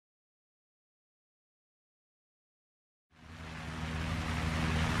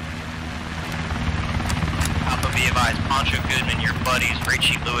Poncho Goodman, your buddies.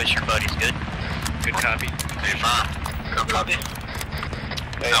 Richie Lewis, your buddies. Good? Good copy. Hey, Mom. Good copy.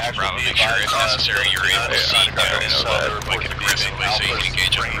 Hey, Alpha Bravo, make sure if necessary you're able to see those like aggressively so you can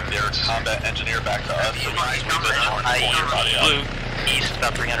engage them. Their combat engineer back to us. Blue, east,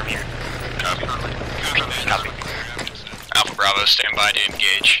 about 300 meters. Copy. Copy. Alpha Bravo, stand by to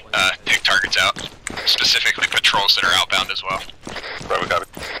engage. Pick targets out. Specifically patrols that are outbound as well. Bravo, copy.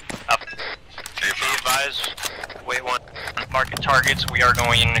 Up. Be advised, wait one. Market targets, we are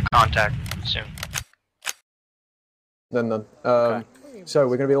going into contact soon. None. Okay. So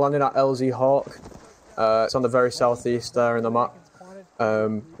we're going to be landing at LZ Hawk. It's on the very southeast there in the map. We're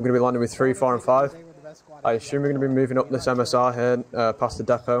going to be landing with 3, 4, and 5. I assume we're going to be moving up this MSR here, past the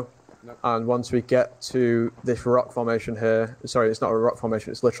depot. And once we get to this rock formation here, sorry, it's not a rock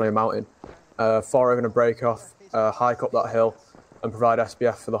formation, it's literally a mountain. 4 are going to break off, hike up that hill, and provide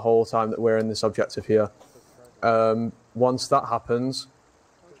SBF for the whole time that we're in this objective here. Once that happens,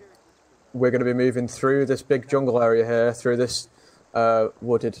 we're going to be moving through this big jungle area here, through this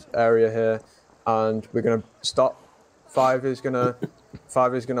wooded area here, and we're going to stop. 5 is going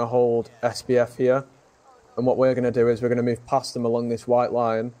to hold SBF here, and what we're going to do is we're going to move past them along this white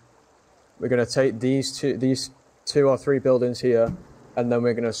line. We're going to take these two or three buildings here, and then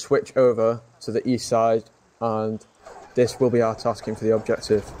we're going to switch over to the east side, and this will be our tasking for the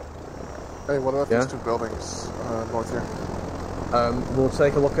objective. Hey, what about these 2 buildings north here? We'll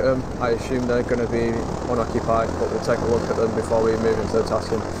take a look at them. I assume they're going to be unoccupied, but we'll take a look at them before we move into the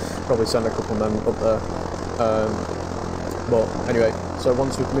tasking. Probably send a couple of men up there. But anyway, so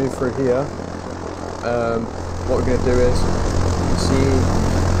once we've moved through here, what we're going to do is, you see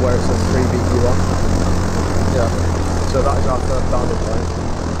where it says 3BQ1? Yeah. So that is our first bounding point.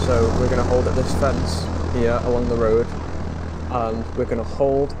 So we're going to hold at this fence here along the road, and we're going to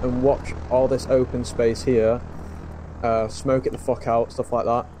hold and watch all this open space here. Smoke it the fuck out, stuff like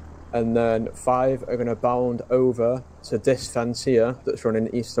that, and then 5 are going to bound over to this fence here that's running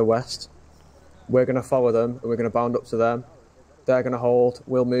east to west. We're going to follow them, and we're going to bound up to them. They're going to hold.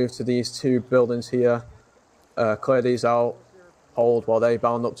 We'll move to these 2 buildings here, clear these out, hold while they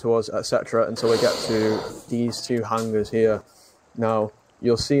bound up to us, etc., until we get to these 2 hangars here. Now,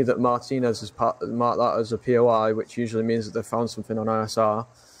 you'll see that Martinez has marked that as a POI, which usually means that they've found something on ISR.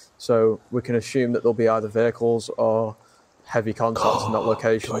 So we can assume that there'll be either vehicles or heavy contacts in that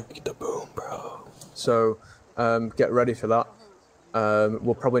location. Like the boom, bro. So get ready for that.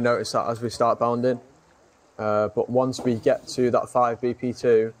 We'll probably notice that as we start bounding. But once we get to that 5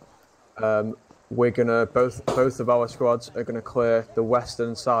 BP2, we're gonna both of our squads are gonna clear the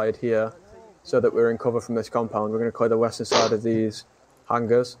western side here, so that we're in cover from this compound. We're gonna clear the western side of these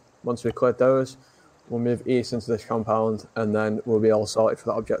hangars. Once we've cleared those, we'll move east into this compound, and then we'll be all sorted for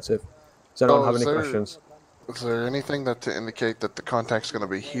that objective. Does anyone have any questions? Is there anything to indicate that the contact's going to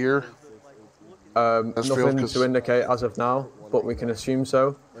be here? Nothing to indicate as of now, but we can assume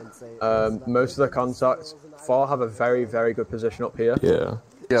so. Most of the contacts, 4 have a very, very good position up here. Yeah.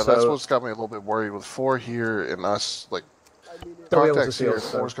 Yeah, so, that's what's got me a little bit worried with 4 here and us, like, contacts here,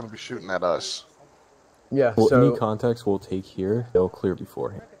 4 is going to be shooting at us. Yeah, well, so... any contacts we'll take here, they'll clear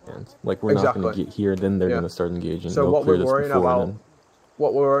beforehand. Like, we're not going to get here, then they're going to start engaging. So they'll what clear we're worrying before, about...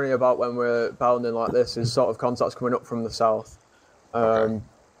 What we're worrying about when we're bounding like this is sort of contacts coming up from the south. And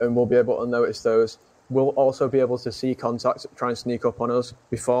we'll be able to notice those. We'll also be able to see contacts that try and sneak up on us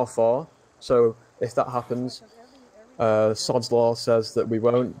before 4. So if that happens, Sod's Law says that we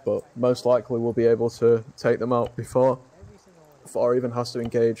won't, but most likely we'll be able to take them out before 4 even has to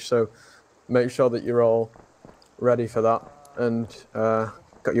engage. So make sure that you're all ready for that and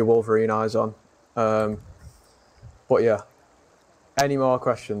got your Wolverine eyes on. But yeah. Any more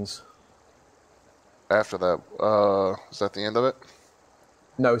questions? After that, is that the end of it?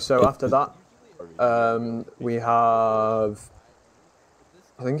 No, so after that, we have...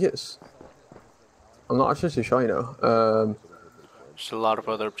 I think it's... I'm not actually too sure, you know. There's a lot of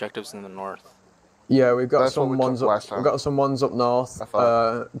other objectives in the north. Yeah, we've got some ones up. We've got some ones up north.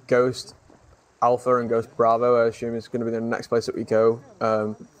 Ghost Alpha and Ghost Bravo, I assume, is going to be the next place that we go.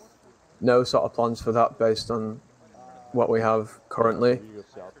 No sort of plans for that based on what we have currently,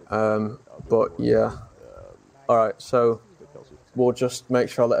 but yeah. Alright, so we'll just make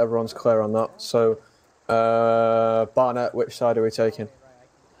sure that everyone's clear on that. So Barnett, which side are we taking?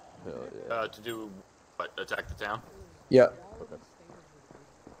 To do what, attack the town? Yeah.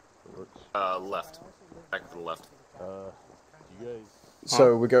 Left. Back to the left.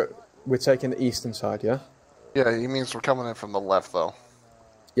 So we're taking the eastern side, yeah? Yeah, he means we're coming in from the left though.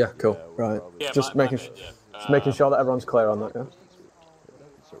 Yeah, cool. Right. Yeah, just making sure that everyone's clear on that, yeah?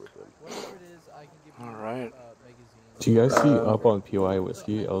 Alright. Do you guys see up on POI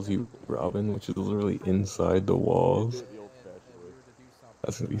Whiskey, LZ Robin, which is literally inside the walls?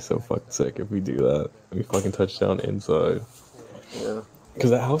 That's gonna be so fucking sick if we do that. We fucking touchdown inside. Yeah. Because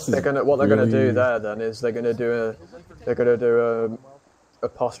that house is. What they're gonna do there then is they're gonna do a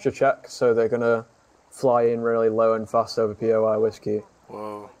posture check. So they're gonna fly in really low and fast over POI Whiskey.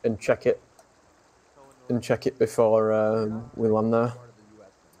 Whoa. And check it before we land there.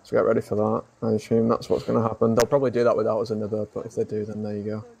 So get ready for that. I assume that's what's going to happen. They'll probably do that without us in the bird, but if they do, then there you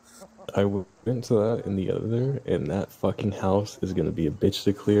go. I went into that in the other, and that fucking house is going to be a bitch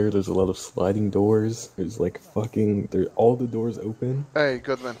to clear. There's a lot of sliding doors. There's like fucking, all the doors open. Hey,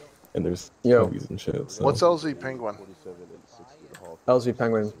 Goodman. And there's zombies and shit. So. What's LZ Penguin? LZ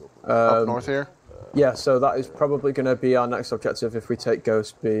Penguin. Up north here? Yeah, so that is probably going to be our next objective if we take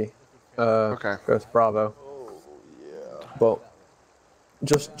Ghost B. Okay. Ghost Bravo. But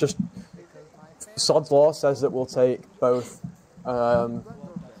just Sod's Law says that we'll take both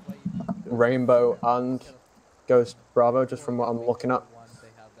Rainbow and Ghost Bravo, just from what I'm looking at.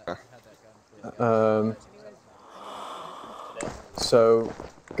 So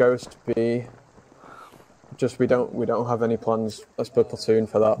Ghost B, just we don't have any plans as per platoon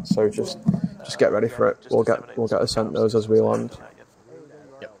for that, so just get ready for it. We'll get sent those as we land.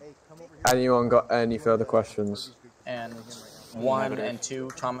 Anyone got any further questions? And 1 and 2,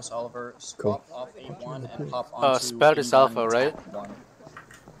 Thomas Oliver, swap off A1 and pop on Sped is Alpha, right?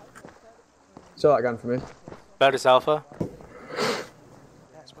 Say that again for me. Sped is Alpha?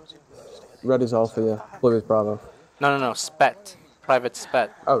 Red is Alpha, yeah. Blue is Bravo. No, Spet. Private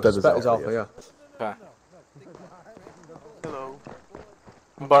Spet. Oh, Spet is Alpha, yeah. Okay. Hello.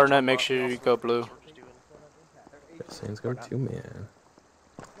 Barnett, make sure you go blue. Saints go too, man.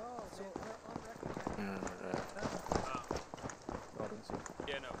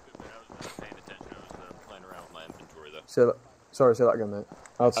 Sorry, say that again, mate.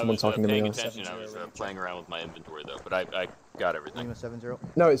 I had someone talking to me. I was playing around with my inventory though, but I got everything.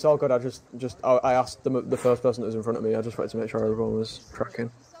 No, it's all good. I asked the first person that was in front of me. I just wanted to make sure everyone was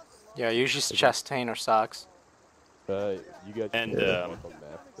tracking. Yeah, usually Chastain or Socks. You guys and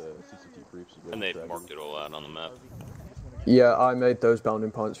they've marked it all out on the map. Yeah, I made those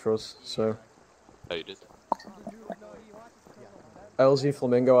bounding points for us. So. Oh, you did. LZ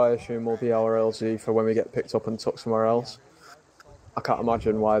Flamingo, I assume, will be our LZ for when we get picked up and took somewhere else. I can't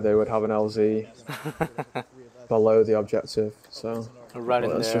imagine why they would have an LZ below the objective, so... Right in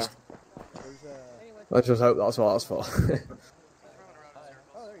there. Let's just hope that's what that's for.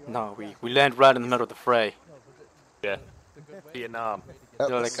 No, we land right in the middle of the fray. Yeah. Vietnam. They're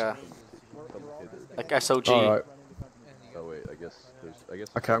like SOG. Alright. Oh wait, I guess.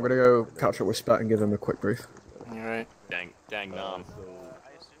 Okay, I'm gonna go catch up with Spet and give him a quick brief. Alright. Dang nom.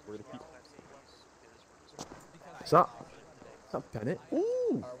 Is that Bennett?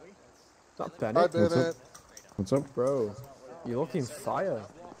 Ooh! Is that Bennett? Hi, Bennett. What's up, bro? You're looking fire.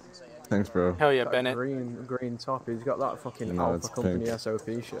 Thanks, bro. Hell yeah, That Bennett. Green top. He's got that fucking No, Alpha it's Company pink.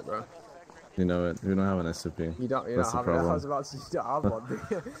 SOP shit, bro. You know it. We don't have an SOP. You don't have it. I was about to say you don't have one, do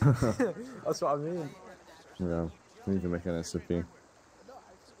you? That's what I mean. Yeah, we need to make an SOP.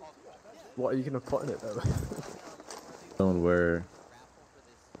 What are you gonna put in it though? Don't wear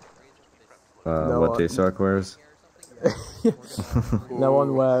No what one. Day-Sock wears. No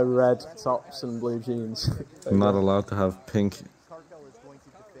one wear red tops and blue jeans. I'm not allowed to have pink.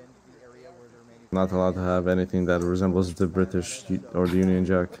 Not allowed to have anything that resembles the British or the Union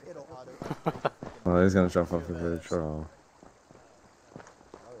Jack. Oh, he's gonna jump off the bridge. Oh.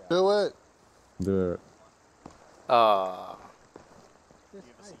 Do it. Do it. Well,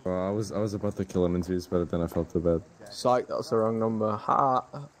 I was about to kill him in twos, but then I felt too bad. Psych, that's the wrong number. Ha.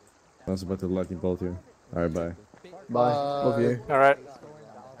 I was about to lightning bolt you. Alright, bye. Bye. Love you. Alright.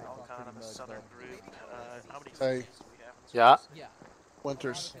 Hey. Yeah.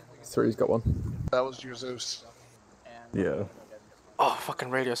 Winters. 3's got one. That was your Zeus. Yeah. Oh, fucking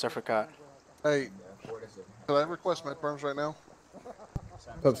radios, I forgot. Hey. Can I request med perms right now?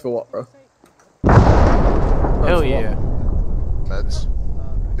 Pubs for what, bro? Hell yeah. Meds.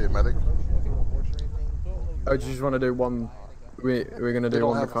 Be a medic. Oh, do you just want to do one? We're gonna do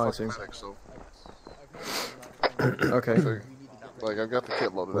one with fighting. Medic, so. Okay. Like, I've got the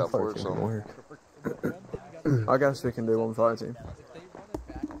kit loaded out for it, so. I guess we can do one fighting.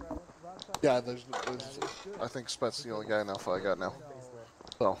 Yeah, there's I think Spet's the only guy in Alpha I got now.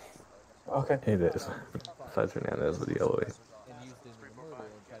 So. Okay. It is. Fight Fernandez with the yellow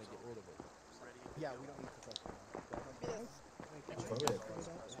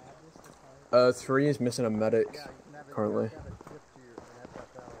 8. 3 is missing a medic currently.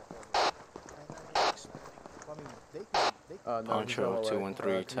 No, Poncho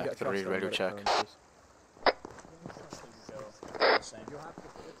 213, Tech 3, radio check.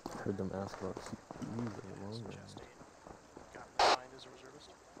 Heard them ask about CPUs.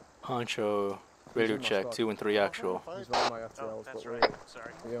 Poncho, radio check 2 and 3 actual. He's one of my FTLs, but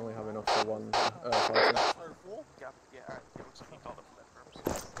we only have enough for one fighter.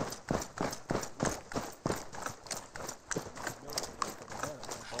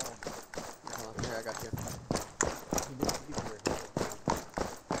 Here, I got you.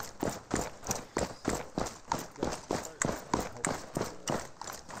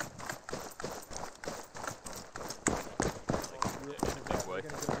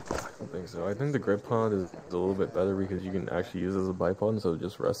 So I think the grip pod is a little bit better because you can actually use it as a bipod instead of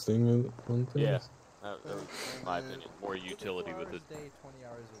just resting on things. Yeah, that was my opinion. More utility with it.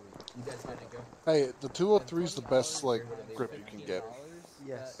 Hey, the 203 is the best like grip you can get.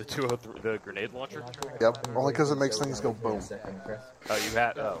 Yes. The 203, the grenade launcher? Yep, only because it makes things go boom. Oh, you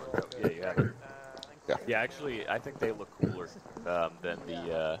had. Oh, yeah, you have it. Yeah. Yeah, actually, I think they look cooler than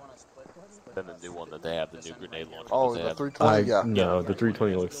the new one that they have, the new grenade launcher. Oh, the 320, yeah. No, the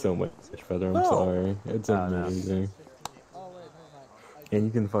 320 looks so much better, I'm sorry. It's amazing. And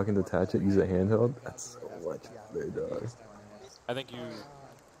you can fucking detach it, use a handheld. That's so much better, dog. I think you...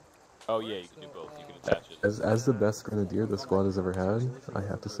 Oh yeah, you can do both. You can attach it. As the best grenadier the squad has ever had, I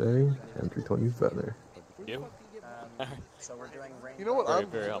have to say, M320 is better. You? You know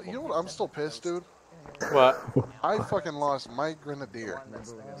what? I'm still pissed, dude. What? I fucking lost my grenadier.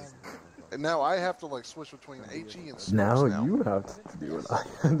 And now I have to like switch between HE and Smokes now you have to do what I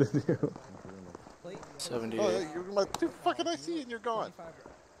had to do. 78. Oh, you're like, dude, fucking IC and you're gone.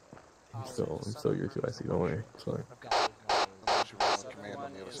 I'm still your 2IC, don't worry. Sorry. Command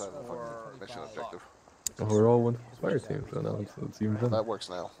on the other side of the fucking mission objective. Well, we're all one FireTeam, so now it's even better. That works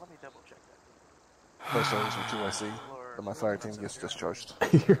now. First I use my 2IC, and my FireTeam gets discharged.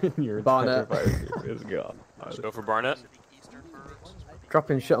 You're Barnett. Is gone. Let's go for Barnett.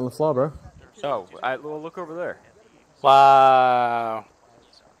 Dropping shit on the floor, bro. Oh, well, look over there. Wow.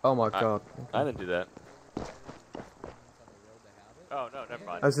 Oh my god. I didn't do that. Oh no, never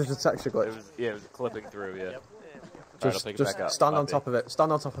mind. This is a texture glitch. It was clipping through, yeah. Just stand on top of it.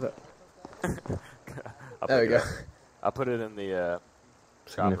 Stand on top of it. There we go. I'll put it in the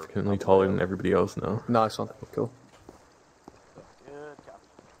significantly taller than everybody else now. Nice one. Cool.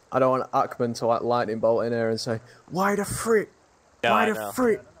 I don't want Ackman to like lightning bolt in here and say, "Why the frick? Why the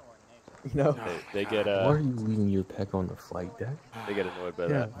frick?" You know. They get Why are you leaving your peck on the flight deck? They get annoyed by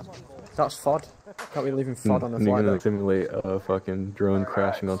that. That's FOD. Can't be leaving FOD on the flight You're gonna deck. simulate a fucking drone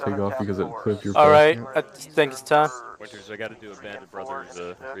crashing on takeoff because it clipped your. Alright, I think it's time. Winters, I gotta do a Band of Brothers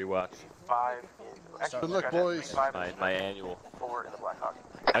rewatch. Good luck, boys. My annual.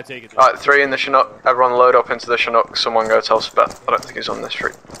 I take it. Alright, 3 in the Chinook. Everyone load up into the Chinook. Someone go tell Spet. I don't think he's on this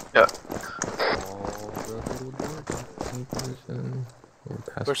street. Yeah.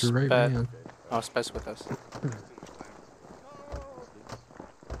 Where's Spet? Oh, Spet's with us.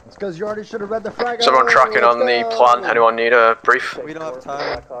 It's because you already should have read the flag. Is everyone tracking on the plan? Anyone need a brief? We don't have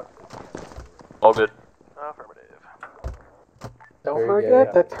time. All good. Don't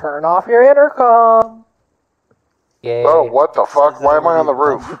forget to turn off your intercom. Yay. Oh, what the fuck? Why am I on the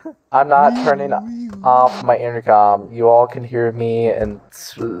roof? I'm not turning off my intercom. You all can hear me and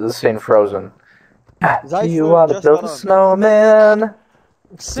staying frozen. Do you want to build a snowman?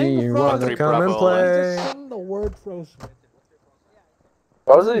 See you want to come and play. The word frozen.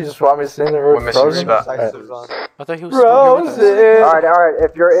 What was it? You just want me to sing the word frozen? I thought he was frozen. Alright,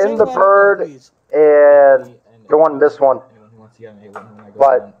 if you're in the bird and you want this one,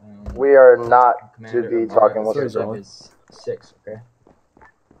 but we are not to be talking with this one. 6, okay?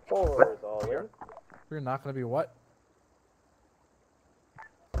 4 is all here. We're not going to be what?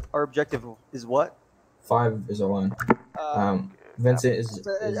 Our objective is what? 5 is our line. Vincent is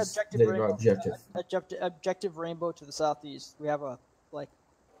the objective. Objective rainbow to the southeast. We have a, like...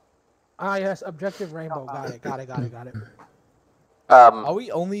 Ah, yes, objective rainbow. Got it. Are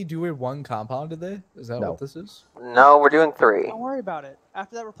we only doing one compound today? Is that what this is? No, we're doing 3. Don't worry about it.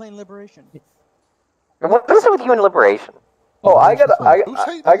 After that, we're playing Liberation. What is it with you in Liberation? Oh, I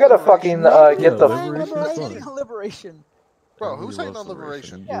gotta fucking get the... Liberation. Bro, who's hating on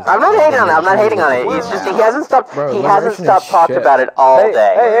Liberation? I'm not hating on it. It's just he hasn't stopped talked about it all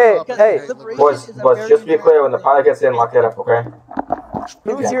day. Hey. Boys, just be clear, when the pilot gets in, lock it up, okay?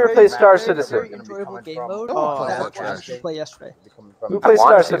 Who's here to play Star Citizen? Enjoyable game mode. Play yesterday. Who plays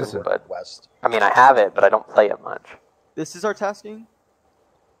Star Citizen? I mean, I have it, but I don't play it much. This is our tasking?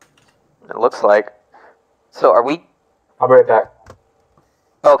 It looks like. So are we... I'll be right back.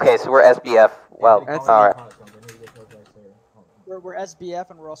 Okay, so we're SBF. Well, alright. we're SBF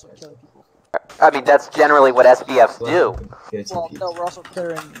and we're also killing people. I mean, that's generally what SBFs do. Well, no, we're also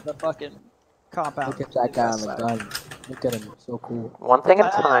clearing the fucking compound. Look at that guy on the gun. Look at him, so cool. One thing at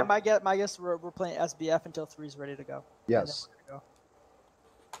a time. My guess, we're playing SBF until 3's ready to go. Yes.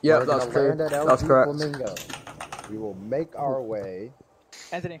 Yeah, We're that's gonna true. land at That's LG correct. Flamingo. We will make our way.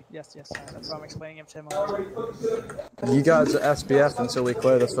 Anthony, yes, that's what I'm explaining him to him. You guys are SBF until we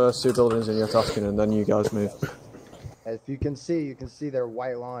clear the first 2 buildings in your Tuscan, and then you guys move. As you can see their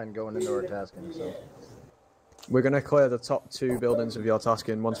white line going into our Tuscan. So We're gonna clear the top 2 buildings of your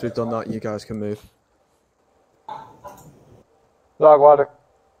Tuscan. Once we've done that, you guys can move. Dog water.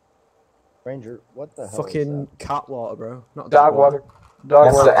 Ranger, what the hell? Fucking cat water, bro. Not Dog water. Dog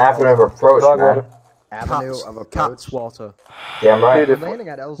That's water. the avenue of approach, Dog man. water. Avenue Cat's, of approach. cat's water. Damn right. Dude, Landing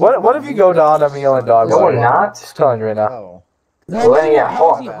at LZ what if you go down, I'm yelling dog No, water? we're not. Just telling you right now. Oh. We're landing at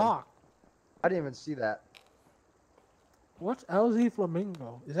Hawk. I didn't even see that. What's LZ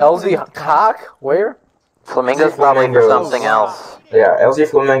Flamingo? LZ cock? Where? Flamingo's probably for something else. Yeah, LZ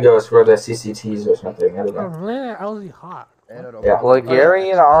Flamingo is for the CCTs or something. I don't know. LZ Hawk. Yeah.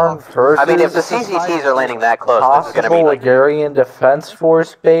 Ligurian Armed Forces. I mean, if the CCTs are landing that close, this is gonna be Possible like... Ligurian Defense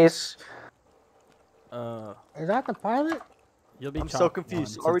Force base. Is that the pilot? I'm so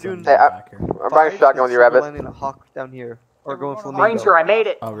confused. Are we doing? Hey, I'm buying a shotgun with you, Rabbit. Landing a hawk down here, or going Flamingo? Ranger, I made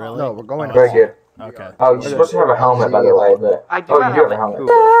it. Oh really? No, we're going. Very good. Okay. Oh, you're supposed to have a helmet, by the way. But... I do oh, have you do have a a helmet.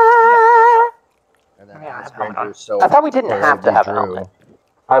 And then Yeah, as I have Ranger, so I thought we didn't where have to we have a drew helmet.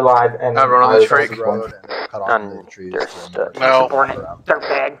 I lied. And Everyone on I this was freak? also road and then cut off the trees. Understood. No.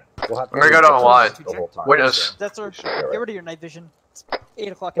 Dirtbag. We'll have to I'm gonna go down the line. the whole time. Witness. That's our. Get rid of your night vision. It's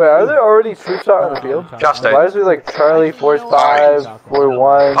 8 o'clock. Wait, are there already troops out in the field? Just Why is it like Charlie, Force 5,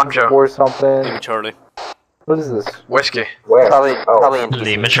 41, Pancho. 4 something? Lima Charlie. What is this? Whiskey. Where? Probably in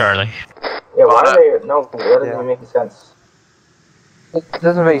Lima Charlie. Yeah, why are they? No, that doesn't even make sense. It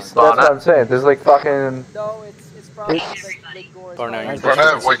doesn't make sense. That's what I'm saying. There's like fucking. No, it's probably like Barnett,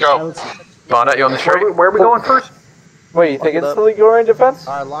 Barnett, wake up. Barnett, you on the street? Where are we going first? Wait, you think it's the Ligurian Defense?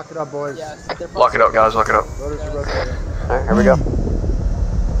 Alright, lock it up, boys. Lock it up, guys, lock it up. Alright, here we go.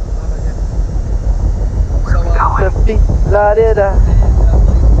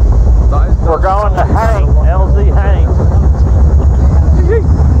 We're going to hang. LZ hangs.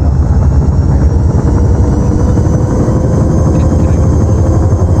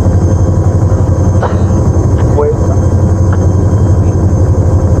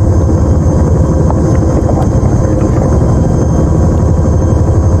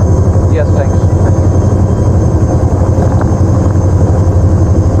 Yes, thanks.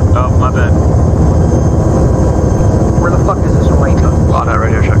 Oh, my bad. Where the fuck is this rainbow? Barnett,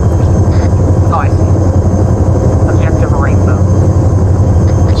 radio check. Oh, I see. Objective range.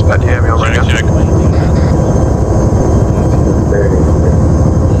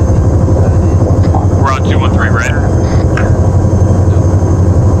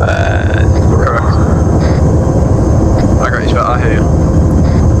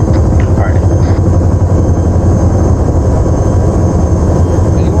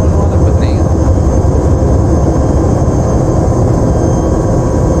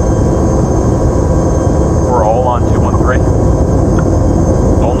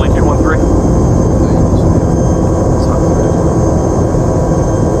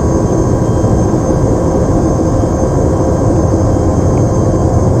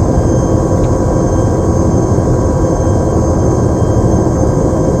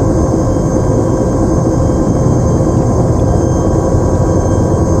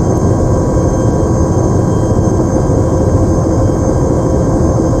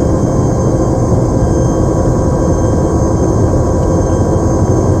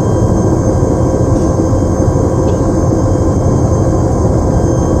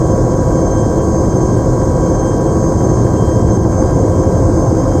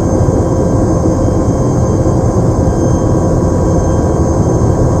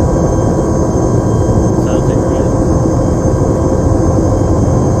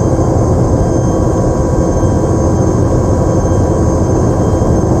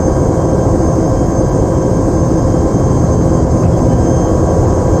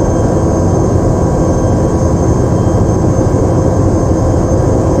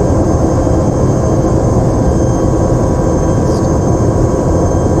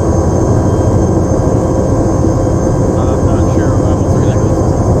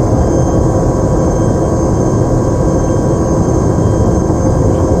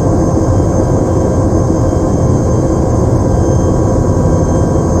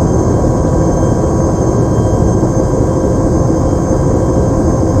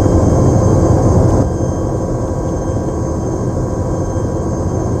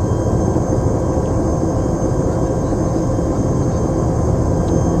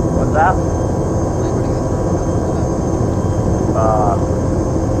 That?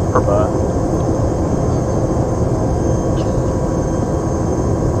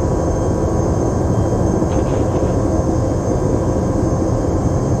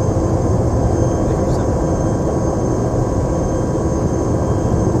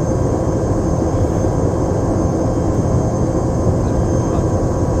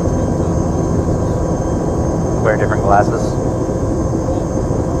 Wear different glasses.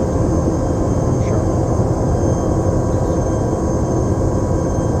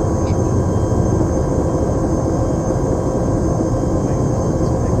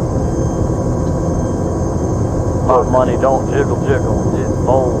 Hot money don't jiggle jiggle, it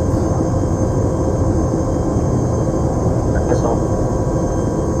folds.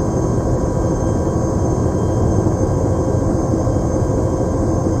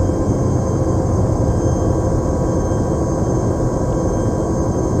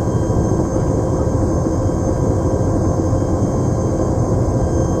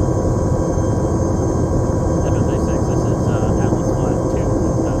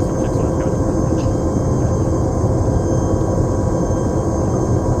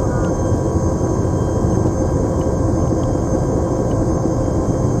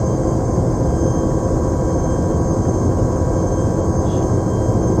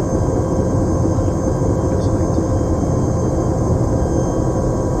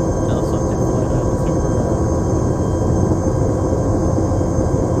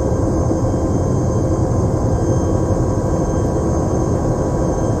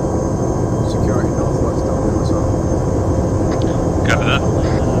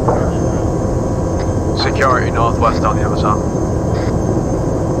 Security northwest on the other side.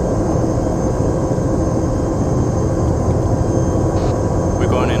 We're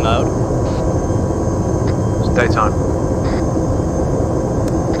going in loud? It's daytime.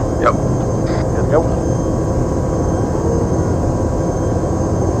 Yep. Yep.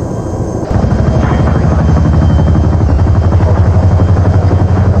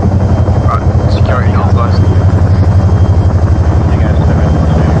 Right, security northwest.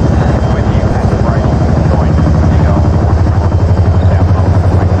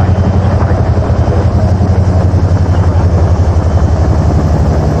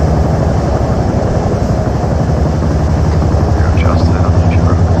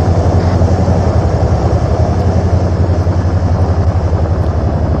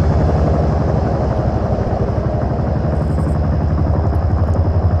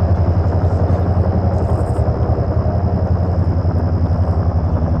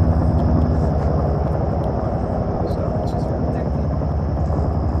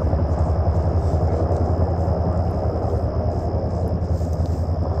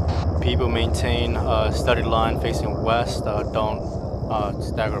 People maintain a steady line facing west. Don't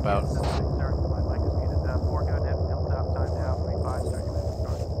stagger about.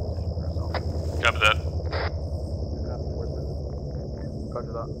 Copy that.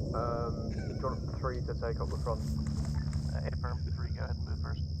 Roger that. Do you want 3 to take up the front? Affirm 3, go ahead and move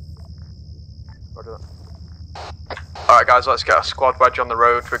first. Roger that. Alright guys, let's get a squad wedge on the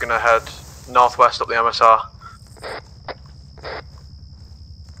road. We're gonna head northwest up the MSR.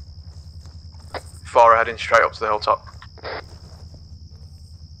 Far heading straight up to the hilltop.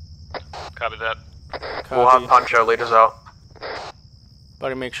 Copy that. Copy. We'll have Pancho lead us out.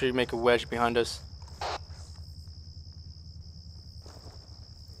 Buddy, make sure you make a wedge behind us.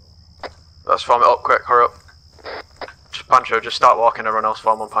 Let's farm it up quick, hurry up. Just Pancho, just start walking, everyone else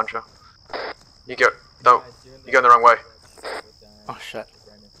farm on Pancho. You go, no, you're going the wrong way. Oh shit.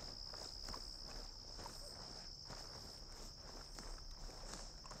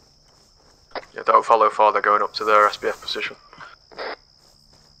 Yeah, don't follow far, they're going up to their SBF position.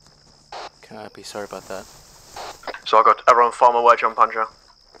 Copy, sorry about that. So I got everyone farm a wedge on Pancho.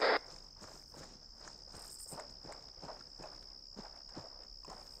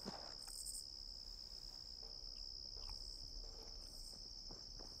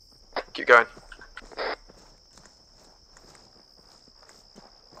 Keep going.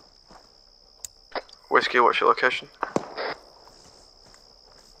 Whiskey, what's your location?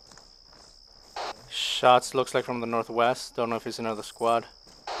 Shots looks like from the northwest. Don't know if it's another squad.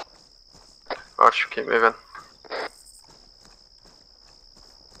 Roger, keep moving.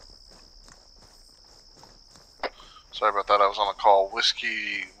 Sorry about that, I was on a call.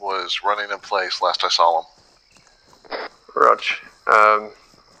 Whiskey was running in place last I saw him. Rog,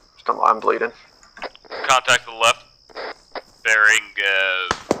 I'm bleeding. Contact to the left. Bearing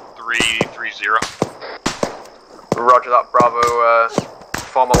 330. Roger that, Bravo.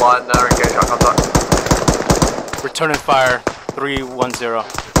 Form a line there, engage our contact. Returning fire, 310.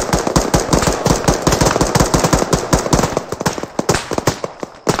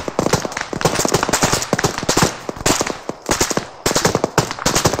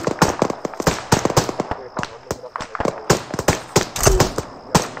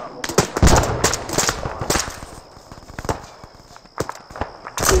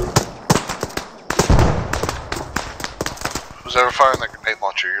 Who's ever firing that grenade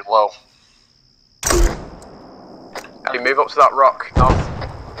launcher? You're low. You move up to that rock. No.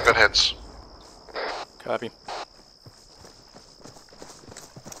 Good hits. Copy.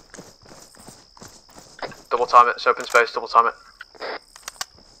 Double time it. It's open space. Double time it.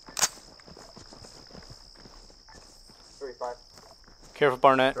 3-5. Careful,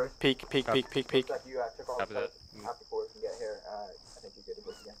 Barnett. Peek. Copy that. After 4 can get here, I think you're good to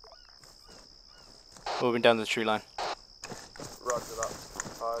hit again. Moving down the tree line. Roger that.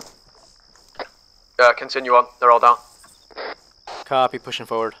 5. Continue on. They're all down. Copy, pushing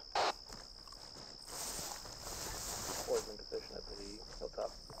forward. 4's in position at the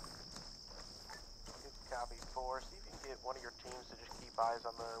hilltop. Copy 4. See if you can get one of your teams to just keep eyes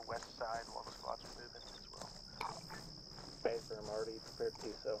on the west side while the squads are moving as well. Spacer, I'm already prepared to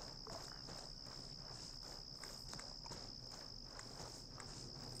do so.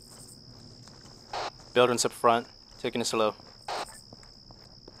 Buildings up front, taking it slow.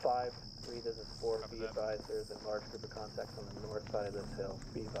 5-3, this is 4. Be advised, there's a large group of contacts on the north side of this hill.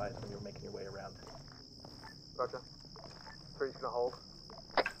 Be advised when you're making your way around. Roger. 3's gonna hold.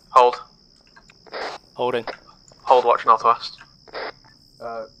 Hold. Holding. Hold, watch northwest.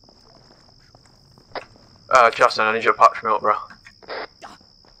 Justin, I need you to patch me up, bro.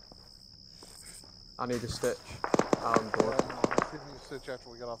 I need a stitch. I'm bored. Let's give you a stitch after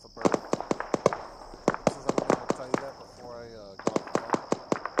we get off the bird. Since I'm going to tell you that before I go off the phone.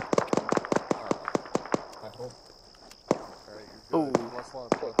 I hope. Alright, you're good. Let's let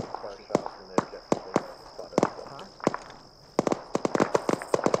him go.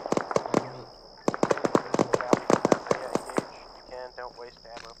 Don't waste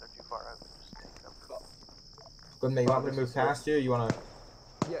ammo if they're too far out. Just stay up. Good mate, you want me to move past you? You wanna?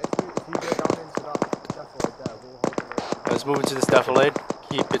 Yeah, if you go down into that defilade there, we'll hold the road. Let's move into this defilade.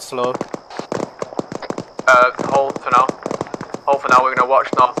 Keep it slow. Hold for now. Hold for now. We're gonna watch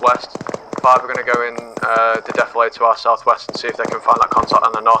northwest. 5 are gonna go in the defilade to our southwest and see if they can find that contact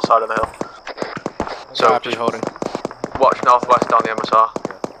on the north side of the hill. So Copy, holding. Watch northwest down the MSR.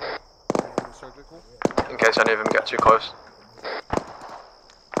 In case any of them get too close.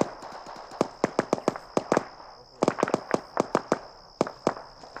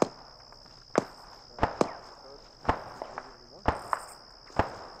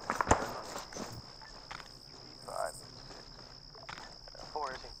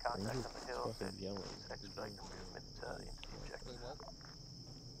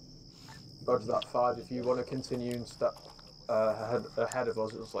 Roger that. 5, if you want to continue and step ahead of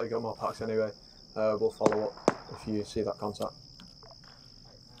us, it's like you got more packs anyway. We'll follow up if you see that contact.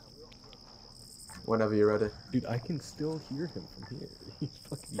 Whenever you're ready. Dude, I can still hear him from here. He's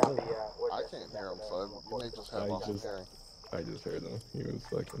fucking yelling. I can't hear him, so you may just have lost hearing. I just heard him. He was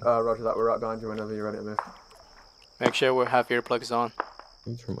fucking... Roger that. We're right behind you whenever you're ready to move. Make sure we have earplugs on.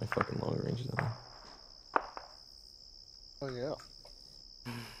 Let me turn my fucking long range down. Oh yeah.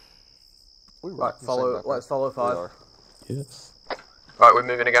 Right, follow. Let's follow 5. Yes. Right, we're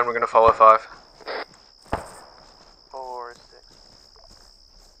moving again. We're going to follow 5. 4, 6.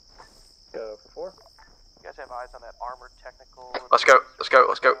 Go for 4. You guys have eyes on that armored technical. Let's go. Let's go.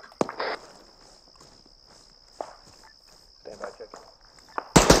 Let's go. Stand by, check.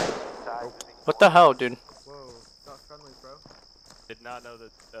 What the hell, dude? Whoa, that's friendly, bro. Did not know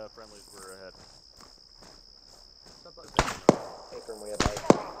that friendlies were ahead. Apron, we have eyes.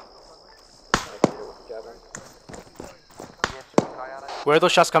 Where are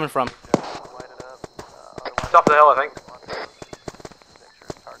those shots coming from? Top of the hill, I think.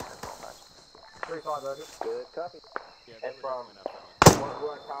 3-5, Roger. Good copy. And from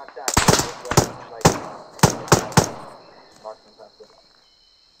we're in contact like marking past.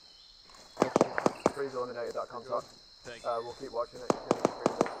 3's eliminated that contact. We'll keep watching it.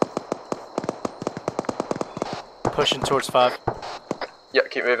 Pushing towards 5. Yeah,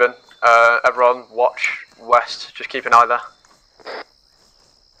 keep moving. Everyone, watch west. Just keep an eye there.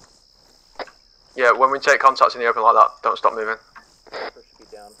 Yeah, when we take contacts in the open like that, don't stop moving. Should be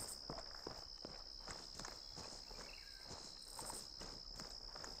down.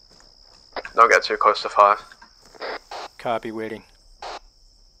 Don't get too close to 5. Copy, waiting.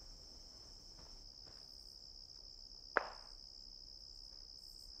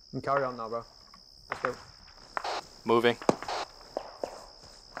 And carry on now, bro. Let's go. Moving.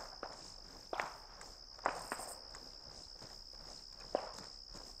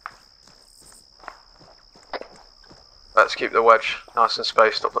 Let's keep the wedge nice and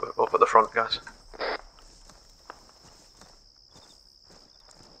spaced up at the front, guys.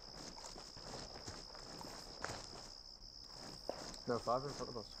 No, 5 in front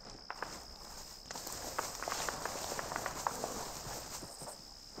of us.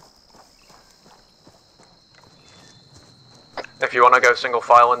 If you want to go single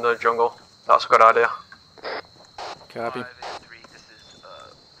file in the jungle, that's a good idea. Copy. This is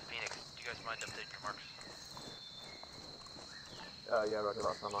Phoenix. Do you guys mind updating your marks? Yeah, roger,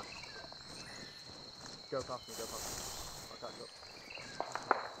 that's fine, Mike. Go past me, I'll catch up.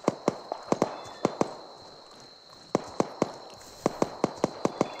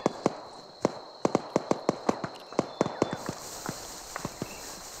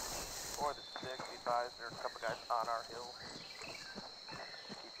 There are a couple guys on our hill.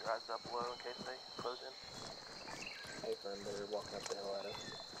 Just keep your eyes up low in case they close in. Hey friend, they're walking up the hill at us.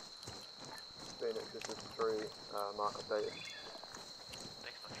 Phoenix, this is 3, mark updated.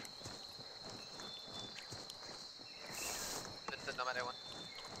 Thanks much. Vincent, nomad A1.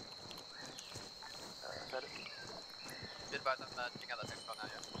 Said it. Be advised, I'm checking out that next call now,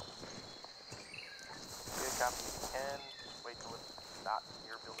 yeah. Good copy. And wait till it's not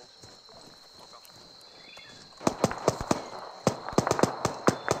near buildings.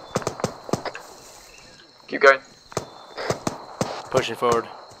 Keep going. Pushing forward.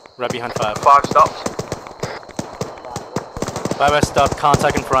 Right behind 5. 5 stops. 5 has stopped.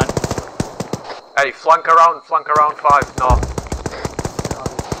 Contact in front. Hey, flank around 5 north.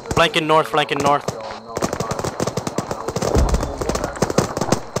 Flanking north, flanking north.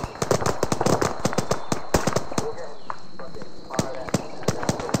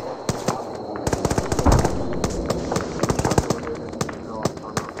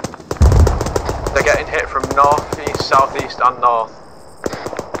 They're getting hit from north, east, southeast and north.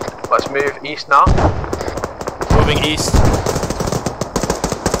 Let's move east now. Moving east.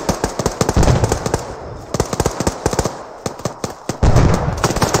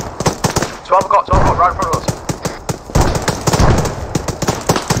 12 o'clock, right in front of us.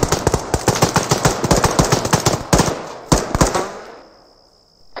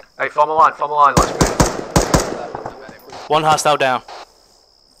 Hey, form a line, let's move. One hostile down.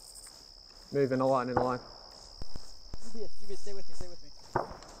 Move in a line, UBS, stay with me, stay with me.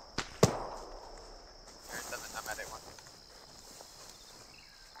 I'm at A1.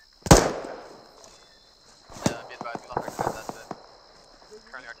 Be advised, we lost our guys, that's it.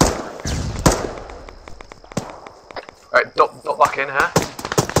 Currently our team is Alright, duck back in here.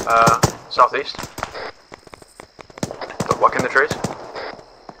 Southeast. Duck back in the trees.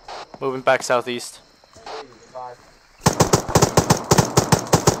 Moving back southeast.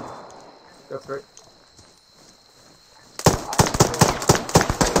 Go through it.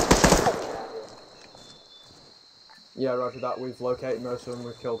 Yeah, roger that. We've located most of them.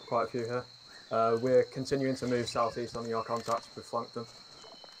 We've killed quite a few here. We're continuing to move southeast on your contacts. We've flanked them.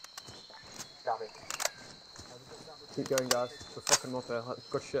 Copy. Keep going, guys. We're fucking them up here.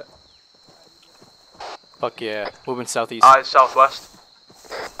 Good shit. Fuck yeah. Moving southeast. Eyes southwest.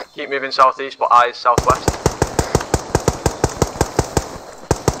 Keep moving southeast, but eyes southwest.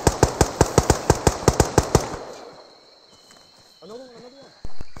 Another one.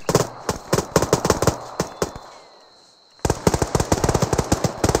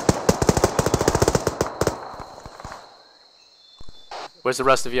 Where's the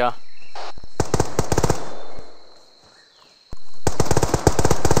rest of ya?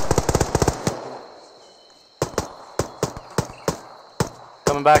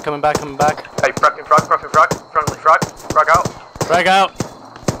 Coming back. Hey, prepping frag, friendly frag out. Frag out.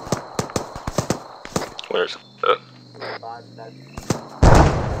 Where's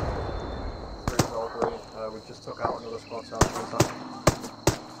we just took out another squad south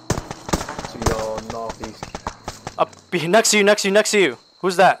to your northeast. Up next to you.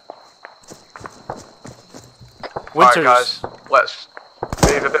 Who's that? Winters. Alright guys, let's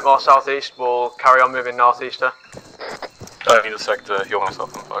move a bit more southeast. We'll carry on moving northeast here. I need a sec to heal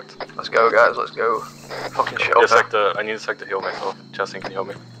myself, in fact. Let's go guys, let's go. Fucking shit up here. I need a sec to heal myself. Chasing, can you help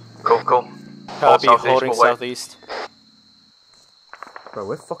me? Cool. Copy, holding southeast. Bro,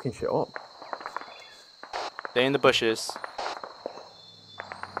 we're fucking shit up. Stay in the bushes.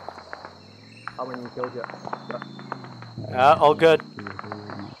 How many you killed yet? All good.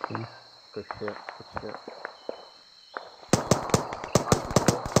 Good shit.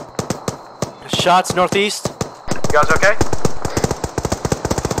 Shots northeast. You guys okay?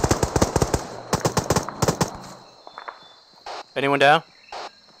 Anyone down?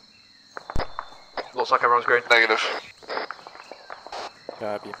 Looks like everyone's green. Negative.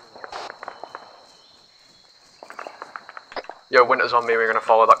 Copy. Yo, Winter's on me, we're gonna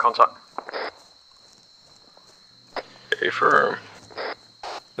follow that contact. Affirm.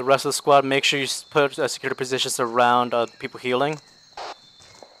 The rest of the squad, make sure you put security positions around people healing.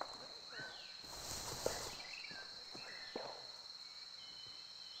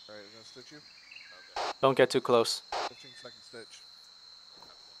 Alright, I'm gonna stitch you. Don't get too close. 15-second stitch.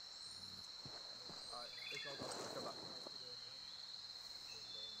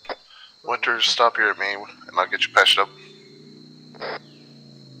 Winters, stop here at me, and I'll get you patched up.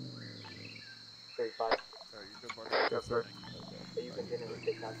 Go through.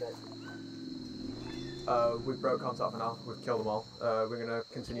 We broke contact for now. We've killed them all. We're gonna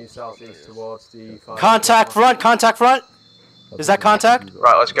continue southeast towards the fire. Contact front! Contact front! Is that contact?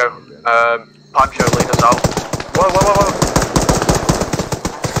 Right, let's go. Pancho, lead us out. Whoa, whoa, whoa, whoa!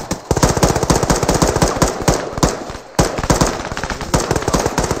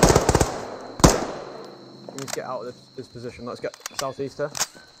 We need to get out of this position. Let's get southeast here.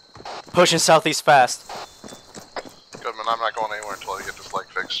 Pushing southeast fast. Goodman, I'm not going anywhere until I get this leg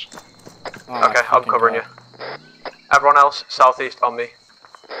fixed. Oh, okay, I'm covering you. Everyone else, southeast on me.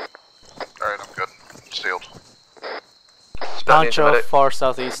 Alright, I'm good. Sealed. Pancho, far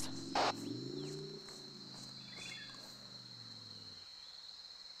southeast.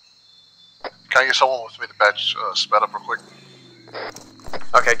 Can I get someone with me to patch sped up real quick?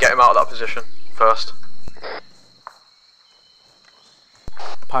 Okay, get him out of that position first.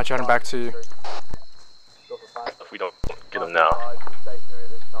 Pancho, heading back to you. If we don't get him now.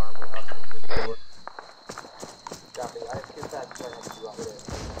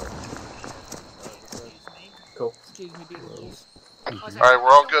 Cool. Alright,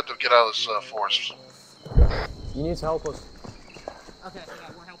 we're all good to get out of this forest. You need to help us. Okay,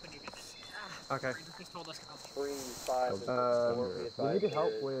 yeah, we're helping you guys. Okay. Just told us to help. We needed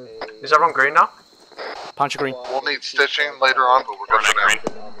help with... Is everyone green now? Pancho green. We'll need stitching later on, but we're good for now.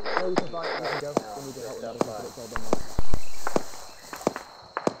 No, you can go. We need help with that.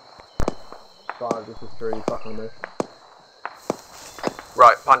 Five, this is 3, fucking move.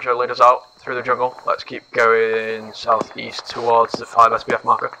 Right, Pancho, lead us out through the jungle. Let's keep going southeast towards the 5 SBF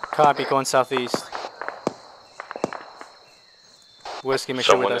marker. Copy, going southeast. Whiskey, make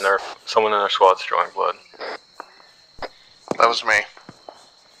sure with us. Someone in our squad's drawing blood. That was me.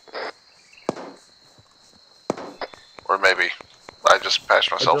 Or maybe I just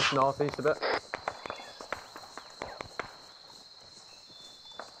patched myself. Just northeast a bit.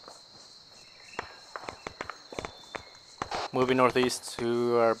 Moving northeast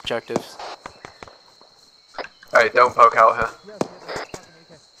to our objectives. Hey, don't poke out here.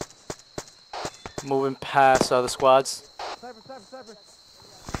 Moving past the squads.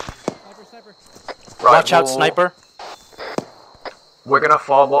 Right, watch out, sniper. We're gonna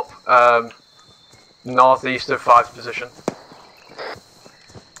form up northeast of 5's position.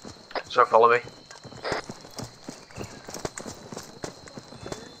 So follow me.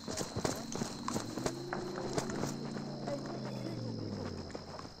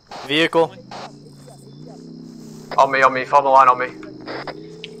 Vehicle. On me, form a line on me.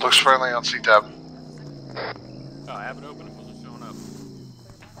 Looks friendly on C-Tab. Oh, I have it open if it's showing up.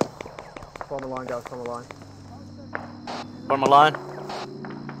 Form a line, guys, form a line. Form a line.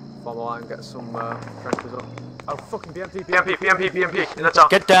 Form a line, get some trenches up. Oh, fucking BMP, BMP, in the town.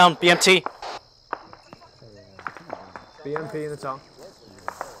 Get down, BMT. BMP in the town.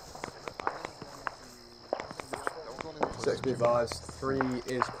 6 be advised, 3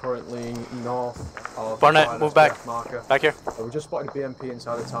 is currently north of Barnett, move back. Marker. Back here. We just spotted BMP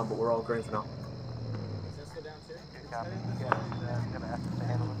inside the town, but we're all green for now.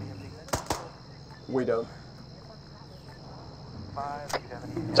 We don't.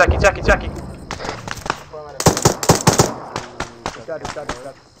 Techie. He's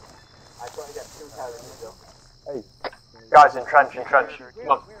dead. Hey. Guys, entrench. Come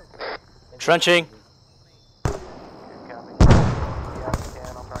on. Trenching.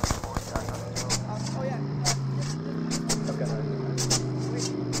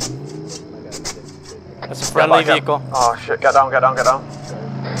 That's a friendly vehicle. Oh shit, get down.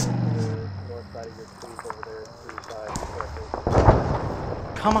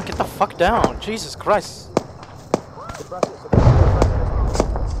 Come on, get the fuck down. Jesus Christ.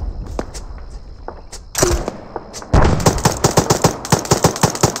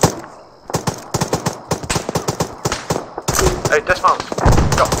 Hey, dismount.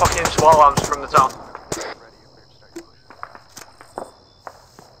 Got fucking swallow arms from the town.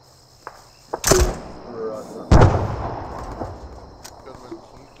 Goodman,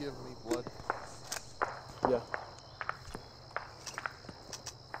 can you give me blood? Yeah.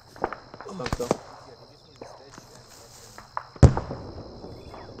 Thanks, though.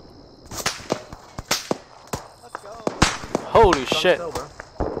 Holy shit.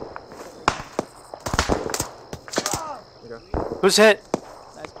 Who's hit?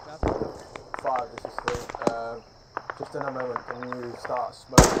 5, this is 3. Just in a moment, can you start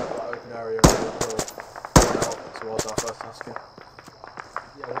smoking up that open area and we'll out towards our first tasking?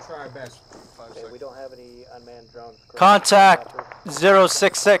 Yeah, we'll try our best. Okay, we don't have any unmanned drones. Contact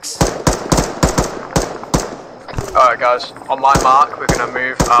 066. Alright guys, on my mark we're going to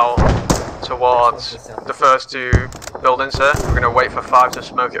move out towards the first two buildings here. We're going to wait for 5 to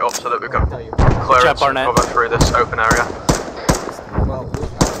smoke it up so that we can clear it and cover through this open area.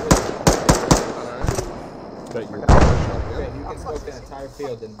 You can smoke the entire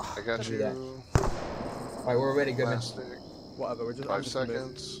field and I got you. Alright, we're ready, Goodman. Whatever, we're just 5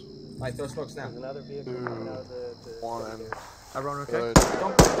 seconds. Alright, throw smokes now. 2, 1. Everyone okay? Good.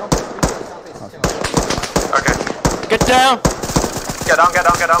 Okay. Get down! Get down, get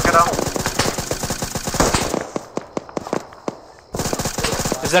down, get down, get down.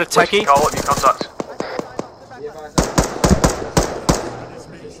 Is that a techie? Call up your contacts.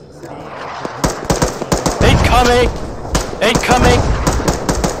 Incoming! Incoming!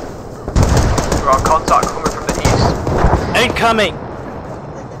 We've got contact coming from the east. Incoming!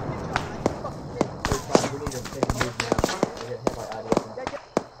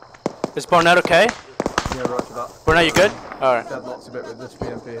 Is Barnett okay? Yeah, right for that. Barnett, you good? Alright. Deadlock's a bit with this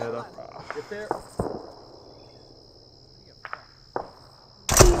BMP here though.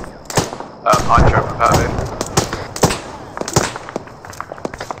 Pancho, prepare me.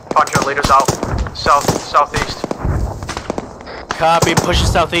 Pancho, lead us out. Southeast. Copy, push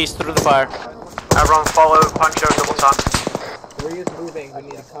southeast through the fire. Everyone follow Pancho, double tap. 3 is moving, we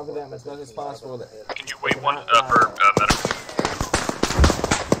need to cover them as much as possible. Can you wait one for medical?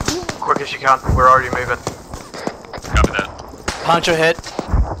 Quick as you can, we're already moving. Copy that. Pancho hit.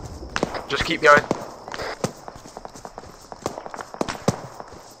 Just keep going.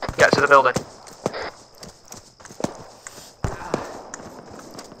 Get to the building.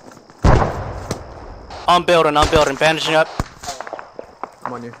 I'm building, bandaging up.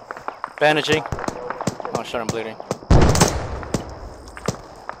 I'm on you. Bandaging. Oh shit, I'm bleeding.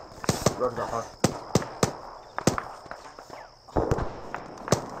 Roger that, hard.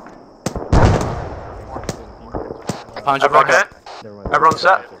 Pancho Everyone back up. hit? Everyone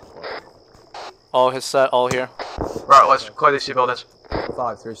set? All his set, all here. Right, let's clear these 2 buildings.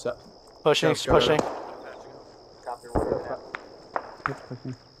 5, 3 set. Pushing, Go, pushing.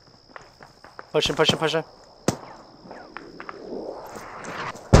 Pushing, pushing, pushing.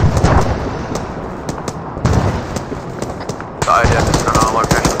 The idea is not on our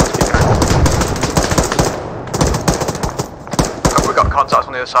location, let's keep going. Have we got contacts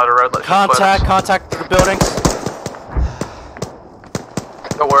on the other side of the road? Let's Contact through the buildings.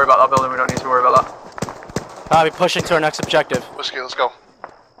 Don't worry about that building, we don't need to worry about that. I'll be pushing to our next objective. Whiskey, let's go.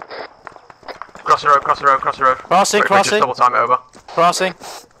 Cross the road, cross the road, cross the road. Crossing, Quickly, crossing. Just double time it over. Crossing.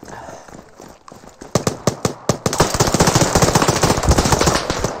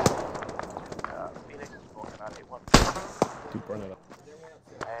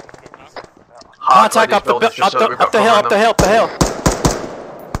 Contact up the hill, up the hill, up the hill.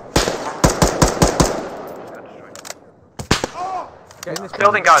 Get in this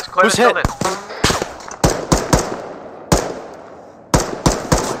building, guys. Clear this building.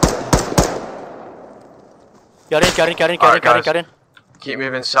 Got in. Keep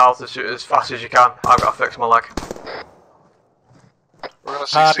moving south as fast as you can. I've got to fix my leg. We're gonna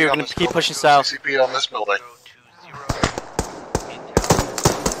Copy, we're gonna keep pushing south. CCP on this building.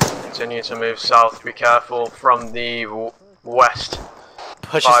 Continue to move south. Be careful from the west.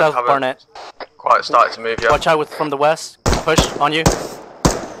 Push yourself, Barnett. Quite started to move, yeah. Watch out from the west. Push on you.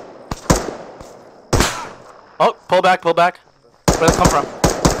 Oh, pull back. Where'd it come from?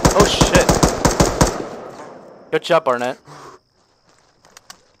 Oh shit. Good job, Barnett.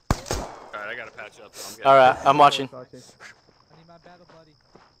 Alright, I gotta patch up. Alright, I'm watching. Come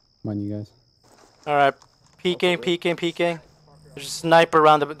on, you guys. Alright, peeking. There's a sniper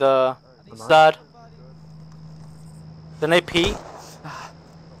around the side. Then they peek.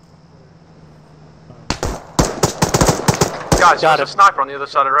 Guys, there's a sniper on the other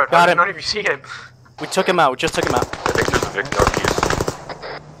side of the road. Got him. None of you see him. We took him out. We just took him out. I think there's a Vic northeast.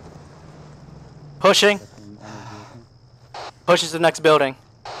 Pushing. Pushes the next building.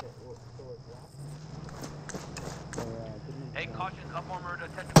 Hey, caution, up armor to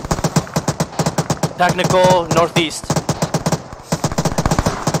Technical northeast.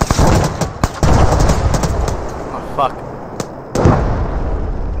 Oh fuck.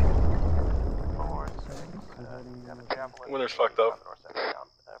 Winner's fucked up.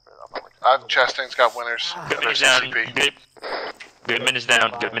 Chastain's got winners. Goodman is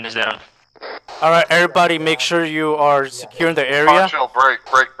down. Goodman is down. Alright, everybody make sure you are securing the area. Poncho, break.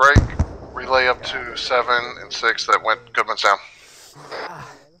 Relay up to 7 and 6 that went Goodman's down.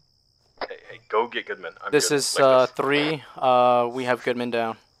 Hey, go get Goodman. This is 3. We have Goodman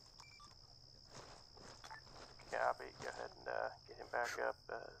down. Copy. Go ahead and get him back up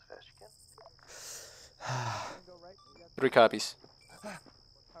as fast as you can. 3 copies.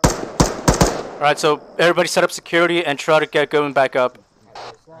 Alright, so everybody set up security and try to get going back up.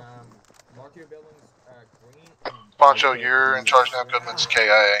 Poncho, you're in charge now. Goodman's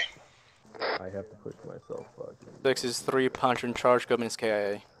KIA. I have to push myself. 6 is 3, Poncho in charge, Goodman's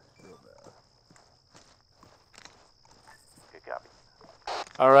KIA.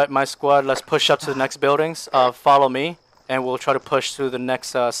 Alright, my squad, let's push up to the next buildings. Follow me, and we'll try to push through the next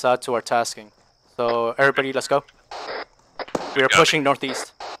side to our tasking. So, everybody, let's go. We are pushing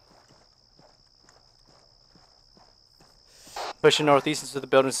northeast. Pushing northeast into the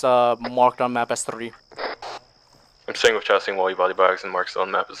buildings marked on map as 3. I'm staying with chasing while you body bags and marks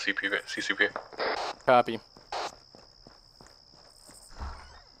on map as CCP. Copy.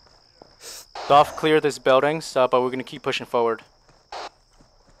 Soft clear these buildings, but we're gonna keep pushing forward.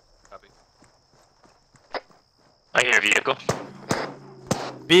 Copy. I hear a vehicle.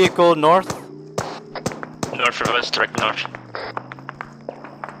 Vehicle north. North from us, direct north.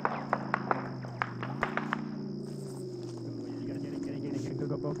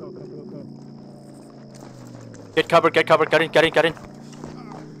 Get covered, get in.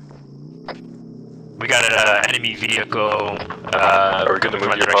 We got an enemy vehicle, Are we good to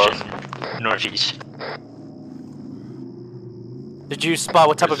move your pause? northeast. Did you spot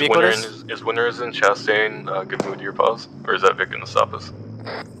what type of vehicle it is? Is Winners in Chastain good mood to your pause? Or is that Vic gonna stop us?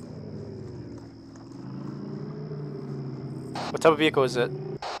 What type of vehicle is it?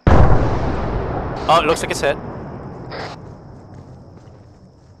 Oh, it looks like it's hit.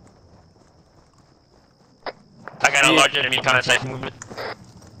 I got a large enemy contact movement.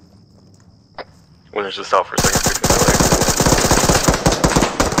 Winners just stop for a second.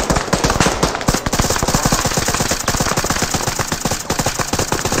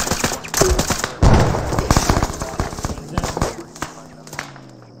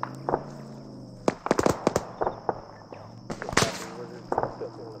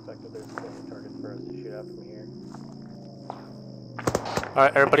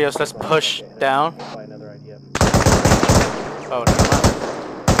 Alright, everybody else, let's push down. Oh, never mind.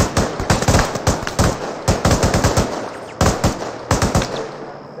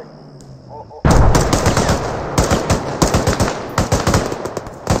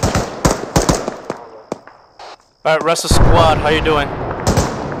 Alright, rest of the squad, how you doing?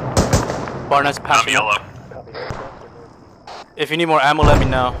 Barnett's passing. I'm yellow. If you need more ammo, let me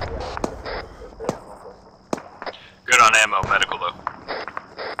know. Good on ammo, medical though.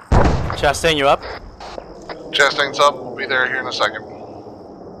 Chastain, you up? Chastain's up. We'll be there here in a second.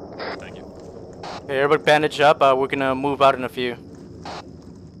 Thank you. Okay, everybody bandage up. We're gonna move out in a few.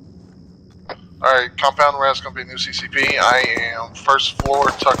 Alright, compound res gonna be a new CCP. I am first floor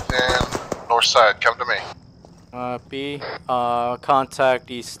tucked in, north side. Come to me. B,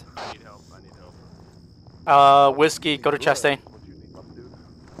 contact east. I need help. Whiskey, go to Chastain.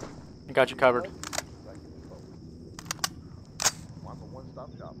 I got you covered.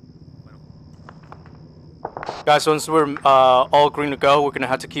 Guys, once we're all green to go, we're gonna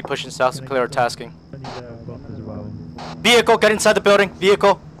have to keep pushing south to clear our tasking. Vehicle, get inside the building.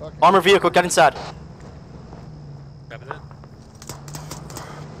 Vehicle, armored vehicle, get inside.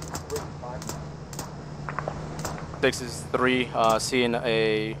 Six is 3, seeing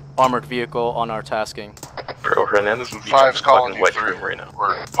a armored vehicle on our tasking. Bro, Hernandez would be 5's calling you white 3 room right now.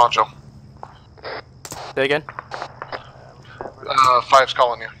 Or Poncho. Say again? 5's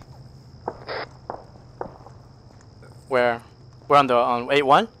calling you. Where? We're on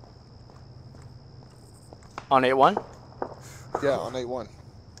 8-1? On 8-1? Yeah, on 8-1.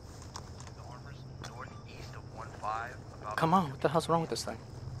 Come on, what the hell's wrong with this thing?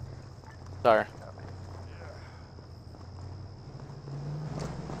 Sorry.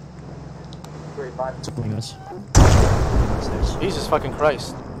 Jesus fucking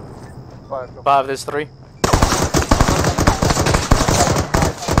Christ. 5, there's 3.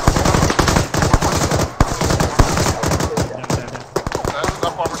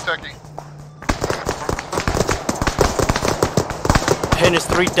 Pin is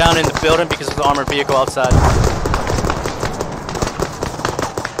 3 down in the building because of the armored vehicle outside.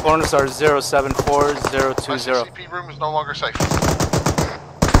 Corners are 074020. My CCP room is no longer safe.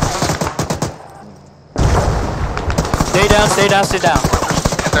 Stay down, stay down, stay down.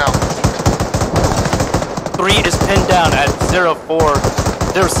 Get down. 3 is pinned down at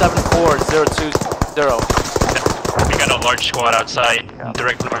 074020. We got a large squad outside,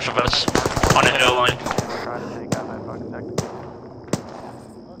 direct north of us, on a hill line.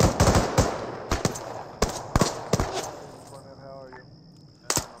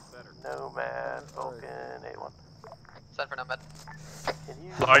 10 for Nomad.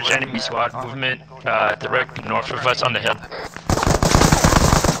 Large enemy squad movement direct north of us on the hill.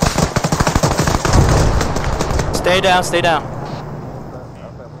 Stay down, stay down.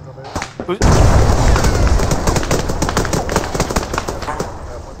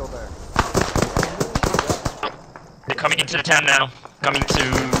 They're coming into the town now. Coming to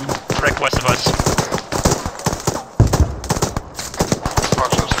direct west of us.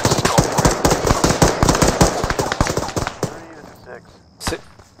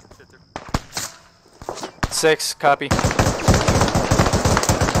 Six, copy.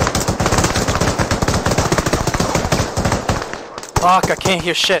 Fuck, I can't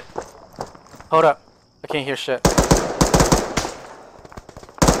hear shit. Hold up. I can't hear shit.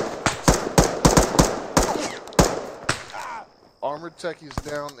 Armored techies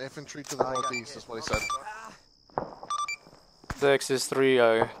down, infantry to the northeast, is what he said. 6 is 3,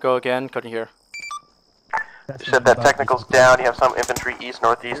 go again, couldn't hear. You said that technical's down, you have some infantry east,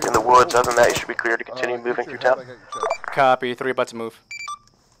 northeast in the woods. Other than that, you should be clear to continue moving through town. Copy, 3 about to move.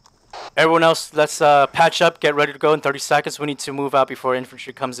 Everyone else, let's patch up, get ready to go in 30 seconds. We need to move out before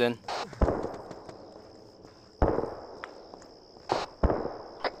infantry comes in.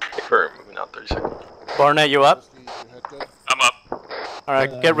 We're moving out 30 seconds. Barnett, you up? I'm up.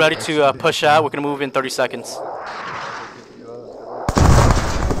 Alright, get ready to push out. We're gonna move in 30 seconds.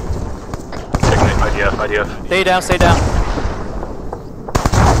 IDF. Stay down, stay down.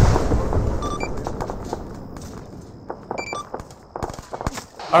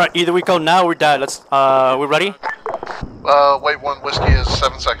 Alright, either we go now or we die. Let's, we ready? Wait, 1 whiskey is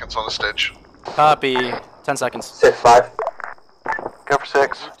 7 seconds on the stage. Copy. 10 seconds. 6-5. Go for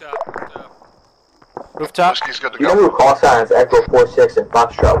 6. Rooftop. Whiskey's good to You go. know who call signs Echo 46 and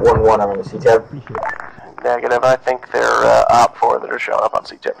Foxtrot 11 are on the C-tab? Negative, I think they're op 4 that are showing up on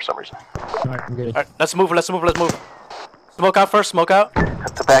C-tip for some reason. Alright, let's move. Smoke out first, smoke out.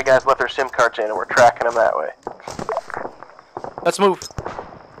 The bad guys left their SIM cards in and we're tracking them that way. Let's move.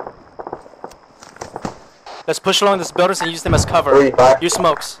 Let's push along these buildings and use them as cover. Use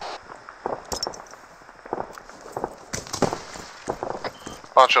smokes.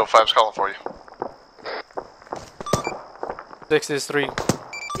 Poncho, 5's calling for you. 6 is 3.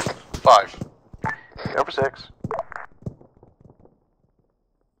 5. Go for 6.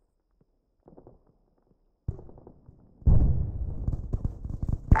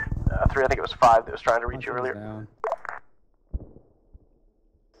 3, I think it was 5 that was trying to reach you earlier.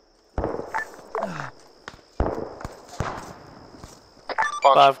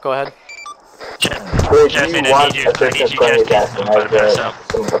 5, go ahead. Jasmine, I need you guys to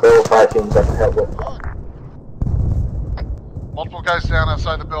Some available fire teams that can help with. Multiple guys down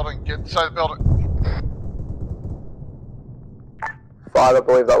outside the building. Get inside the building. 5, I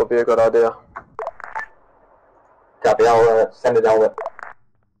believe that would be a good idea. Copy, I'll send it down.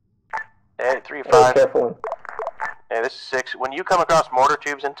 Hey, 3, 5. Careful. Hey, this is 6. When you come across mortar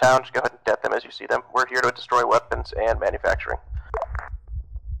tubes in town, just go ahead and det them as you see them. We're here to destroy weapons and manufacturing.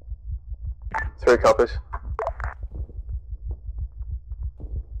 3 copies.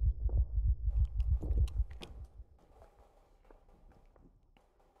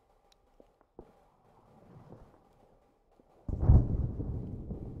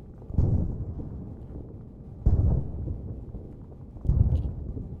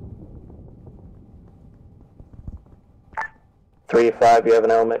 Three, 5, you have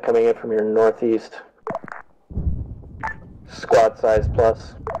an element coming in from your northeast. Squad size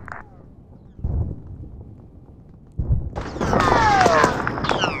plus.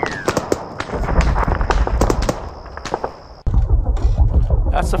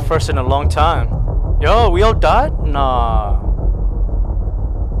 That's the first in a long time. Yo, we all died? Nah.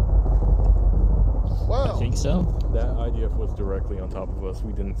 I think so. That IDF was directly on top of us.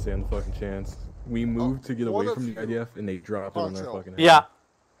 We didn't stand a fucking chance. We moved to get away from the IDF and they dropped it on their fucking head. Yeah.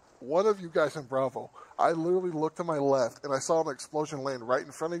 One of you guys in Bravo, I literally looked to my left and I saw an explosion land right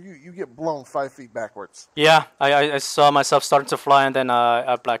in front of you. You get blown 5 feet backwards. Yeah, I saw myself starting to fly and then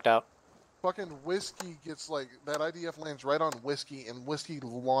I blacked out. Fucking Whiskey gets like, that IDF lands right on Whiskey and Whiskey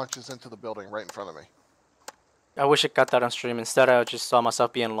launches into the building right in front of me. I wish I got that on stream. Instead, I just saw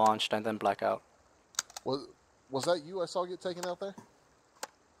myself being launched and then black out. Was that you I saw get taken out there?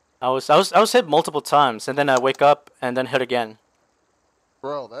 I was hit multiple times and then I wake up and then hit again.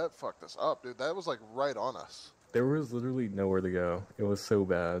 Bro, that fucked us up, dude. That was like right on us. There was literally nowhere to go. It was so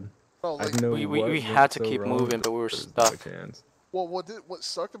bad. Bro, like, we had to keep moving, but we were stuck. Well, what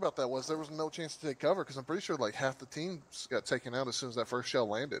sucked about that was there was no chance to take cover because I'm pretty sure like half the teams got taken out as soon as that first shell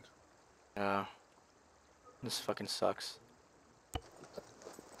landed. Yeah. This fucking sucks.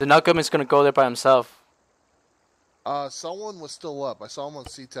 The Nugum is gonna go there by himself. Someone was still up. I saw him on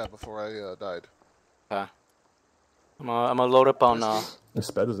C-Tab before I died. Okay. I'm gonna load up on. The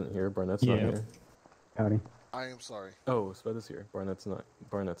Sped isn't here. Barnett's not here. Howdy. I am sorry. Oh, Sped is here. Barnett's not.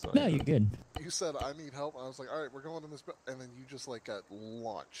 No, you're good. You said I need help. I was like, all right, we're going in this, and then you just like got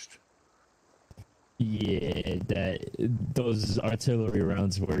launched. Yeah, those artillery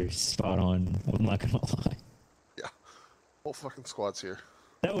rounds were spot on. I'm not gonna lie. Yeah, whole fucking squad's here.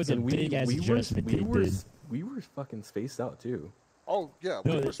 That was a big ass adjustment they did. We were fucking spaced out too. Oh yeah.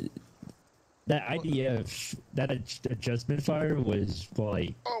 No, that IDF, that adjustment fire was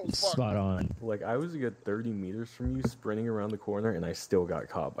like spot on. Like I was a good 30 meters from you, sprinting around the corner, and I still got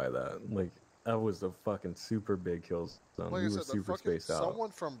caught by that. Like that was a fucking super big kill zone. Like we I were said, super spaced out. Someone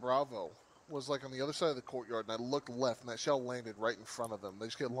from Bravo was like on the other side of the courtyard, and I looked left, and that shell landed right in front of them. They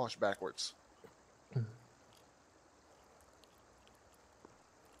just get launched backwards.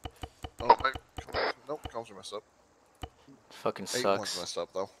 Oh, wait. Nope, comms are messed up. Fucking 8-1's sucks. messed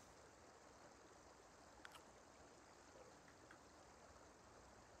up though.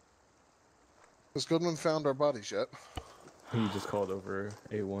 Has Goodman found our bodies yet? He just called over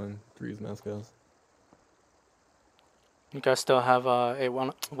A1, 3's Moscow. You guys still have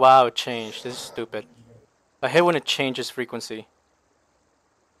A1? Wow, it changed. This is stupid. I hate when it changes frequency.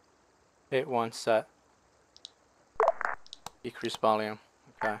 8-1 set. Decrease volume.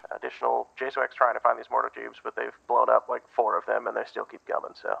 Okay. Additional JSOX trying to find these mortar tubes, but they've blown up like 4 of them, and they still keep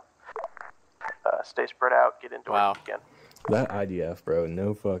coming. So stay spread out. Get indoors again. That IDF, bro,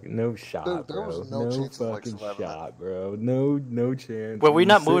 no shot, Dude, there bro. was no chance of, like, fucking surviving shot, bro. No chance. Were we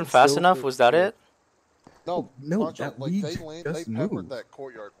not moving fast enough? Was that it? No, that like we they just peppered moved. that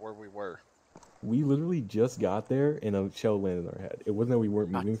courtyard where we were. We literally just got there and a shell landed in our head. It wasn't that we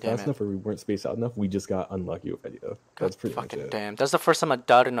weren't moving fast enough or we weren't spaced out enough. We just got unlucky with IDF. That's pretty much it. Damn, that's the first time I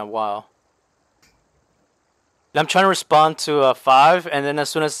died in a while. I'm trying to respond to 5, and then as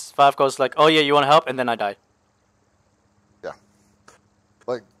soon as 5 goes like, "Oh yeah, you want to help?" and then I die. Yeah.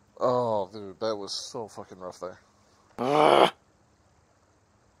 Like, oh, dude, that was so fucking rough there.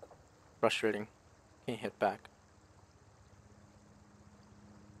 Frustrating. Can't hit back.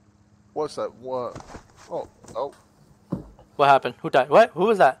 What's that? What? Oh. What happened? Who died? What? Who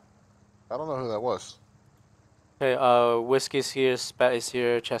was that? I don't know who that was. Okay, Whiskey's here, Spat is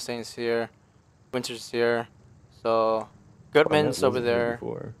here, Chastain's here, Winter's here. So, Goodman's over there.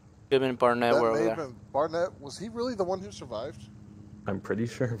 Goodman and Barnett were over there. Barnett, was he really the one who survived? I'm pretty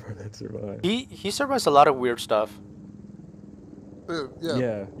sure Barnett survived. He survives a lot of weird stuff.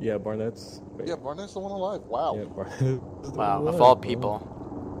 Yeah. Yeah, Barnett's... Wait. Yeah, Barnett's the one alive. Wow. Yeah, Barnett. Wow, of all people.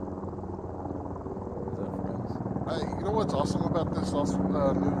 Hey, you know what's awesome about this new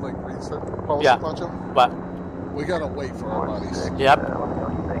like reset policy, Yeah. Poncho? What? We gotta wait for our bodies. Yep.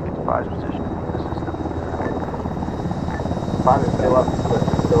 Make its prize position in the system. 5 is still up, but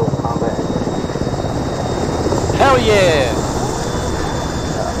still combat. Hell yeah!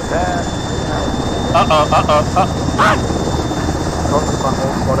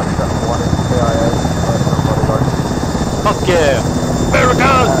 Fuck yeah!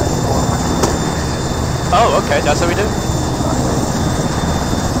 America! Oh, okay, that's what we do.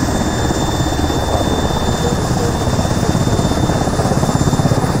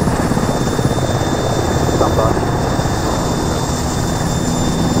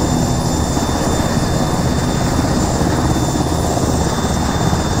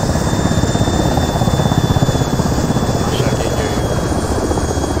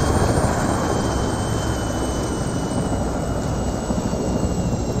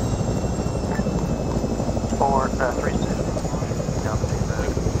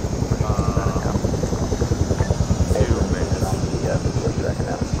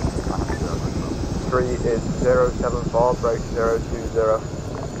 Is 074, break 020.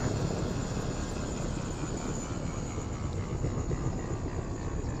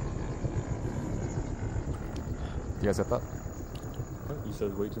 You guys get that? You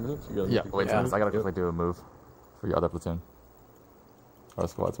said wait 2 minutes? You gotta Yeah, make wait 2 minutes. I gotta Yeah. quickly do a move for your other platoon. Or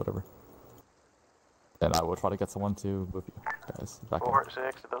squads, whatever. And I will try to get someone to move you guys back in.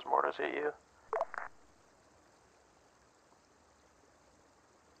 4-6, did those mortars hit you?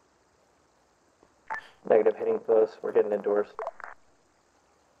 Negative, hitting close. We're getting indoors.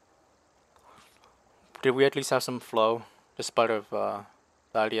 Did we at least have some flow, despite of the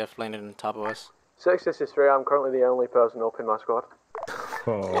IDF landing on top of us? 6, this is 3. I'm currently the only person up in my squad.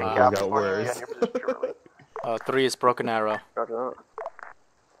 Oh, it got worse. 3 is Broken Arrow. Roger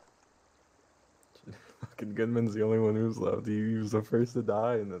that. Fucking Goodman's the only one who's left. He was the first to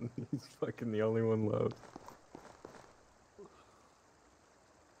die, and then he's fucking the only one left.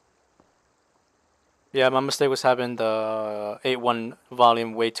 Yeah, my mistake was having the 8.1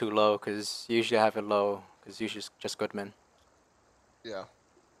 volume way too low, because usually I have it low, because usually it's just Goodman. Yeah.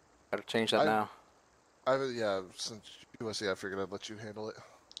 Gotta change that now. Yeah, since USC, I figured I'd let you handle it.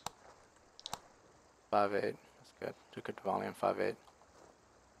 5.8, that's good. Too good volume, 5.8.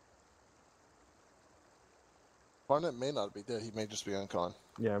 Barnett may not be dead, he may just be uncon.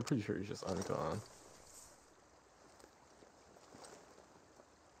 Yeah, I'm pretty sure he's just uncon.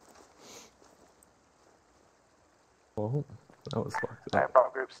 Well, that was fucked Alright, up. Bravo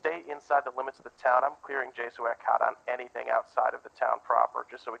Group, stay inside the limits of the town. I'm clearing JSOAC hot on anything outside of the town proper,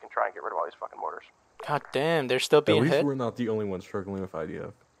 just so we can try and get rid of all these fucking mortars. God damn, they're still being At least hit? we're not the only ones struggling with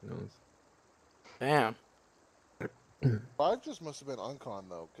IDF. You know? Damn. 5 just must have been uncon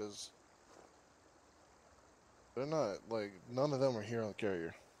though, because they're not, like, none of them are here on the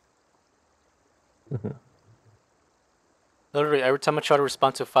carrier. Literally, every time I try to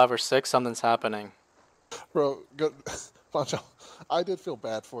respond to 5 or 6, something's happening. Bro, good. Pancho, I did feel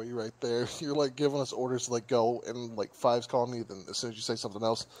bad for you right there. You're like giving us orders to like go, and like 5's calling me. Then as soon as you say something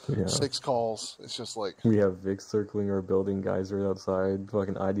else, Yeah. 6 calls. It's just like We have Vic circling our building, guys right outside,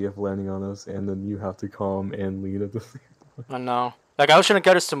 fucking IDF landing on us, and then you have to calm and lead at the same time. I know. Like, I was trying to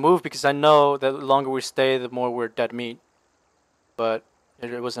get us to move because I know that the longer we stay, the more we're dead meat. But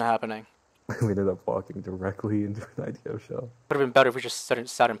it wasn't happening. We ended up walking directly into an IDF shell. Would have been better if we just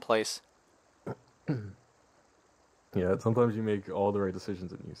sat in place. Yeah, sometimes you make all the right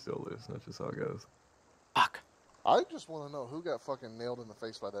decisions and you still lose. That's just how it goes. Fuck. I just want to know who got fucking nailed in the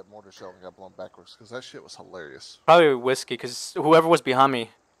face by that mortar shell and got blown backwards, because that shit was hilarious. Probably Whiskey, because whoever was behind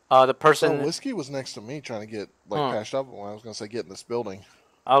me, the person... So Whiskey was next to me trying to get like patched up when I was going to say get in this building.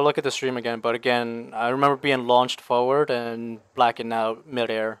 I'll look at the stream again, but again, I remember being launched forward and blacking out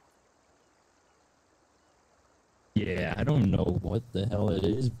midair. Yeah, I don't know what the hell it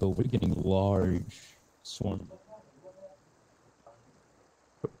is, but we're getting large swarm.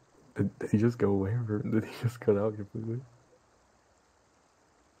 Did he just go away, or did he just cut out completely?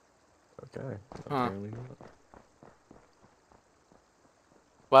 Okay, apparently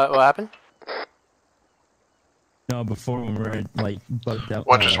not. What happened? No, before when we were like bugged out.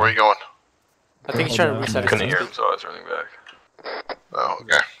 What? Just where you going? I think he's trying to reset his Couldn't hear speed. him, so I was running back. Oh,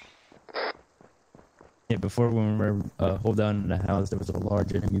 okay. Yeah, before when we were hold down in the house, there was a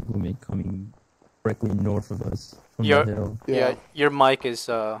large enemy movement coming directly north of us from the hill. Yeah, your mic is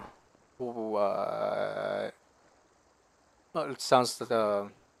it sounds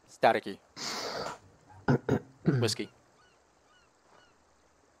staticky. Whiskey.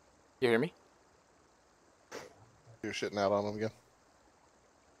 You hear me? You're shitting out on them again.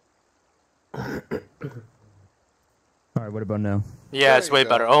 Alright, what about now? Yeah, it's way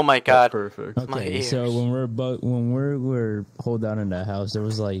better. Oh my god. Perfect. Okay, so when we're hold down in the house, there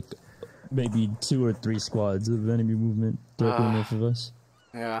was like maybe 2 or 3 squads of enemy movement directly north of us.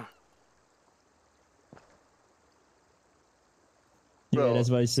 Yeah. Yeah, that's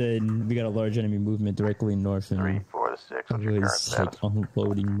why I said we got a large enemy movement directly north. And 3, 4 to 6. I What's your current was status? like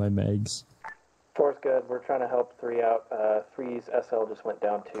unloading my mags. 4's good. We're trying to help 3 out. 3's SL just went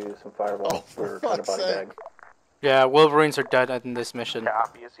down to some firewalls. We're trying to body bag. Yeah, Wolverines are dead in this mission.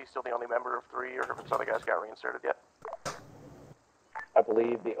 Copy. Is he still the only member of 3, or have some other guys got reinserted yet? I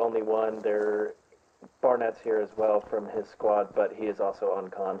believe the only one. Barnett's here as well from his squad, but he is also on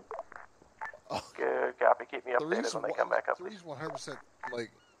con. Good copy. Keep me updated when they come back up. 3's 100%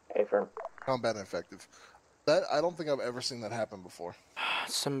 like firm. combat effective. That I don't think I've ever seen that happen before.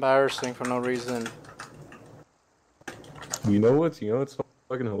 It's embarrassing for no reason. You know what's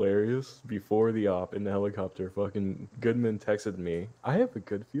fucking hilarious? Before the op in the helicopter, fucking Goodman texted me, I have a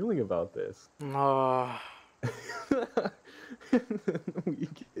good feeling about this. We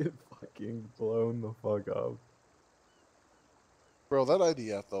get fucking blown the fuck up. Bro, that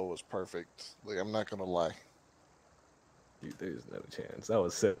IDF though was perfect. Like, I'm not gonna lie. Dude, there's no chance. That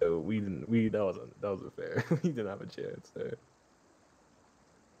was so that wasn't fair. We didn't have a chance there.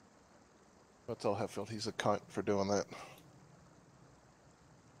 I'll tell Hetfield he's a cunt for doing that.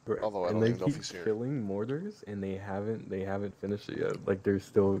 Bro, Although I and don't they even know if keep he's here. killing mortars, and they haven't finished it yet. Like there's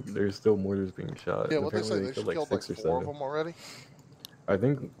still mortars being shot. Yeah, And what they say, apparently they killed killed like 6 or 4 of 7. them already? I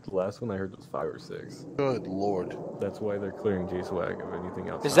think the last one I heard was 5 or 6. Good lord. That's why they're clearing JSWAG of anything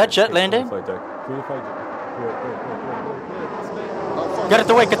else. Is that jet landing? Flight deck. Clear the flight deck. Get out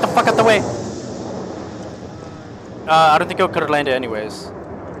the way, get the fuck out the way! I don't think it could have landed anyways.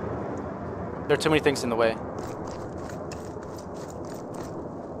 There are too many things in the way.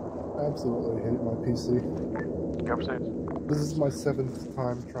 Absolutely hate my PC. Conversation. This is my 7th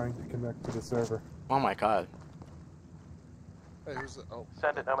time trying to connect to the server. Oh my god. Hey, who's the... Oh,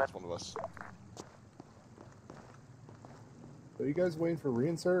 send it, Nomad. that's one of us. Are you guys waiting for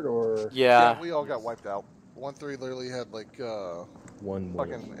reinsert or? Yeah. We all got wiped out. 1-3 literally had like one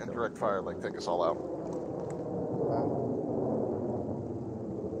fucking indirect fire, like take us all out.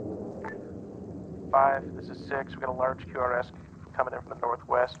 5, this is 6. We got a large QRS coming in from the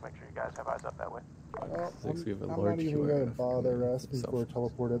northwest. Make sure you guys have eyes up that way. Well, Six, we have a I'm large not even going to QRF bother asking for a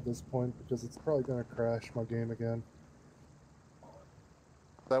teleport at this point because it's probably going to crash my game again.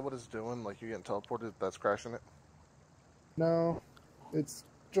 Is that what it's doing? Like you getting teleported? That's crashing it? No, it's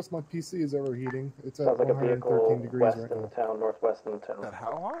just my PC is overheating. It's at Sounds like a 113 vehicle degrees west right in now. the town, northwest in the town. That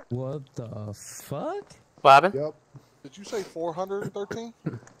how hot? What the fuck? What happened? Yep. Did you say 413?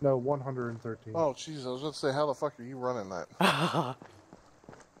 No, 113. Oh, jeez, I was going to say, how the fuck are you running that?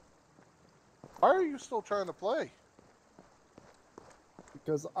 Why are you still trying to play?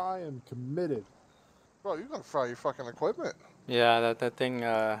 Because I am committed. Bro, you're going to fry your fucking equipment. Yeah, that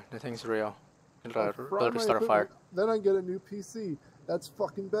thing's real. Literally start a fire. Then I get a new PC. That's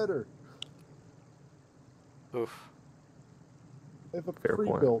fucking better. Oof. I have a Fair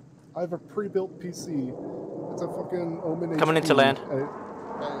point. pre-built. I have a pre-built PC. It's a fucking Omen Coming HP, into land. Hey,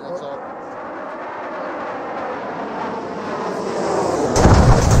 that's up.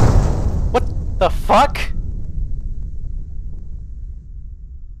 What the fuck?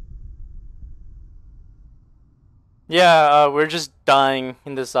 Yeah, we're just dying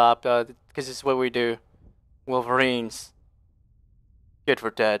in this op because it's what we do. Wolverines. Good for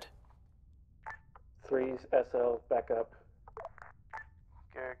dead. 3's SL, back up.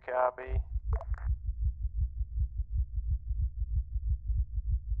 Good copy.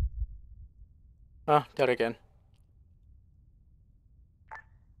 Oh, dead again.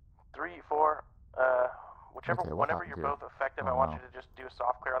 3, 4, whenever you're both effective, I want you to just do a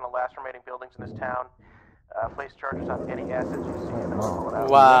soft clear on the last remaining buildings in this town. Place charges on any assets you see in the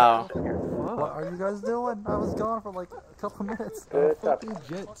Wow. What are you guys doing? I was gone for like a couple minutes. Good fucking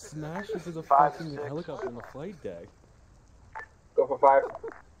jet smashed into the 5, fucking 6. helicopter on the flight deck. Go for 5.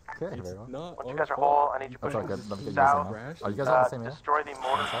 Okay, It's not Once you our guys are fault. whole, I need you to push That's all good. Let me get you south. guys in. Are you guys on the same area? Destroy the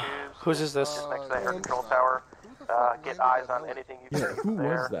mortar tubes. Whose is this? Next to the air control tower. Get eyes on anything you Yeah, can who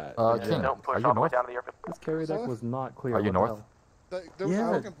there. was that? King, Don't push are you all the way north? down to the airfield. This carrier deck was not clear. Are you What the north? hell? There was Yeah,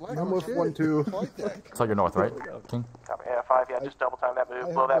 a fucking black I'm with 1-2. So you're north, right, King? Copy. 5, yeah, just double time that I move.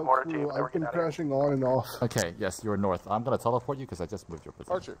 have Blow that no mortar clue. tube. Then we're I've been getting out of here. crashing on and off. Okay, yes, you're north. I'm gonna teleport you because I just moved your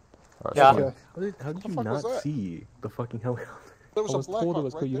position. Archer. Alright, Yeah. so Okay. How did you fuck was not that? see the fucking helicopter? There was I a was Black told it Hawk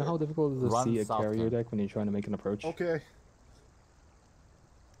was right clear. You know there. how difficult it is to Run see a south, carrier King. deck when you're trying to make an approach? Okay.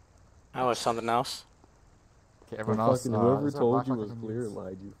 That was something else. Okay, everyone else. Fucking whoever is there a told black you rock was I can clear use?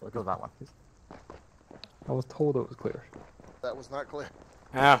 lied you. Go that one. I was told it was clear. That was not clear.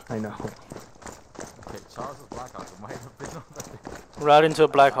 Yeah. I know. Okay, Charles' Black Hawk might have been on that. Right into a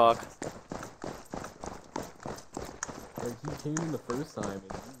Black Hawk. Like he came in the first time and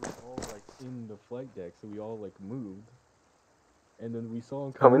we were all like in the flight deck, so we all like moved. And then we saw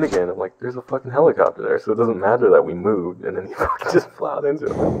him come in again. I'm like, there's a fucking helicopter there, so it doesn't matter that we moved. And then he fucking just plowed into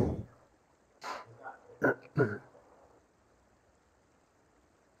it.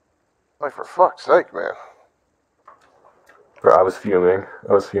 Like, for fuck's sake, man. Bro, I was fuming.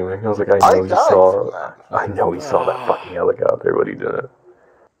 I was like, I know he saw. I know he saw that fucking helicopter, but he didn't.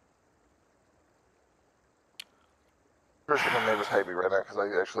 Pretty sure my neighbors hate me right now because I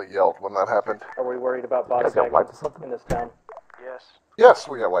actually yelled when that happened. Are we worried about body guys got bags wiped or something? in this town? Yes. Yes,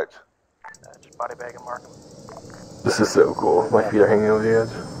 we got wiped. Just body bag and mark them. This is so cool. My feet are hanging over the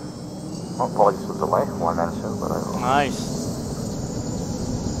edge. Well, apologies for the delay. One man show, but I will. Nice.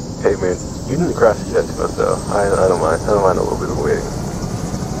 Hey man, you didn't crash the jet to us though. I don't mind. I don't mind a little bit of waiting.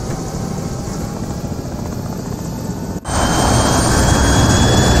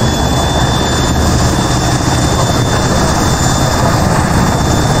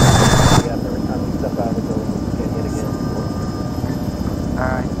 Yeah, every time you step out of the building, you get hit again.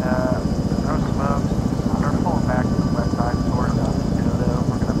 Alright, throw smokes. We're pulling back to the west side towards Sinaloa.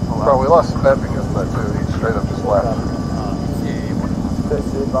 We're gonna pull Bro, out. we lost Ben because of that too. He straight up just left.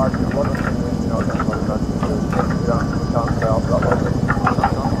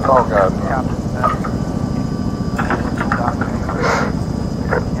 Oh god.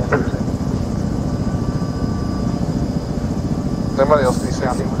 Anybody else need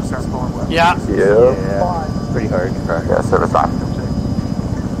safety? Yeah. Yeah. Pretty hard. Okay. Yeah, service off.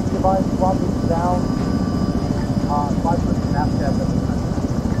 Device swapping down. 5 with Snapchat.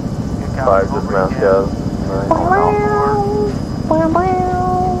 5 just mouse guys.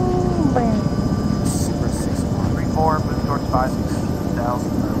 Super 6-1. 3-4, move towards 5 south.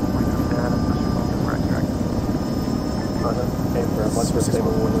 We'll wait up there and push your focus right direction. Okay, for a much more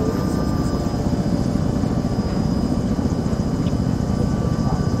stable window.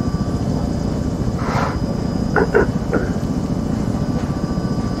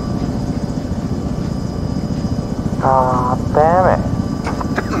 damn it.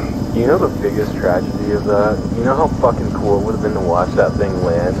 You know the biggest tragedy of that? You know how fucking cool it would have been to watch that thing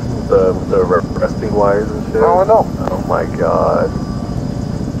land with the resting wires and shit? Oh, I know. Oh my god.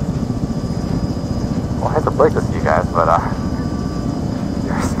 Well, I hate to break this to you guys, but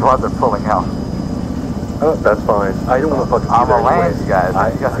your squads are pulling out. Oh, that's fine. I don't want to fucking be there land, anyways. you guys.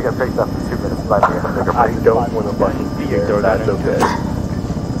 You guys are gonna pick up in 2 minutes. But I don't want to fucking be there. That's okay.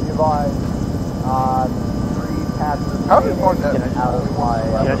 How did more that?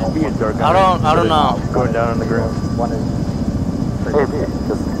 Yeah, just be a dark. I don't know. Going down on the ground. Hey,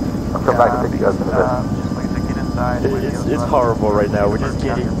 just I'll come back and pick you guys in a bit. Just like to get inside. It's horrible right now. We're just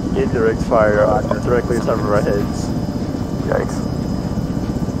getting indirect fire directly on top of our heads. Yikes.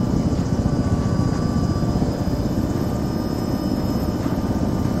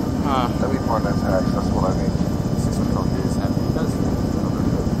 That'd be more than hacks, that's what I mean.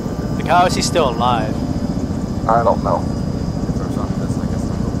 Like, how is he still alive? I don't know.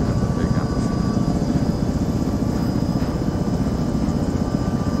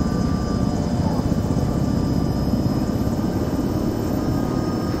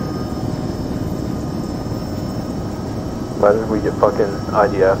 Imagine if we get fucking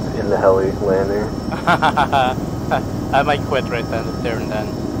IDF in the heli landing. I might quit right then, there and then.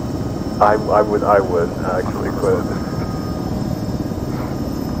 I would actually quit.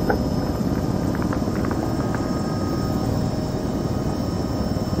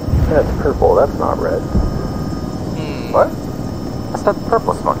 That's purple, that's not red. What? I said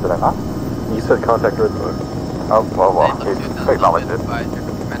purple smoke, did I not? You said contact red smoke. Oh, well, you acknowledged it.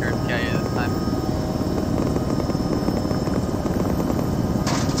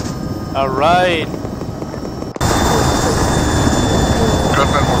 Alright.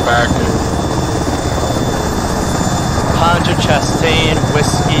 Goodman, we're back. Poncho, Chastain,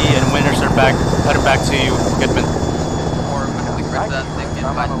 Whiskey, and Winters are back. Headed back to you, Goodman.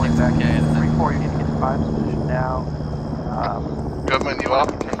 I'm on the way back. 3-4, you need to get to 5's position now. Goodman, you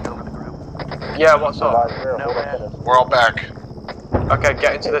up? Yeah, what's up? No, man. We're all back. Okay,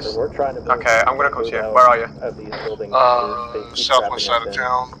 get into this. Okay, I'm gonna come to you. Where are you? Southwest side of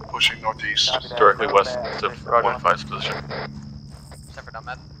town, pushing northeast. Directly west of 1-5's position. Separate on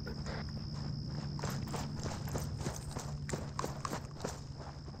that.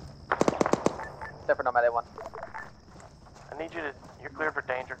 Separate on my A1. I need you to, you're cleared for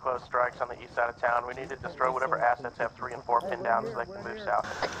danger close strikes on the east side of town. We need to destroy whatever assets have 3 and 4 pinned down so they can move south.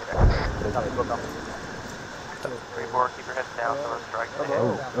 3-4, keep your heads down for those strikes.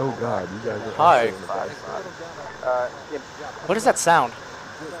 Oh god, you guys are... Hi. What is that sound?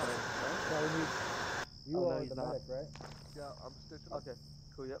 You are the medic, right? Yeah, I'm stitching. Okay,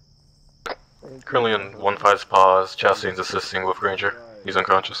 cool, yep. Currently on 1-5's pause. Chastain's assisting with Ranger. He's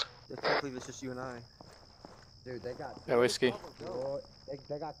unconscious. Technically, it's just you and I. Dude, they got... Yeah, Whiskey.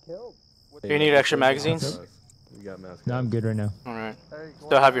 They got killed. Do you need extra magazines? We got masks. No, I'm good right now. Alright.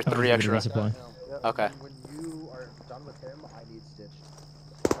 Still have your 3 extra. Supply. Okay. When you are done with him, I need Stitch.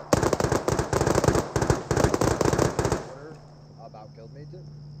 About killed me too.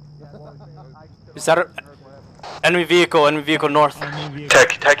 Is that a... Enemy vehicle north.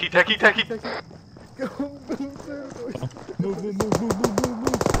 Techie. Move.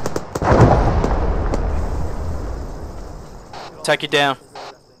 Take you down.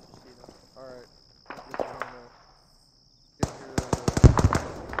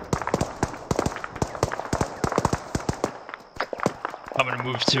 I'm gonna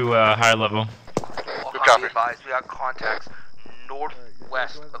move to higher level. Copy. Advised, we got contacts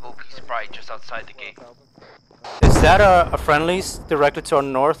northwest of OP Sprite, just outside the gate. Is that a friendlies directed to our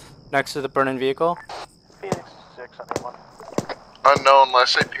north, next to the burning vehicle? Phoenix 6 on A1. Unknown,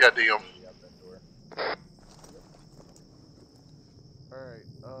 last safety got DM. Alright,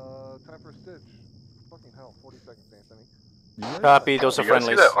 time for a Stitch. Fucking hell, 40 seconds, Anthony. Copy, those are You guys see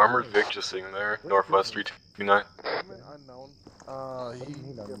friendlies. that armored Vic just sitting there? Northwest 329. Unknown.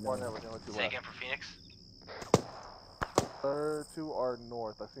 Say again for Phoenix. Third 2 are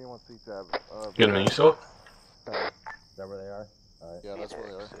north. I see him on C-Tab. Goodman, you saw? Is that where they are? Alright. Yeah, that's where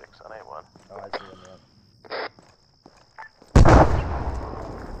they are. 6 on A1. Oh, I see them,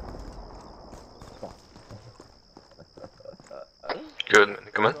 Good,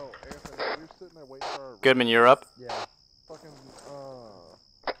 come in. Goodman, you're up. Yeah. Fucking,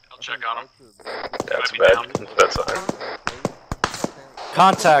 I'll check on him. That's bad. That's bad.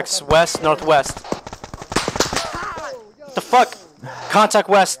 Contacts west, northwest. What the fuck? Contact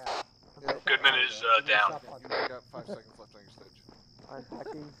west. Goodman is down. You got 5 seconds left on your Stitch. I'm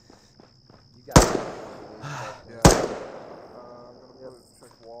hacking. You got it. Yeah. I'm gonna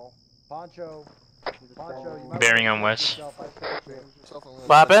check wall. Poncho. Bearing on west.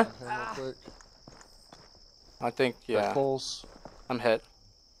 What happened? I think, yeah. Pulse. I'm hit.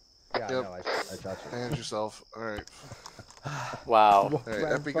 Yeah, yep. No, I shot you. Hand yourself. Alright. Wow.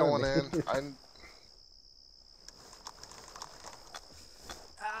 Alright, Epi going in.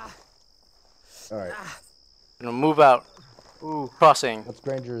 Alright. Gonna move out. Ooh. Crossing. What's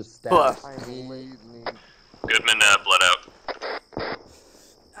Granger's status? Goodman bled out.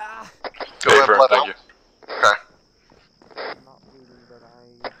 Go ahead, bled out. Okay.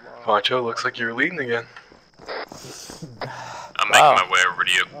 Poncho, looks like you're leading again. I'm making my way over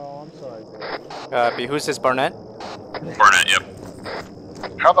to you. Oh, I'm sorry, bro. Copy. Who's this, Barnett? Barnett, yep.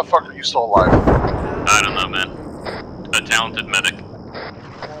 How the fuck are you still alive? I don't know, man. A talented medic.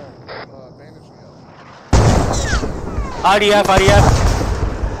 IDF, IDF.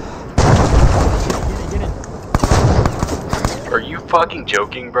 Are you fucking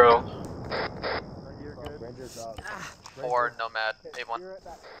joking, bro? 4 Nomad, A1.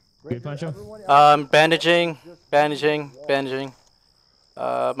 Good, Pancho? Bandaging.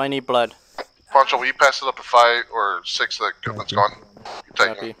 Might need blood. Poncho, will you pass it up to 5 or 6 that Goodman's gone? You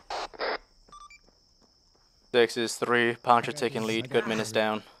take me. 6 is 3. Poncho taking lead. Goodman is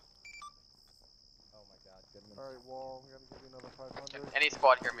down. Any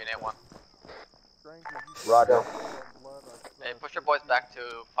squad here, me and A1. Roger. Hey, push your boys back to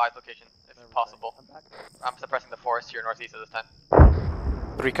 5 location, if possible. I'm suppressing the forest here northeast at this time.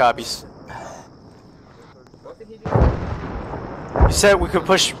 3 copies. You said we could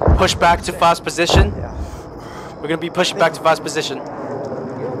push back to fast position? We're gonna be pushing back to fast position.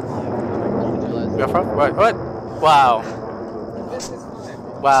 Go for it? What? Wow.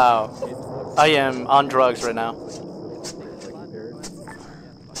 Wow. I am on drugs right now.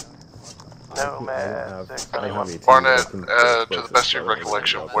 Barnett, to the best of your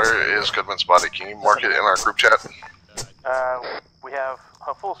recollection, where is Goodman's body? Can you mark it in our group chat? We have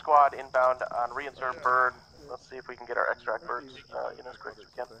a full squad inbound on reinsert bird. Let's see if we can get our extract birds in as quick as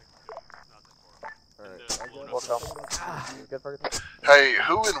we can. Hey,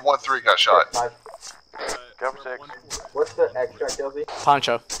 who in 1-3 got shot? Go for 6. What's the extract, LZ?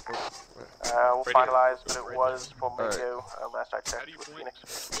 Poncho. We'll finalize, but it was Flamingo last I checked with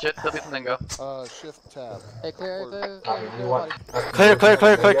Phoenix. Shit, still be Flamingo. Shift tab. Hey, clear.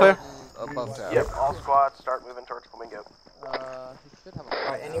 Clear. Above tab. Yep, all squads start moving towards Flamingo.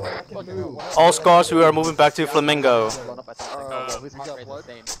 All squads, we are moving back to Flamingo.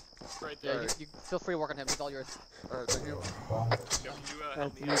 Yeah, you feel free to work on him. He's all yours. Alright, thank you.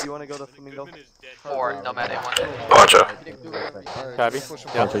 Anthony, do you want to go to Flamingo? 4 Nomad A1. Poncho. Copy.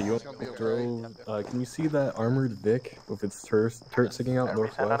 Poncho, you want to throw, can you see that armored Vic with its turret sticking out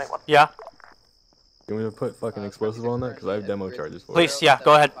northwest? Yeah. You want me to put fucking explosive on that? Because I have demo charges for it. Please, yeah,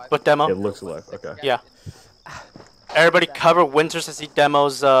 go ahead. Put demo. It looks alive, okay. Yeah. Everybody cover Winters as he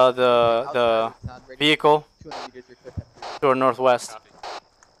demos the vehicle to our northwest.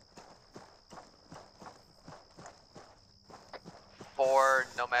 4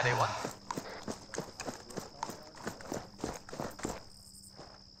 Nomad A1.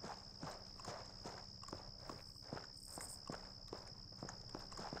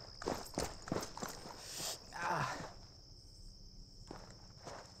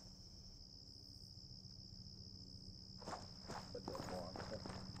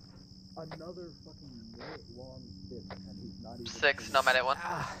 Another fucking minute long dip, and he's not even 6 Nomad A1.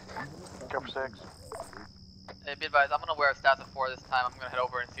 Go for 6. Hey, be advised, I'm gonna wear a staff of 4 this time. I'm gonna head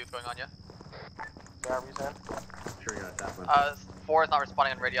over and see what's going on, yeah? Sure, you're gonna tap one. 4 is not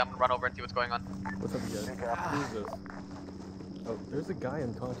responding on radio. I'm gonna run over and see what's going on. What's up, you guys? Who is this? Oh, there's a guy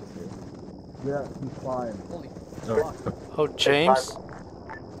unconscious here. Yeah, he's fine. Holy Oh, James?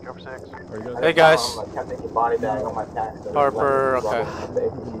 Go for 6. Hey, guys. Harper, okay.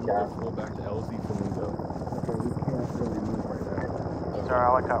 Go back to LZ Flamingo. Sorry,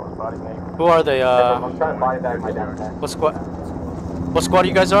 all I caught was body bag. Who are they? What squad? What squad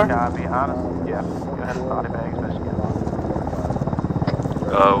you guys are? Be honest. Yeah, go ahead and body bag as best you can.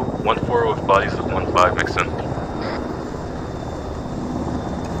 1-4 with bodies with 1-5 mixed in.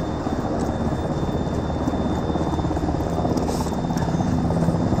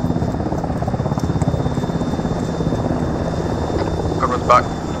 Everyone's back.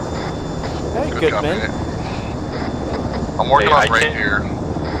 Hey, good man. I'm working on right here.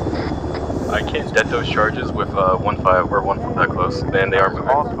 I can't debt those charges with 1-5 or 1 that close, and they are moving.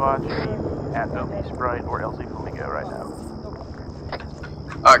 All squads should be at LZ Sprite or LZ Flamingo right now.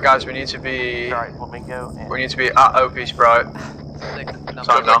 Alright guys, we need to be... Sorry, Flamingo. We need to be at OP Sprite. 6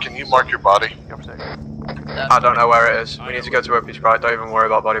 Time now. Can you mark your body? Go for 6. I don't know where it is. We need to go to OP Sprite, don't even worry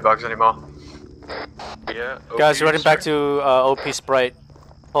about body bags anymore. Yeah. Guys, we're heading back to OP Sprite.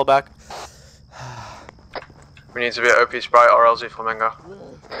 Pull back. We need to be at OP Sprite or LZ Flamingo.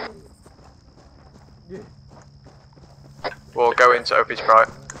 We'll go into OP Sprite.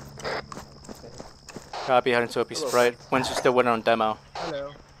 Copy, heading to OP Sprite. When's you still winning on demo?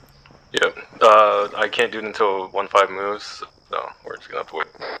 Hello. Yep. I can't do it until 1-5 moves, so we're just gonna have to wait.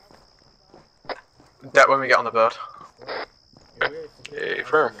 Get when we get on the bird. Okay,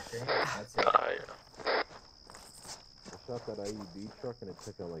 firm. Shot that IED truck and it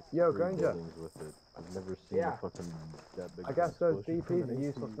took out like Yo, 3 Granger. buildings with it. I've never seen a fucking that big. I guess those explosion. DPs are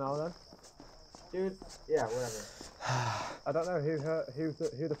useless now then. Dude, yeah, whatever. I don't know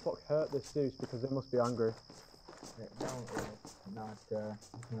who the fuck hurt this Zeus because they must be angry. Yeah, not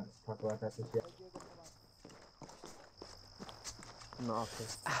talk about that just yet. Not after.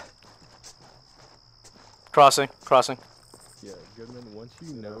 Crossing. Yeah, Goodman, once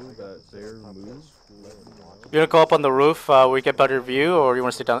you know that they're moved, You gonna go up on the roof where we get better view, or you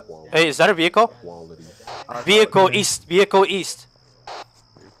wanna stay down? Hey, is that a vehicle? Vehicle east.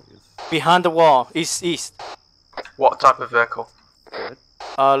 Behind the wall, east. What type of vehicle?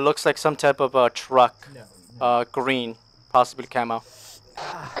 Looks like some type of truck. Green, possibly camo.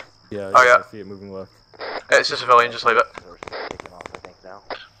 yeah, Oh, yeah. I see it moving left. It's a civilian, just leave it.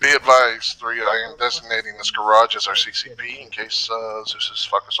 Be advised, 3, I am designating this garage as our CCP in case Zeus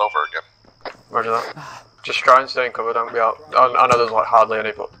fuck us over again. Roger that. Just try and stay in cover, don't be out. I know there's like hardly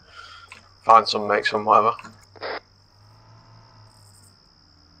any, but find some, make some, whatever.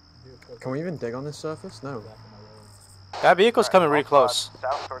 Can we even dig on this surface? No. That vehicle's coming really close.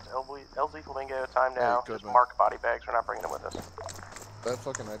 South towards LZ Flamingo, time now. Just mark body bags, we're not bringing them with us. That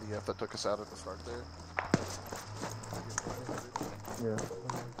fucking IDF that took us out at the start there. Yeah.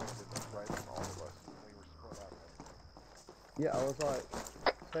 Yeah, I was like,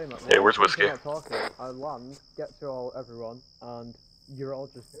 saying that. Hey, where's Whiskey? I land, get to everyone, and you're all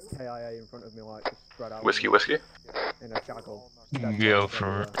just KIA in front of me, like, just spread out. Whiskey? In a jaggle. Go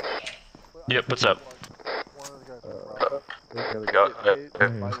for it. Yep, what's up?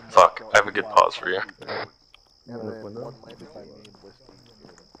 Fuck, I have a good pause for you.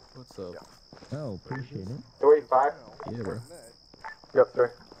 What's up? Oh, appreciate it. 35? Yeah, bro. Yep, 3.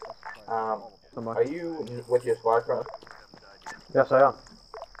 Are you with your squad truck? Yes, I am.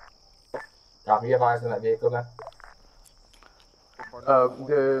 Copy, you have eyes on that vehicle then?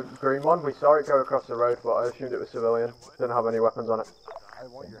 The green one, we saw it go across the road, but I assumed it was civilian. Didn't have any weapons on it.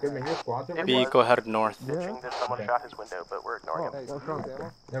 Vehicle headed north. Snitching that someone shot his window, but we're ignoring him. What's wrong?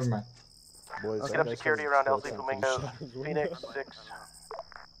 Never mind. Get up security around LZ Flamingo, Phoenix 6.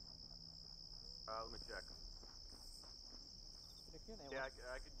 Let me check. Yeah, I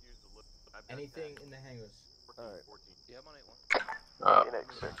could use the lift. Anything in the hangars? Alright. Yeah, I'm on 8-1. Phoenix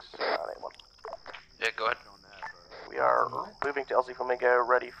 6, on 8-1. Yeah, go ahead. We are moving to LZ Flamingo,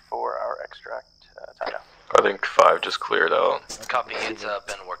 ready for our extract time now. I think 5 just cleared out. Copy, it's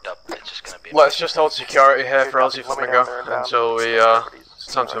been worked up. It's just gonna be. Let's just hold security here for LZ Flamingo until we, it's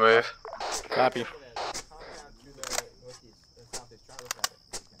time to move. Copy.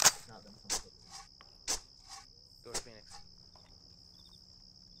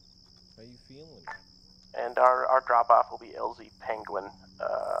 How you feeling? And our drop off will be LZ Penguin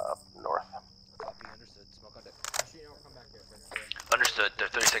up north. Copy, understood. Smoke on deck. Understood. They're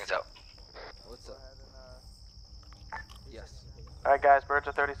 30 seconds out. What's up? Yes. Alright guys, birds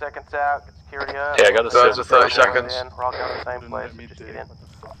are 30 seconds out, get security up. Yeah, I got the birds are 30 seconds. We're all going to the same place, so just get in.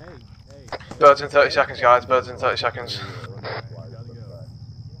 Birds in 30 seconds, guys, birds in 30 seconds.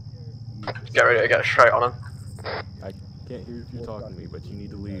 Get ready to get straight on them. I can't hear if you're talking to me, but you need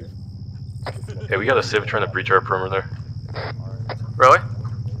to leave. Hey, we got a civ trying to breach our perimeter. Really?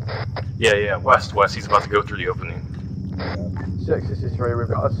 Yeah, west. He's about to go through the opening. 663, we've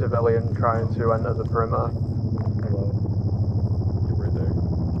got a civilian trying to enter the perimeter. You're right there.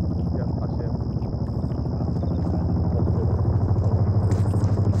 Yep, I see him.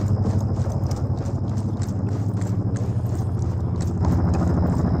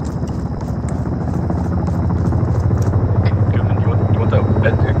 Goodman, you want that?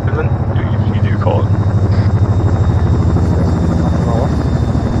 Goodman? You do call it.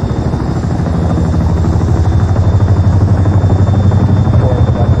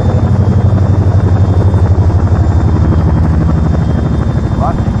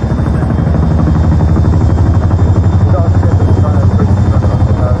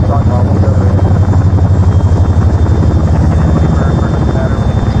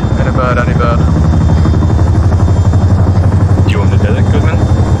 Any bird. Do you want me to dead it, Goodman?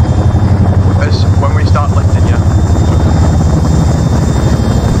 It's when we start lifting, yeah.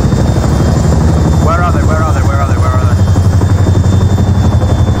 Where are they?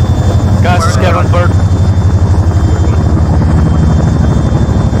 Guys, let's get on bird.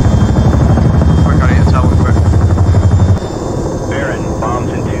 Quick, I need to tell them quick. Baron,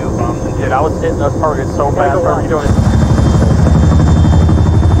 bombs in 2, bombs in 2. Dude, I was hitting those targets so fast. How are you doing?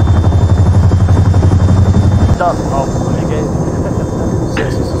 Stop. Oh, let me get.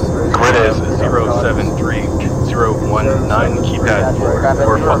 Grid is 073-019. Keep at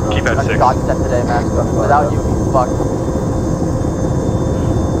 4 or keep at 6. God set today, man. Without you, he's fucked.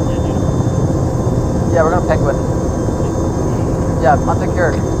 Yeah, we're gonna pick with. Yeah,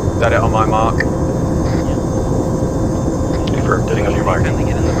 unsecured. Is that it on my mark? Confirm, getting on your mark.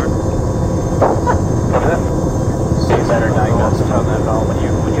 See better diagnosis on that all when you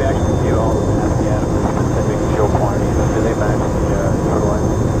actually view all the specific fuel quantities. Do they match the total line?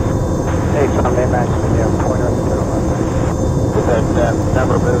 Hey, John, they match the pointer on the total line. With that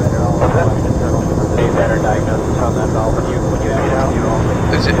number moving at all, see better diagnosis on that all when you actually view all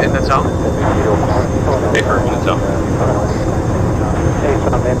the Is it in the zone? Paper in the zone. Hey,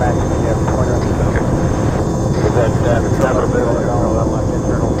 John, they match the pointer on the total line. With that number moving at all,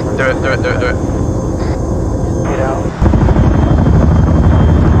 internal. Do it. Get out.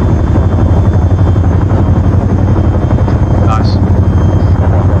 Nice.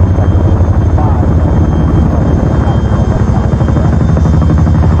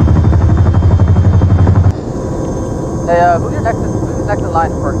 Hey, who's your next in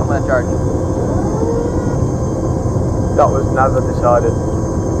line for someone in charge? That was never decided.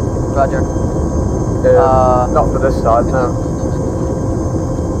 Roger. Not for this side, no.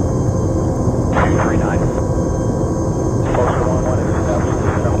 239. Closer 1-1 is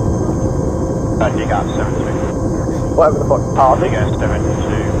dig out 72. Whatever the fuck. Dig out 72.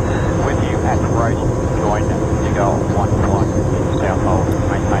 With you at the right, join dig out 1-1 in South Hole,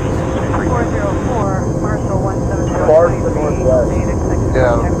 maintaining 404, Marshall 170. Far to the northwest.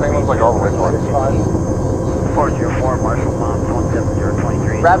 Yeah, the thing looks like all the way north. 404, Marshall Bombs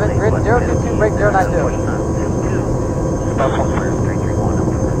 17023. Rabbit, grid 022, break 092.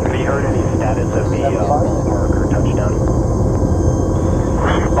 Have you heard any status of the ballpark or touchdown?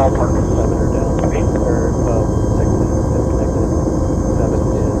 Ballpark 7 or down. Or 6 is disconnected. 7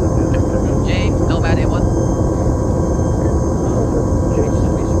 is disconnected. James, Nomad A1.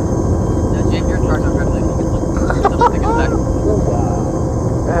 James, you're in charge of Ripley. Something is back.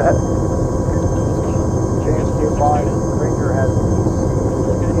 James, be advised, Ranger has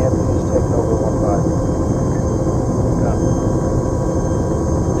Anthony's taken over 1-5.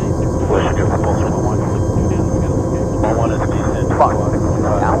 What's your good proposal? 1-1 is decent. Fuck.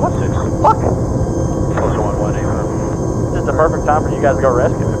 Now what the fuck? Closer 1-1, This is the perfect time for you guys to go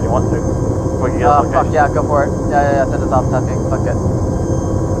rescue him if you want to. We can get a Fuck location. yeah, go for it. Yeah, send us off testing. Fuck it.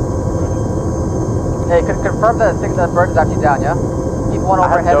 Hey, confirm that the bird is actually down, yeah? Keep one I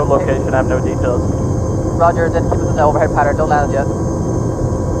have overhead. no location, I have no details. Roger, then keep us in the overhead pattern. Don't land it yet.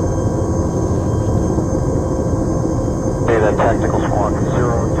 Hey, that tactical squad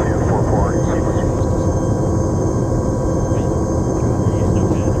 0244 in sequence.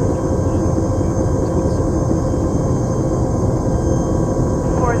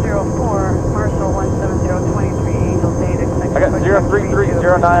 404, Marshall 17023, Angel Date, expected. I got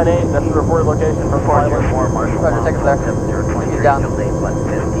 033098, that's the reported location for 404, Marshall. Roger, take us there. He's down.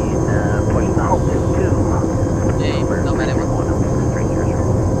 James, Nomad A1.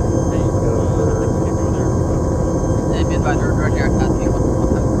 Hey, be advised, we're here at testing.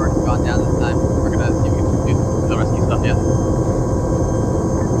 Once the bird's gone down this time, we're gonna see if we can do the rescue stuff, yeah?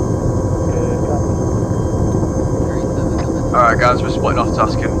 Alright guys, we're splitting off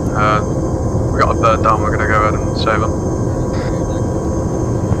tasking. We got a bird down, we're gonna go ahead and save him.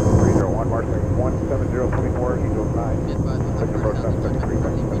 301, Marshall 17024, Angel 9. Second approach, suspect 3.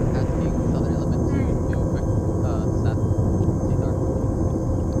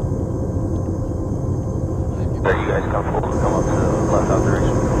 Are you guys comfortable to come up to left out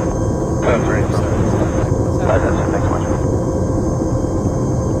direction? That's right. That's it, thanks so much.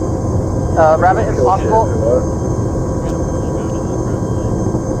 Rabbit, if possible.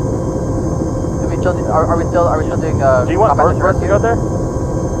 Are we still doing Do you want both birds to go there?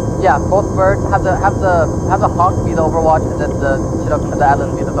 Yeah, both birds. Have the hawk be the overwatch and then the Chinook and the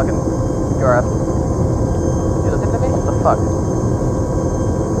Atlas be the fucking URF. You listening to me? What the fuck?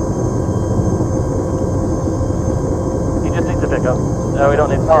 He just needs to pick up. No, we don't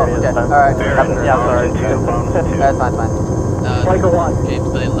need security this time. Alright. Yeah, sorry. That's fine, fine. James,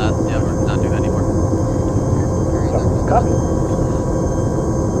 Billy last. Yeah, we're not doing that anymore. Copy.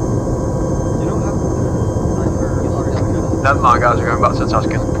 Never mind guys, we're going back to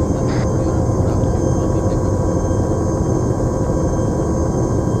tasking.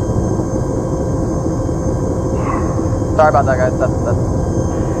 Sorry about that, guys. That's.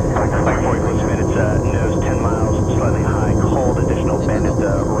 Flight 40 close minutes, nose 10 miles, slightly high, cold, additional bandit,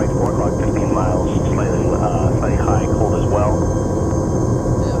 right 4 o'clock, 15 miles, slightly high, cold as well.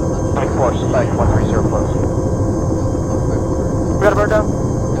 24, spike 130 close. We got a bird down?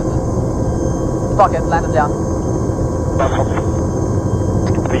 Fuck it, land it down.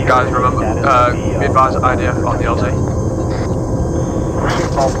 You guys remember, be advised IDF on the LZ.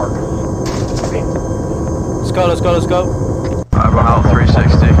 Ballpark. Let's go, let's go, let's go. We're out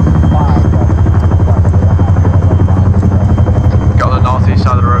 360. Got on the northeast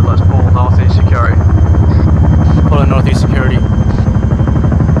side of the road, let's pull northeast security. Pulling northeast security.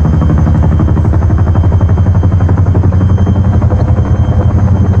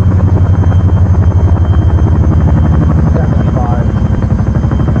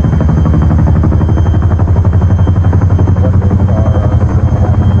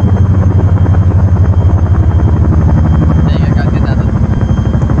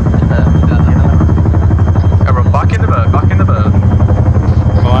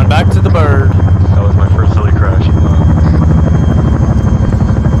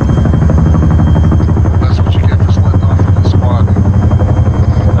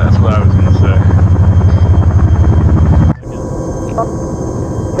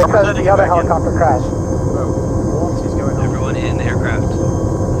 The other helicopter crashed. Everyone in the aircraft.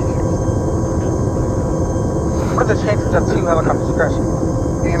 What are the chances of 2 helicopters crashing?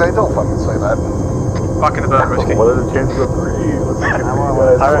 Don't fucking say that. Back in the bird, Whiskey. What are the chances of 3? Let's see if you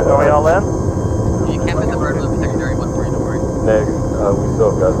guys Are we all in? You can't fit the bird with a secondary one for you, don't worry. Nick, we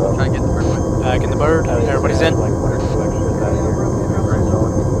still have guys out. Try and get the bird away. Back in the bird. Everybody's in.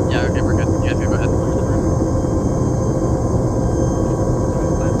 Yeah, okay, we're good. You guys can go ahead.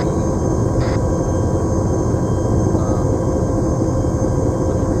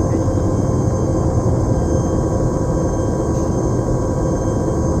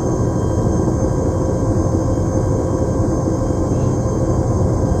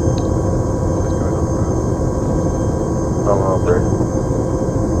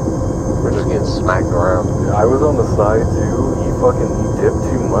 We're just getting smacked around. I was on the side too. He dipped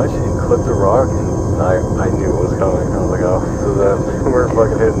too much and clipped a rock, and I knew it was coming. I was like, oh, so then we're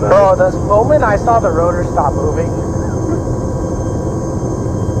fucking hitting that. Bro, the moment I saw the rotor stop moving,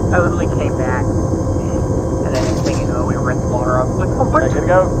 I literally came back, and then next thing you know, we were in the water. I was like, oh, where'd you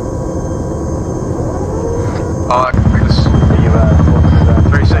go? Oh, I can bring this.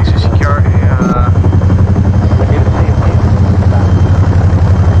 360 security,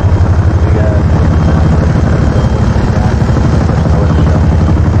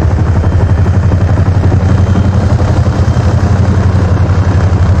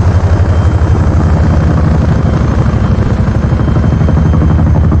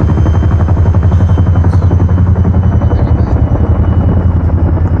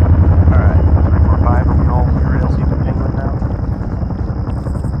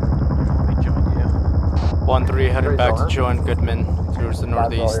 headed back to join Goodman towards the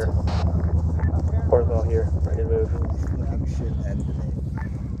northeast. Four's all here, ready to move.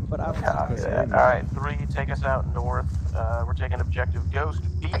 Alright, 3, take us out north. We're taking objective Ghost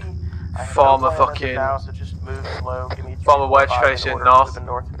B. Former fucking now, so just move slow. Give me former wedge facing north.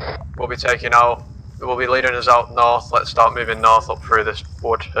 We'll be taking out. We'll be leading us out north. Let's start moving north up through this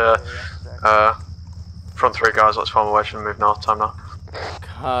wood here. Front 3 guys, let's form a wedge and move north. Time now.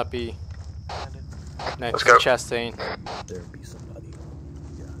 Copy. Next Let's go. to Chastain. There be somebody.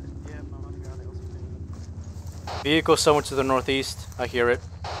 Vehicle somewhere to the northeast. I hear it.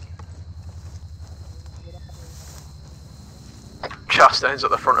 Chastain's at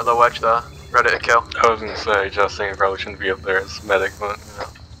the front of the wedge there, ready to kill. I was gonna say, Chastain probably shouldn't be up there as medic, but you know.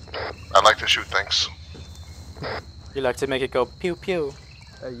 I like to shoot things. You like to make it go pew pew.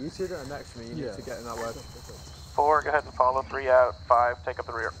 Hey, you two that are next to me, you need to get in that wedge. 4, go ahead and follow. 3 out. 5, take up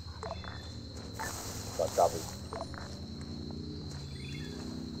the rear. Copy.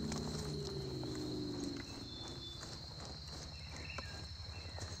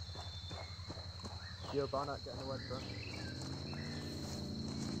 Yo, Barnett, get in the wedge, bro.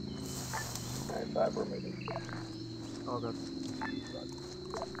 9-5, we're moving. Oh, good.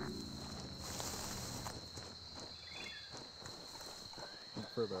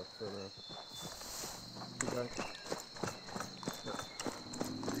 Further up, further up. Keep going. Yep.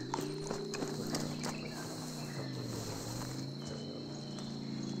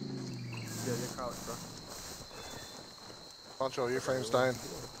 Yeah, you're crouched, bro. Poncho, your frame's dying.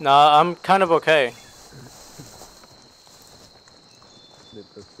 Nah, I'm kind of okay. The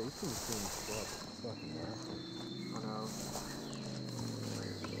spacing between squads is fucking massive. I know.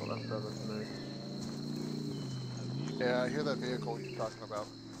 Well, that's further to move. Yeah, I hear that vehicle you're talking about.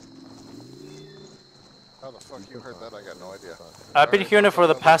 How the fuck you heard that? I got no idea. I've been hearing it for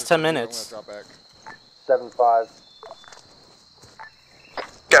the past 10 minutes. I'm gonna drop back. 7-5.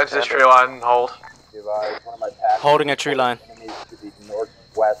 Get into this tree line and hold. Holding a tree line. Enemies to the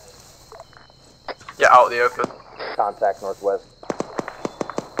northwest. Get out of the open. Contact northwest.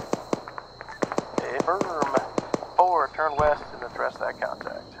 Hey, berm. 4, turn west and address that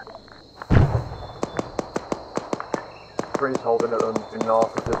contact. 3's holding it on the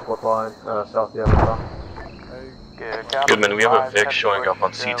north of this wood line, south of the MSR. Goodman, we have a Vic showing up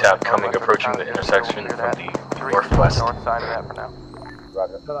on C-Tab coming, approaching the intersection from the northwest. North side of that for now.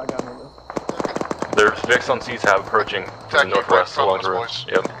 There's Vics on C-Tab approaching from the northwest along the road.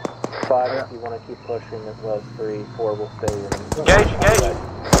 Yep. 5, if you want to keep pushing, as well as 3, 4 will stay in. Engage, engage!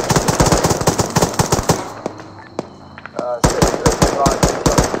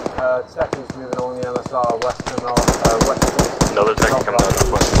 Seconds moving along the MSR, west and north, west. Another tech coming down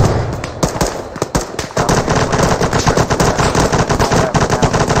northwest.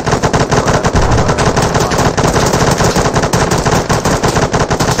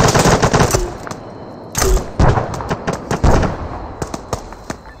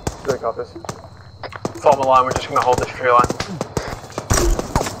 Great copies. Form a line, we're just going to hold this tree line.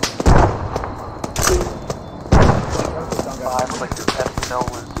 Like your SNL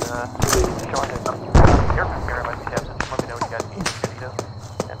was showing it up here from here. Might be captain. Let me know when you guys need to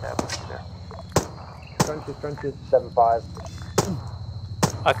and we'll be there. Trenches, 7-5.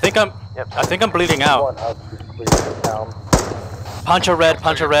 I think I'm bleeding out. Punch a red,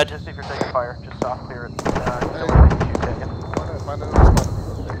 punch a red. Just if you're taking fire, just soft clear it.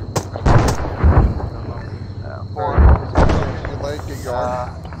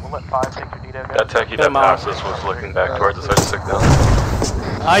 We'll let 5 take your DIA. That techie that passed us was looking back towards us. I just took down.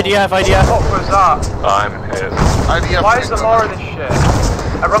 IDF, IDF. What was that? I'm hit. IDF. Why is there more of this shit?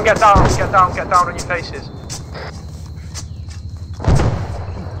 Everyone get down on your faces.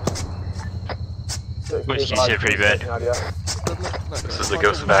 Whiskey's hit pretty bad. This is the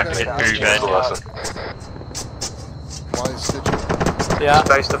ghost of acting. Pretty bad. Yeah.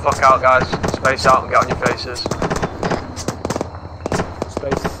 Space the fuck out, guys. Space out and get on your faces.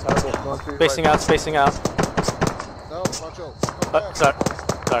 Spacing out, spacing out. No, Pancho.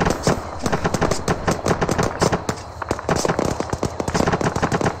 Sorry.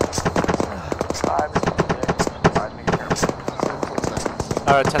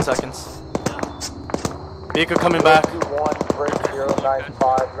 Alright, 10 seconds. Vehicle coming back. 1, bridge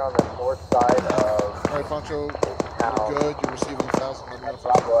 095, you're on the north side of... Alright, Pancho, you're good, you're receiving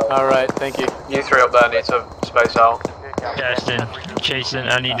 1,000. Alright, thank you. You 3 up there need to space out. Gaston, Jason,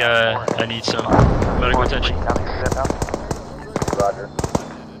 I need some medical attention. Roger.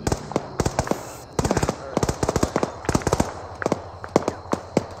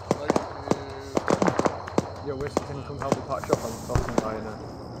 Yo, Whiskey, can you come help me patch up? I'm fucking lying now.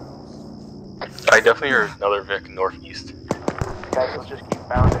 I definitely heard another Vic northeast. Guys, let's just keep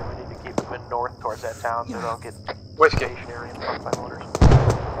bounding. We need to keep moving north towards that town so they don't get stationary and fucked by motors.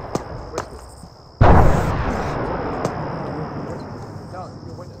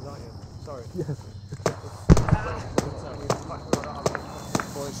 Sorry. Yes.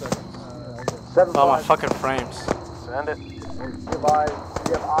 20 seconds. Oh, my fucking frames. Send it. You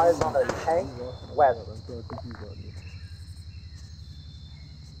have eyes on a tank west.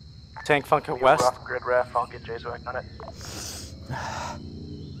 Tank fucking west. Rough grid ref, I'll get J-Swag on it.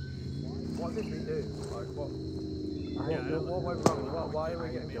 What did we do? Like, what went wrong? Why are we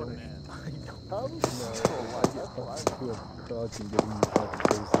getting punished? I don't know. I get to a dog and getting you fucking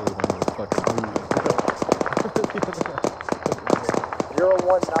face laid on the fucking move.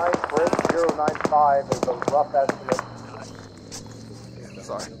 019 bridge 095 is a rough estimate.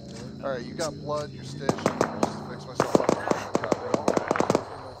 Sorry. Alright, you got blood, you're stitched. I'll just fix myself up.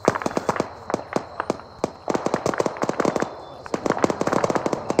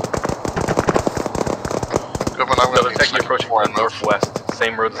 Another techie approaching from the northwest.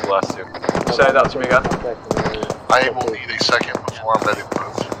 Same road as the last 2. Say that to me again. I will need a second before I'm ready to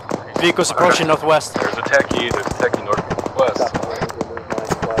move. Vehicles approaching northwest. There's a techie northwest.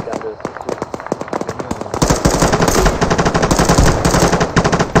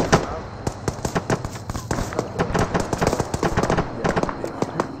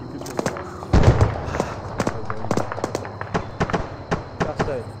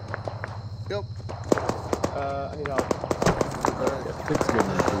 Yep. I need help.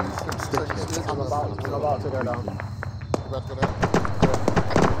 I'm about to go down.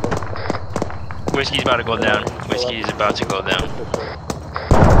 Whiskey's about to go down. Whiskey is about to go down.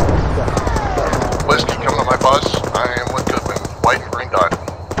 Whiskey, come to my bus. I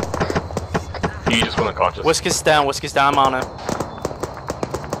Watch us. Whiskey's down, I'm on it.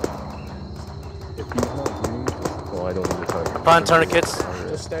 If he's not green, well, I don't need to target. Find tourniquets.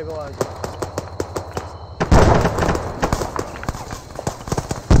 Just stabilize.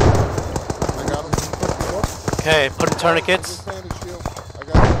 Okay, putting tourniquets.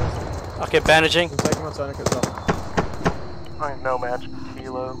 Okay, bandaging. I'm taking my tourniquets off. Alright, no match.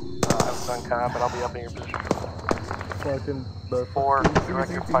 Kilo. I was on comp, and I'll be up in your position. Fucking the 4,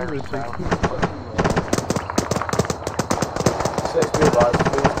 direct your fire down. 6 be advised,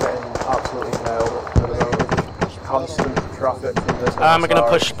 we've been absolutely nailed at the moment. Constant traffic from this. I'm gonna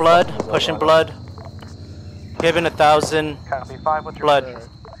push blood, pushing blood. Giving 1,000 Copy. 5, what's your blood. position?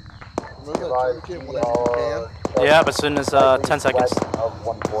 Remove that tourniquet whenever you can. Yeah, but as soon as 10 seconds. Of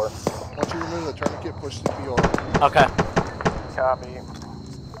 1-4. Once you remove the tourniquet, push CPR. Okay. Copy. I'm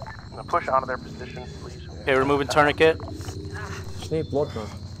gonna push onto their position, please. Okay, removing tourniquet. Just need blood, man.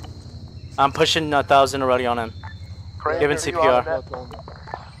 I'm pushing 1,000 already on him. Giving CPR.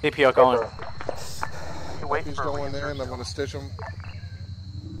 CPR going. He's going in, I'm gonna stitch him.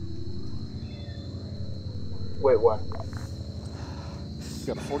 Wait, what?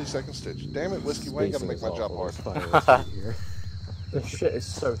 Got a 40-second stitch. Damn it, Whiskey, why you gotta make my job hard? This shit is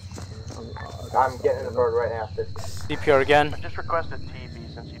so... I'm getting the bird right after. CPR again. I just requested TB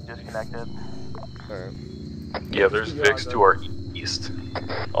since you disconnected. Alright. Yeah, there's Vix to our east.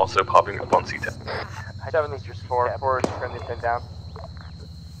 Also popping up on C10. 7 meters, 4 is friendly pin down.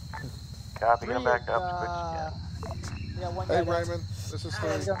 Copy, get him back up as quick as you can. Hey, Raymond, this is 3.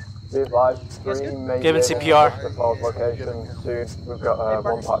 Be advised, 3 may Giving CPR. The falls location soon. We've got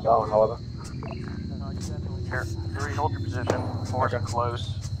 1 pack down, however. Here, 3, hold your position. 4 is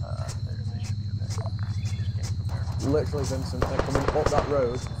close. They should be okay. Literally, Vincent, they're coming up that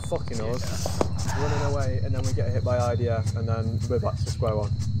road, fucking us, running away, and then we get hit by IDF, and then we're back to square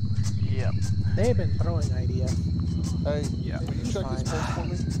one. Yep. They've been throwing IDF. Hey, will you check his pulse for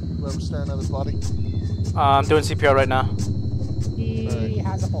me? Whoever's staring at his body? I'm doing CPR right now. He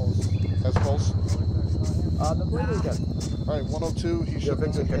has a pulse. Has a pulse? The blue again. Alright, 102, he should be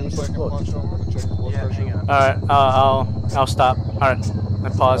in here in a second. Punch him, I'm gonna check his blood pressure. Alright, I'll stop. Alright, I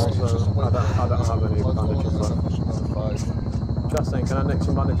paused. I don't have any bandages left. Justin, can I nick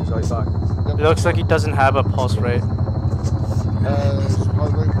some bandages right back? It looks like he doesn't have a pulse rate. His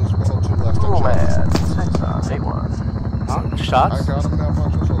heart rate was 102 last time. Oh man, 6-8-1. Shots? I got him now,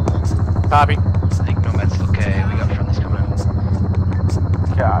 Poncho, so Copy. I think Nomad's okay. We got friendlies coming in.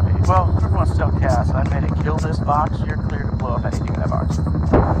 Copy. Well, everyone's still cast. I made it kill this box. You're clear to blow up anything in that box.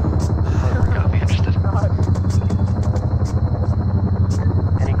 Copy, understood.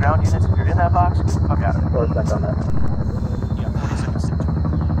 Any ground units, if you're in that box, get the fuck out of it. Or check on that. Yeah, 40 seconds.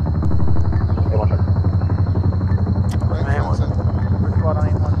 Hey, 1 check. A1. Which squad on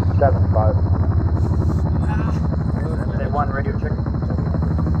A1? 7-5. A1, radio check.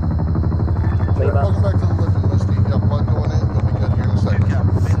 welcome back to the living, Misty. Yeah, blood going in, you'll be good here in a second.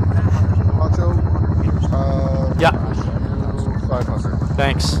 Poncho, yeah. 500.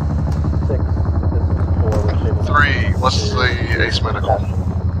 Thanks. 3, what's the ace medical?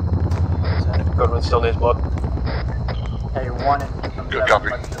 Goodwin still needs blood. Hey, 1 and 2 from Good 7, copy.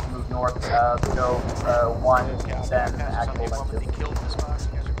 let's just move north, go 1, then actual left.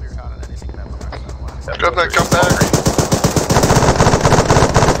 Good night, come back.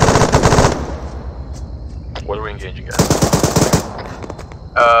 What are we engaging at?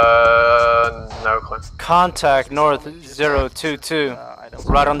 No clue. Contact north 022,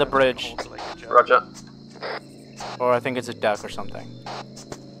 right on the bridge. Roger. Or I think it's a deck or something.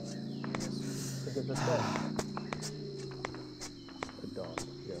 Is it just there? A dog,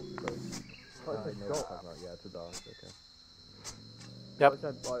 yeah, yeah, it's a dog, okay. Yep.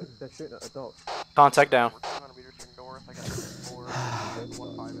 They're shooting at a dog. Contact down.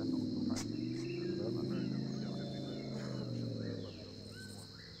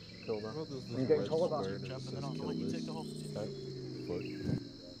 Kill them. You getting taller back?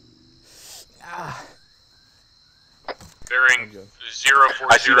 Bearing 040.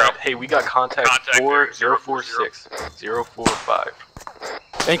 I see that. Hey, we got contact 4046 045.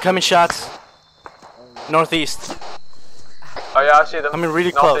 Incoming shots. Northeast. Oh yeah, I see them. I mean,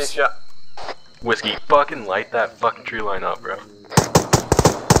 really Northeast, close. yeah. Whiskey, fucking light that fucking tree line up, bro.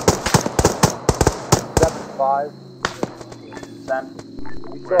 7-5. Sent.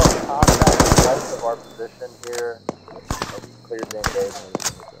 We still have contact west of our position here. Clear the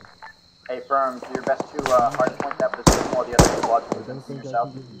engagement. Hey, firm, do your best to hard point that position while the other squads move in from yourself.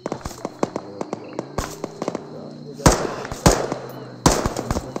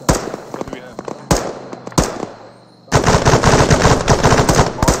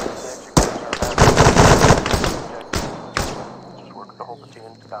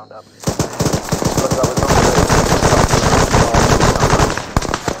 round up.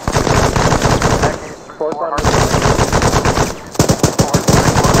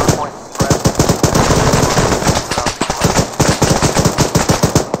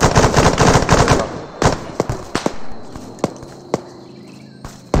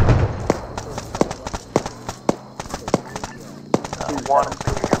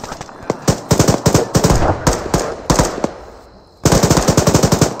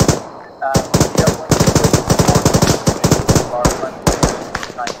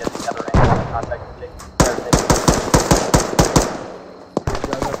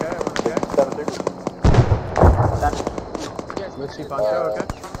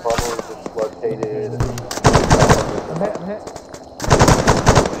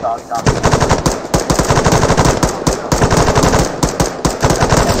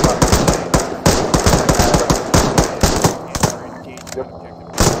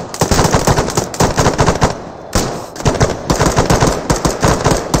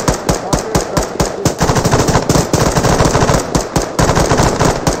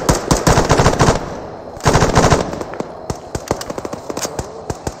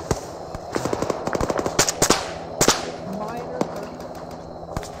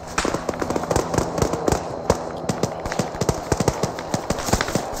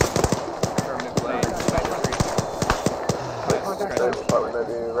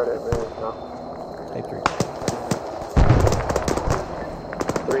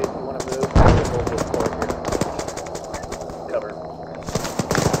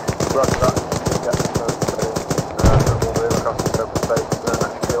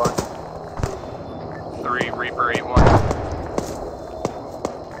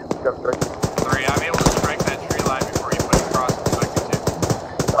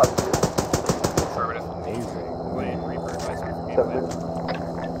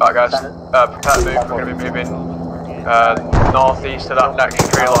 Alright guys, prepare to move. We're going to be moving northeast to that next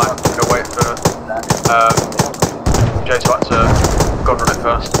tree line. We're going to wait for JSWAT to gun run it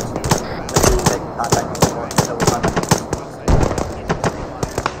first.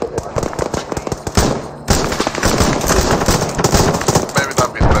 Maybe not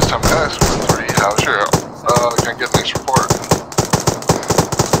be the best time to ask, but 3, how's your, can I get next report?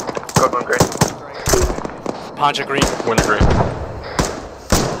 Gunman green. Poncha green. Winter green.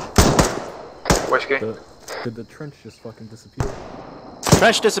 Whiskey. Did the trench just fucking disappear?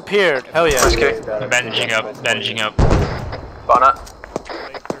 Trench disappeared. Hell yeah. Whiskey. Bandaging up. Bandaging up. Bonnet.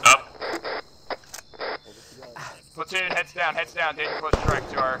 Up. Platoon, heads down. Taking close strike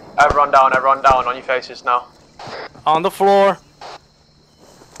to our... Everyone down, on your faces now. On the floor.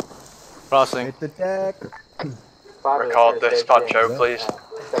 Crossing. Hit the deck. Record this, Pancho, please.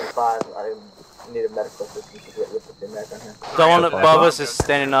 75, I need a medical assistance to get with the neck on here. The one above us is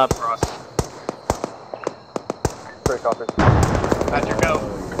standing up. Andrew, go.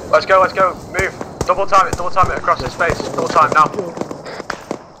 Let's go. Move. Double time it across the space. Double time now.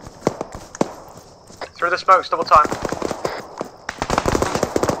 Through the smokes, double time.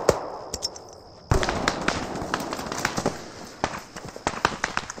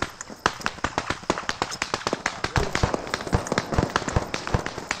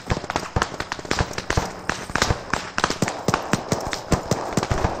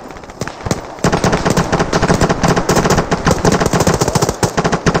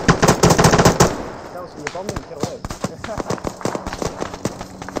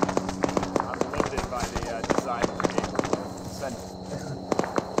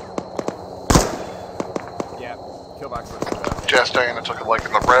 Chastain, I took a leg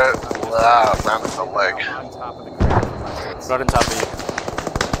in the red. Found it in the leg. Right on top of you.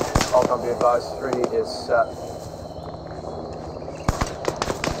 All can be advised, 3 is set.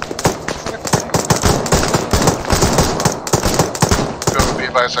 Go to be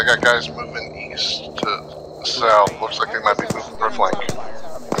advised, I got guys moving east to south. Looks like they might be moving their flank.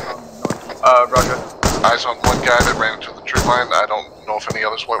 Roger. Eyes on one guy that ran into the tree line. I don't know if any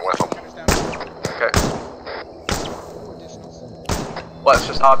others went with him. Okay. Let's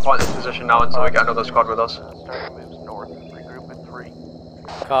just hard point this position now until we get another squad with us. Moves north. Regroup at 3.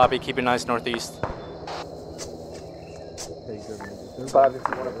 Copy, keep it nice northeast. 5, if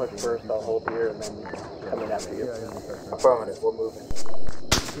you want to push first, I'll hold here and then come in after you. Affirmative, we're moving.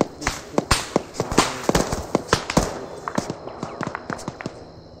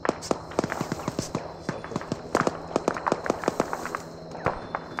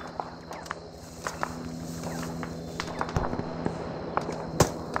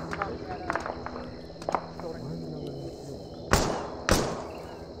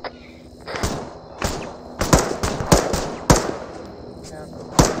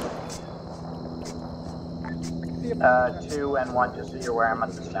 2 and 1, just so you're aware, I'm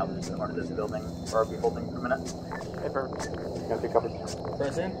at the southeast corner of this building, or I'll be holding for a minute. Hey, perfect. Gonna be covered.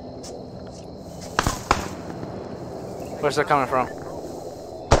 Present. Where's that coming from?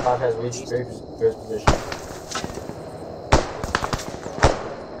 5 has reached Graves position.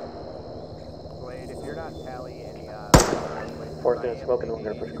 Blade, if you're not tally any, Force gonna smoke and we're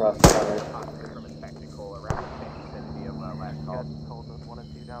gonna push across the cover.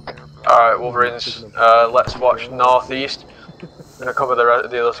 Alright, Wolverines, let's watch northeast. I'm gonna cover the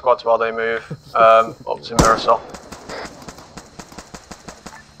other squads while they move up to Mirasol.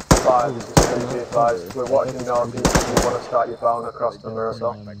 5, we're watching northeast. You want to start your bound across to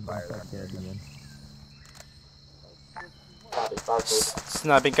Mirasol.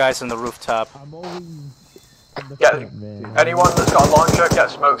 Sniping guys on the rooftop. Get anyone that's got a launcher, get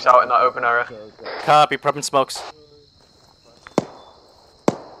smokes out in that open area. Copy, prepping smokes.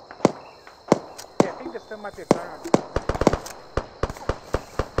 Yeah, I think there still might be a car.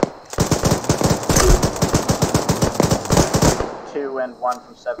 2 and 1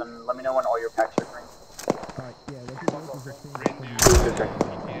 from 7. Let me know when all your packs are green.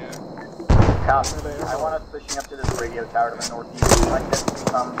 Copy. I want us pushing up to this radio tower to the northeast. I get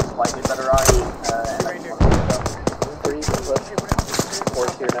some slightly better eyes, and I just want to go.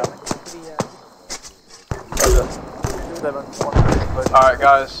 Force here now. Alright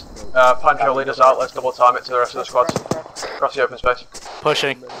guys, Pancho, lead us out, let's double time it to the rest of the squads. Across the open space.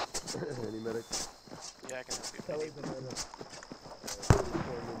 Pushing. Yeah, I can see.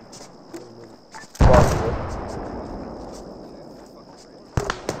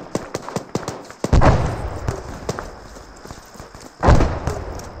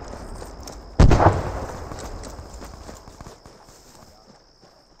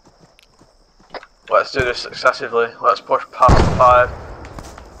 Let's do this successively. Let's push past 5.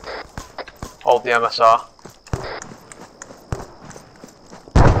 Hold the MSR.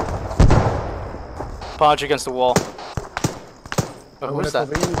 Punch against the wall. Oh, who is that?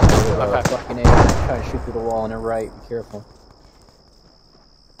 Okay. Fucking A, try to shoot through the wall on the right. Be careful.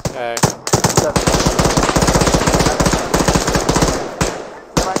 Okay.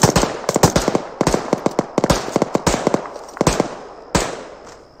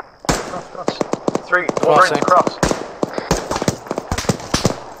 Three, Wolverines cross.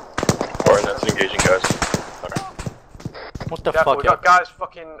 Alright, that's engaging, guys. Okay. What the fuck? We got guys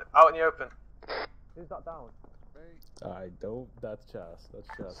fucking out in the open. Who's that down? That's chest. That's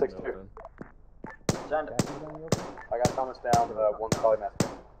chest. 6-2. Send it. I got Thomas down, 1 solid mask.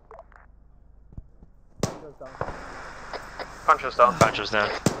 Pancho's down. Pancho's down.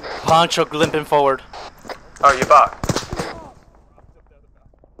 Pancho limping forward. Oh, you're back.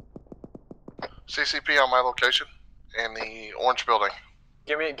 CCP on my location in the orange building.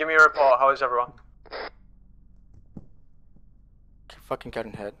 Give me a report. How is everyone? Fucking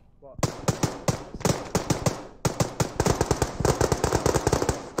getting hit.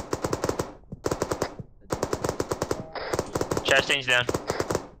 Chastain's down.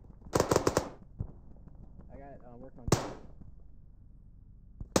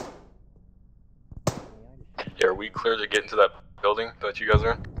 Yeah, are we clear to get into that building that you guys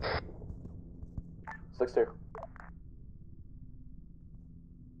are in? 6-2.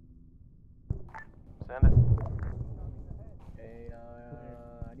 Send it.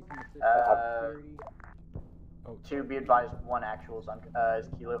 To be advised, 1 actual is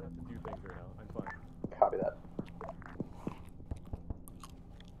Kilo. Copy that.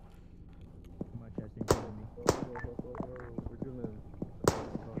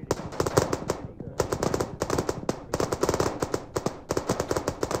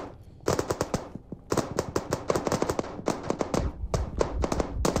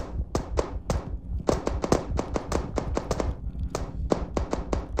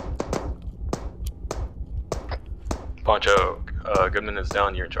 Pancho, Goodman is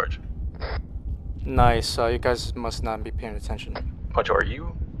down, you're in charge. Nice, you guys must not be paying attention. Pancho, are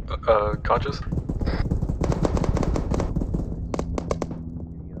you conscious?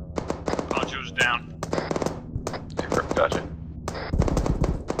 Pancho's down. Gotcha.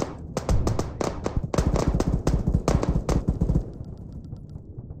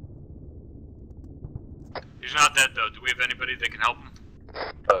 He's not dead though. Do we have anybody that can help him?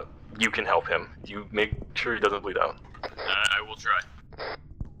 You can help him. You make sure he doesn't bleed out. I will try.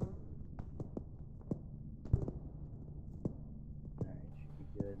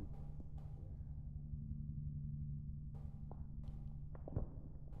 Good.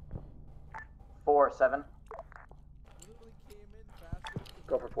 4-7.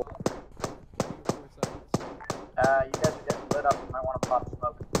 Go for 4. You guys are getting lit up. You might want to pop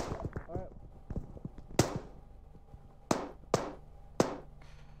smoke.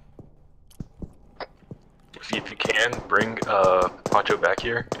 can, bring Poncho back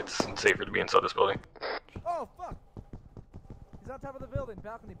here. It's safer to be inside this building. Oh, fuck! He's on top of the building.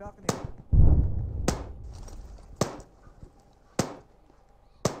 Balcony, balcony.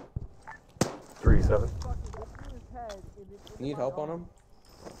 Three, 7. Need help on him?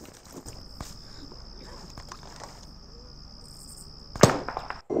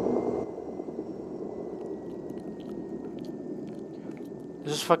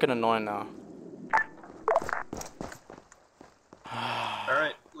 This is fucking annoying now.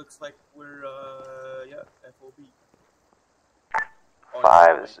 Alright, looks like we're, yeah, FOB.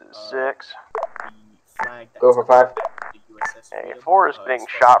 5, this is 6. Go for 5. Hey, 4 is being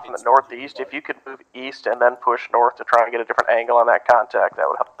shot from the northeast. If you could move east and then push north to try and get a different angle on that contact, that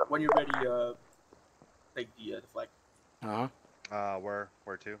would help them. When you're ready, take the flag. Where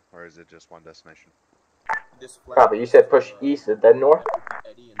to? Or is it just one destination? Copy, you said push east and then north?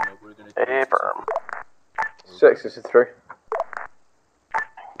 Hey, firm. 6, this is 3.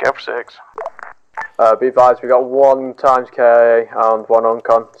 Go for 6. Be advised, we got 1 times K and 1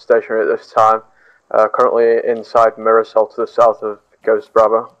 on-con stationary at this time. Currently inside Mirror Cell to the south of Ghost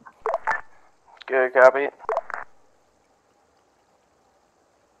Bravo. Good, copy.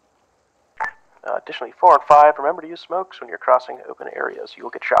 Additionally, 4 and 5, remember to use smokes when you're crossing open areas. You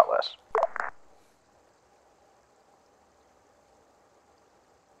will get shot less.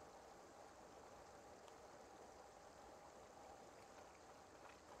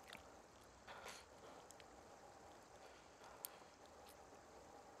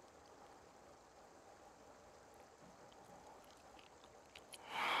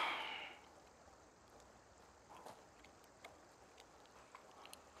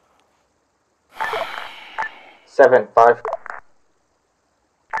 Seven, 5.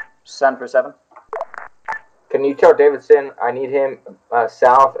 7 for 7. Can you tell Davidson I need him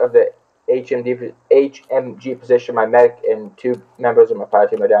south of the HMG position? My medic and 2 members of my fire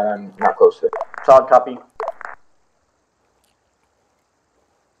team are down. I'm not close to it. Solid copy.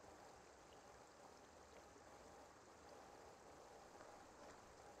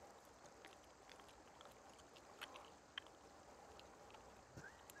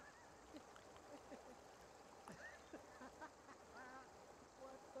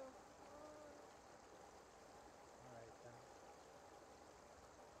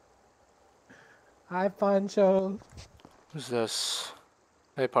 Hi, Poncho. Who's this?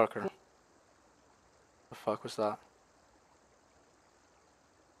 Hey, Parker. The fuck was that?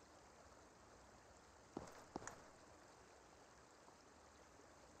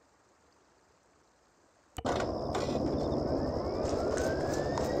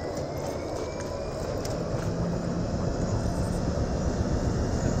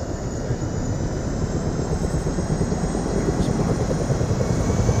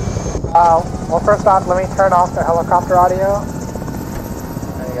 Well, first off, let me turn off the helicopter audio.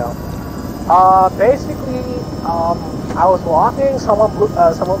 There you go. Basically, I was walking, someone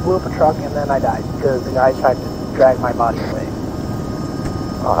blew up a truck, and then I died because the guy tried to drag my body away.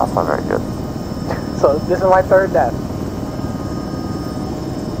 Oh, that's not very good. So this is my 3rd death.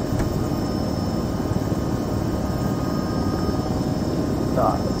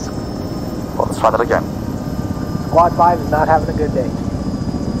 Well, let's try that again. Squad 5 is not having a good day.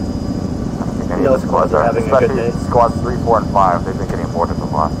 Any of the squads are having a good day. Squads 3, 4, and 5, they've been getting aborted so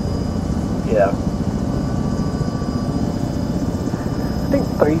far. Yeah. I think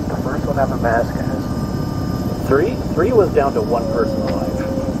 3 is the first one to have a mask, guys. 3 was down to 1 person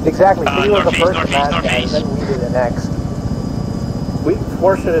alive. Exactly, 3 was the first mask, guys, and then we did the next.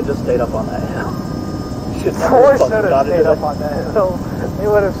 4 should have just stayed up on that hill. 4 should have stayed up on that hill. They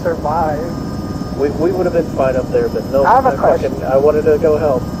would have survived. We would have been fine up there, but no. I have a question. I wanted to go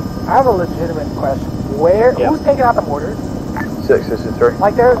help. I have a legitimate question. Who's taking out the mortars? 6, this is 3.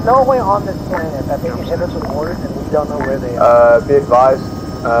 Like, there's no way on this planet that they can hit us with mortars and we don't know where they are. Be advised,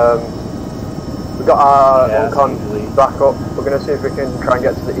 we've got our on-con back up. We're going to see if we can try and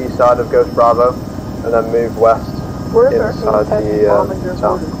get to the east side of Ghost Bravo and then move west inside the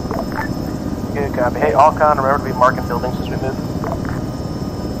town. Good copy. Hey, Alcon, remember to be marking buildings as we move.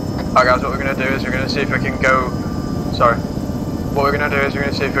 Alright guys, what we're going to do is we're going to see if we can go... Sorry. What we're going to do is we're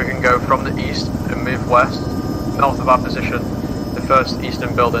going to see if we can go from the east and move west, north of our position, the first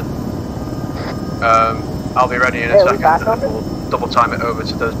eastern building. I'll be ready in a second and we'll double time it over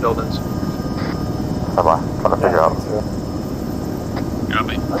to those buildings. Bye-bye. Trying to figure out.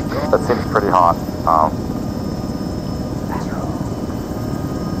 That seems pretty hot.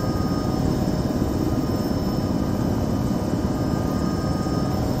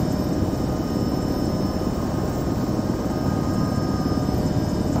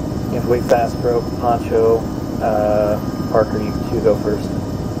 If we fast broke Poncho Parker, you two go first.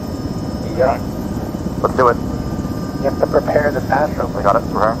 Yeah. Let's do it. You have to prepare the pass rope. I got it.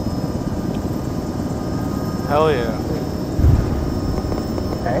 Prepare. Hell yeah.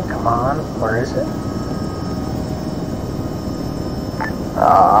 Okay, come on. Where is it?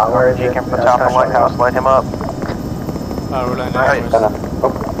 Where is it? You can put top of the lighthouse, light him up. We're landing Nice.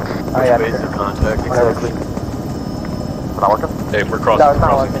 Oh, yeah, Base of contact. Whatever. Not working? Hey, we're No, crossing. it's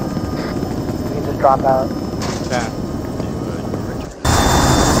not working. You can just drop out. Yeah.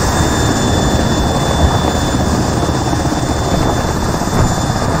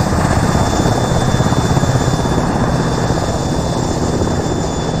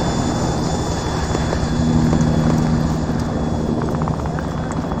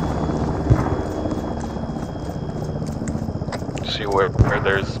 See where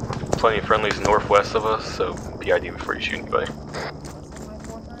there's plenty of friendlies northwest of us, so be ID before you shoot anybody.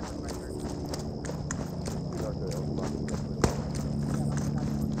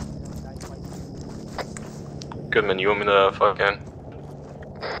 Goodman, you want me to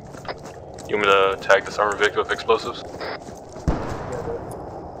You want me to tag this armored vehicle with explosives? We'll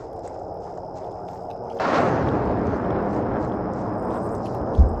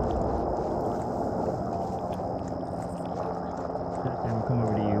come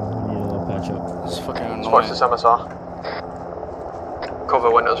over to you. We need a little patch up. It's fucking annoying. Let's watch this MSR. Cover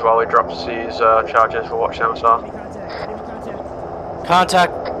windows while we drop these charges. We'll watch the MSR.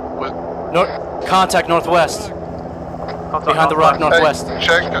 Contact. Contact northwest. Behind the rock northwest.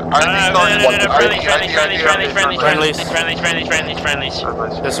 Check. Friendlies.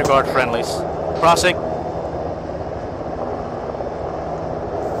 Disregard friendlies. Crossing.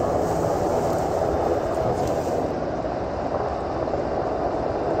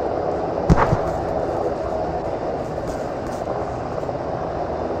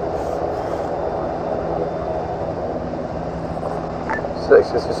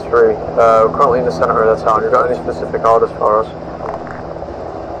 This is 3. We're currently in the center of the town. You got any specific orders for us?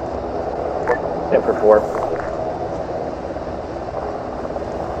 10 for 4.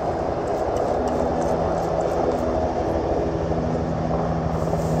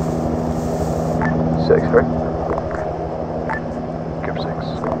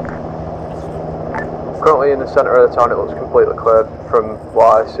 Currently in the center of the town. It looks completely cleared from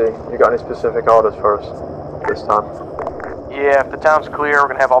what I see. You got any specific orders for us this time? Yeah, if the town's clear, we're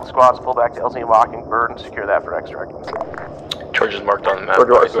gonna have all the squads pull back to LZ and Mockingbird and secure that for extract. Charge is marked on the map. Where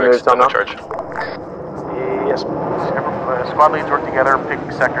do you want us to move down now? Charge. Yes. Squad leads work together,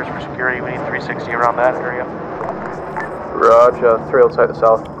 picking sectors for security. We need 360 around that area. Roger. 3 will take the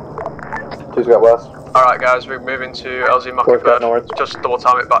south. 2's got west. Alright guys, we're moving to LZ Mockingbird. Just double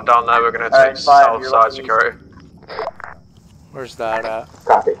time it back down there, we're going to take south side security. Where's that at?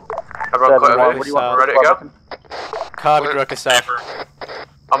 Copy. Everyone clear, we're ready to go? Copy, directly south.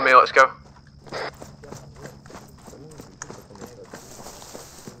 On me, let's go.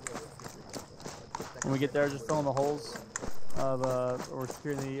 When we get there, just fill in the holes of, or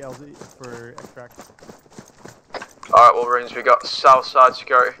securing the LZ for extract. Alright, Wolverines, we got south side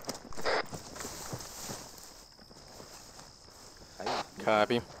security.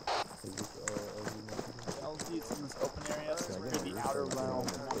 Copy. LZ is in this open area, so we're in the outer realm.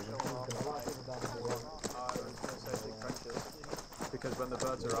 Because when the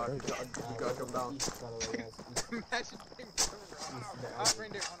birds arrive, you gotta come down.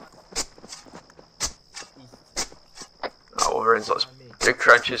 Wolverines, let's big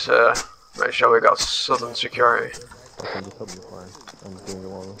trenches here. Make sure we got southern security. I'm just helping you fly. I'm just doing the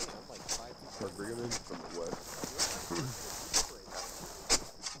wall.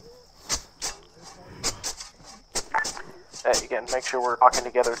 Hey, again, make sure we're talking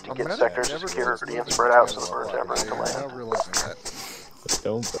together to get sectors of security and spread out so the birds never need to land. I'm realizing that.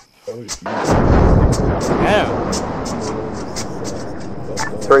 Don't. Yeah.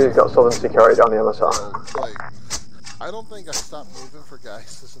 3's got southern security down the MSR. Like, I don't think I stopped moving for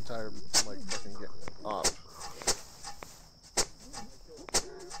guys this entire, like, fucking get up.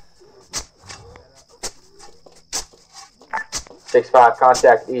 Six 5,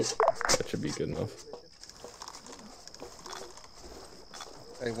 contact east. That should be good enough.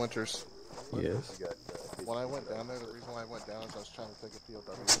 Hey, Winters. Yes. When I went down there, the reason why I went down is I was trying to take a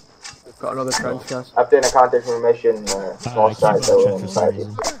POW. Got another trench, guys. Updating contact information, small size, so in society.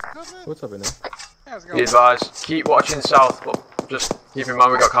 What's up in there? Be advised, keep watching south, but just keep in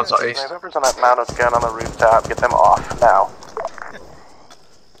mind we got contact east. Whoever's on that mounted gun on the rooftop, get them off now.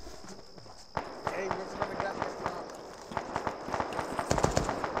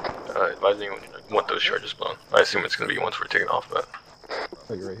 Advise anyone you want those charges blown. I assume it's going to be once we're taking off, but...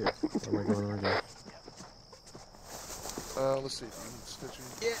 Oh, you're right here. Where am I going? Let's see. Stitching.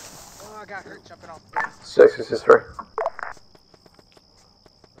 Yeah. Oh, I got hurt jumping off the bed. 6, this is 3.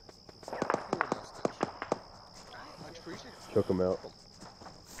 Much appreciated. Choke him out.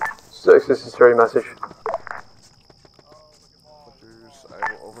 6, this is 3, message.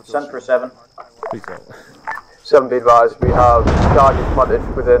 Send for 7. Please don't. 7 be advised, we have target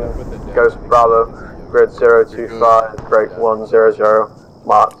planted within Ghost Bravo, grid 025, break 100,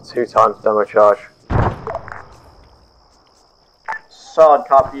 marked 2 times demo charge. Solid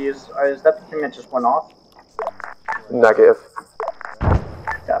copies. Is that the thing that just went off? Negative.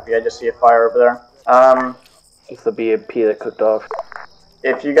 Copy, I just see a fire over there. It's the BAP that cooked off.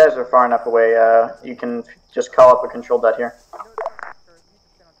 If you guys are far enough away, you can just call up a control dead here.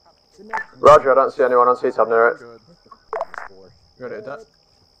 Roger, I don't see anyone on C-tab near it. Ready to that?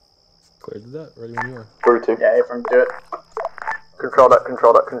 Clear to that, ready when you are. Group 2. Yeah, Ephraim, do it. Control that,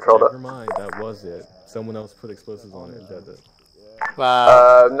 control that, control that. Never mind, that was it. Someone else put explosives on it and did it.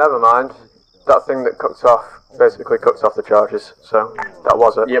 Wow. Never mind. That thing that cooked off, basically cooked off the charges, so that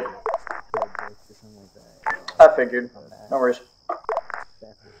was it. Yep. I figured. No worries.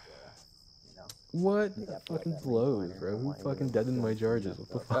 What? That fucking blows, bro. Who fucking deadened my charges? What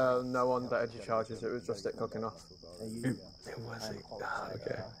the fuck? No one deaded your charges, it was just it cooking off. It wasn't.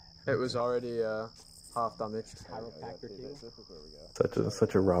 Okay. It was already half damaged.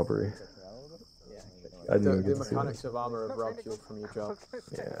 Such a robbery. I didn't even get the to see mechanics of armor have robbed you from your job.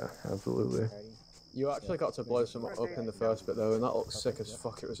 Yeah, absolutely. You actually got to blow some up in the first bit though, and that looked sick as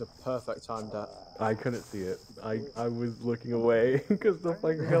fuck. It was a perfect time death. I couldn't see it. I was looking away because the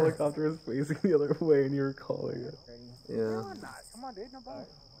fucking helicopter was facing the other way and you were calling it. Yeah. Come on, dude. No problem.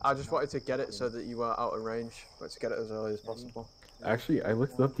 I just wanted to get it so that you were out of range, but to get it as early as possible. Actually, I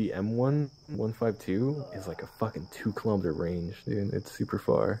looked up the M152 is like a fucking 2-kilometer range, dude. It's super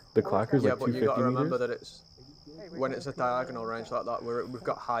far. The clocker's like 250 meters. Yeah, but you gotta remember that it's when it's a diagonal range like that, we've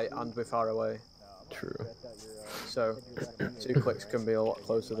got height and we're far away. True. So 2 clicks can be a lot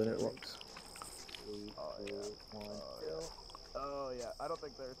closer than it looks. Oh yeah, I don't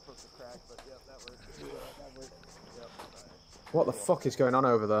think they're supposed to crack, but yeah, that works. Yep. What the fuck is going on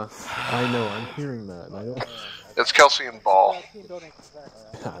over there? I know, I'm hearing that, and I don't. It's Kelsey and Ball. I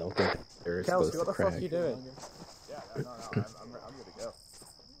don't think they're Kelsey, supposed what the to crack. fuck are you doing? Yeah, no, I'm good to go.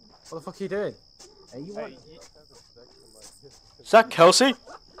 What the fuck are you doing? Hey, you want? Is that Kelsey?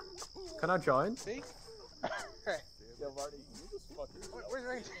 Can I join? See? Yo, Marty, you just fucking. Where's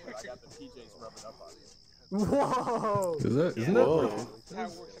Ray? I got the PJs rubbing up on you. Whoa! Isn't that? Whoa. That's how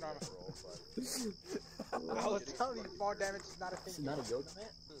it works in armor. I was telling you, fall damage is not a thing. It's not a yoga man?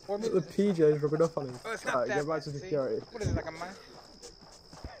 The PJ's rubbing up on him. Oh, it's not Alright, that get back bad, to see? security. What is it, like a mine?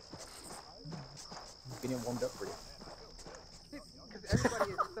 Getting warmed up for you. Because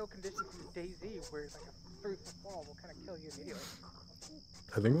everybody is so conditioned from DayZ, where it's like a 3-foot fall will kind of kill you immediately.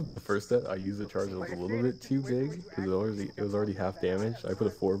 I think with the first set, I used the charge that was a little bit too big because it was already half damaged. I put a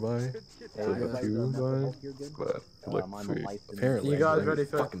 4x, so a 2x, but it looked sweet. Apparently, You guys I ready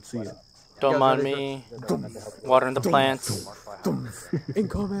didn't for- fucking see it. Don't mind me. Watering the plants.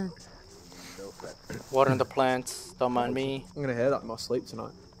 Incoming! Watering the plants. Don't mind me. I'm gonna hear that in my sleep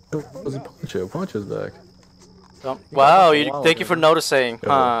tonight. Oh, was it Poncho? Poncho's back. Wow, thank you for noticing.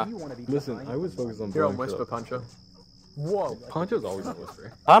 Huh? Listen, I was focused on You're on blowing shit Whisper, up. Pancho. Whoa! Poncho's always on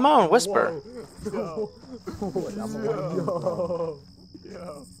Whisper. I'm on Whisper.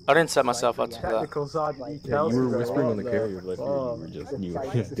 I didn't set myself up to that. Technical side. Yeah, you were whispering on the carrier, but you were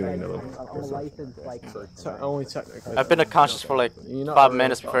just doing another. Only technically. I've been unconscious for like 5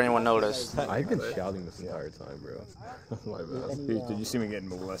 minutes before anyone noticed. I've been shouting this entire time, bro. My bad. Dude, did you see me getting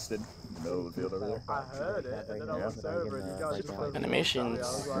molested in the middle of the field over there? I heard it, and then I looked over and you guys just played Animations. I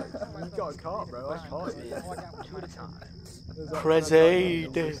was like, you got caught, bro. I caught you. Crazy.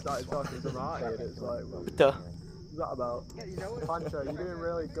 Started talking to Marty, and it's like, What the? What's that about? Pancho, you're doing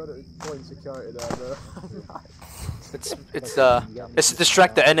really good at pulling security there, bro. It's to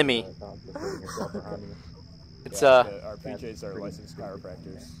distract the enemy. It's Our PJs are licensed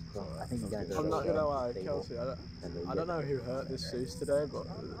chiropractors. So I'm not gonna lie, Kelsey, I don't know who hurt this Zeus today, but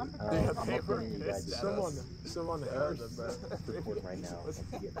someone hurt them, bro.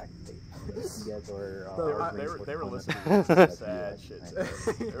 They were listening to some sad shit.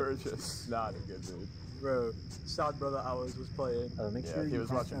 They were just not in a good mood. Bro, Sad Brother Hours was playing. Yeah, he was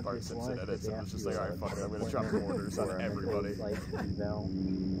watching Bart Simpson edits and was just like, alright, fuck it, I'm gonna drop orders on everybody. I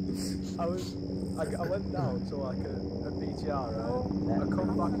went down to like a BTR, right? I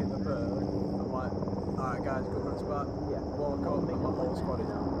come back in the berg, I'm like, alright guys, good run spot. Walk up, and my whole squad is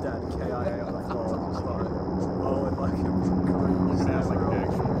dead, KIA on the floor, just like, oh, and like a big group. You're gonna have like an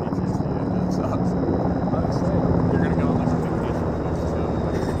actual PTSD engine, so. I'm saying. You're gonna go on like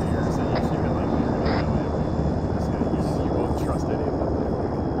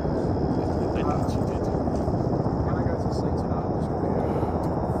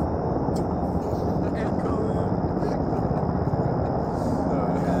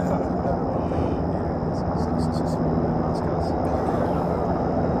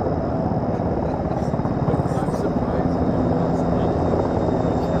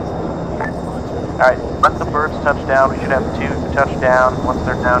Alright, let the birds touch down. We should have 2 touch down. Once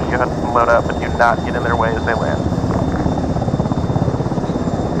they're down, you have to load up, but do not get in their way as they land.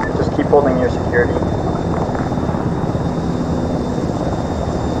 Just keep holding your security.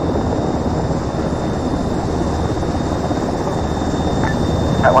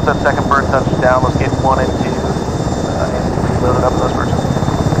 Alright, once that second bird touches down, let's get 1 and 2 and load it up with those birds.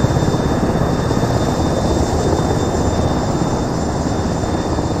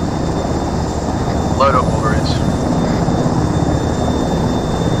 Load up Wolverines.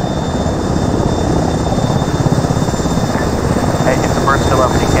 Hey, if the bird's still up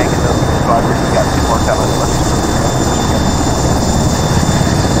and you can't get those squad, we've got 2 more coming.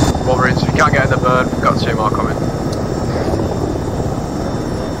 Wolverines, if you can't get in the bird, we've got 2 more coming.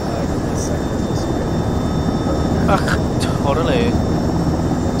 Totally.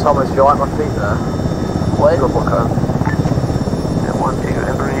 Thomas, do you like my feet there? What? Good look at them. 1, 2,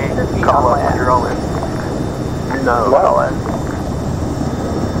 and 3. Call up when you're all in. No. What all in?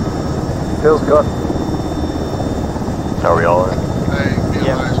 Feels good. So are we all in?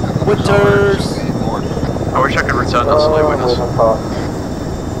 Yeah. Winters! I wish I could return that sleigh with us.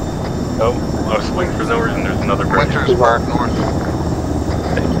 Oh, I was waiting for no reason. There's another bird. Winters bird north.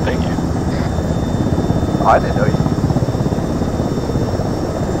 Thank you. I didn't know you.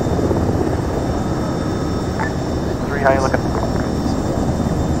 How you looking?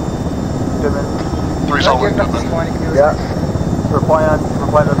 Goodman. 3's all in, Goodman. Yeah. Reply on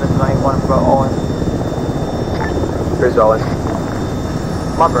this 91 for all in. 3's all in.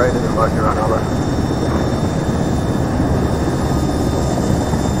 My brain isn't working right now though.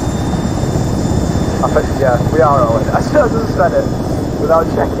 I think, yeah, we are all in. I just said it without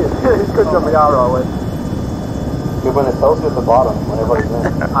checking. Good job, we are all in. Good when it tells you at the bottom when everybody's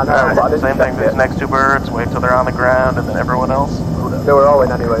in. I know, but I didn't Same thing, these next 2 birds, wait till they're on the ground, and then everyone else. They were all in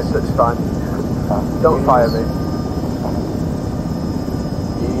anyway, so it's fine. Don't fire me.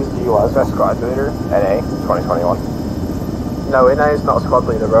 You use the US best squad leader, NA, 2021. No, NA is not a squad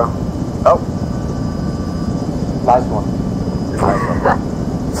leader, bro. Oh. Nice one. Nice one.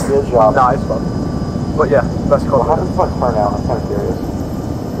 Good job. Nice one. But yeah, best squad How leader. does this turn out? I'm kind of curious.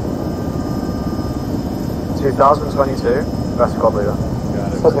 2022, best squad leader.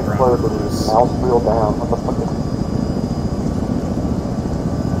 Such a explode with his mouse wheel down. What the fuck is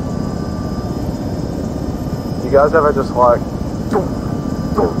You guys ever just like...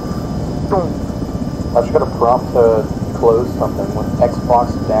 I just got a prompt to close something with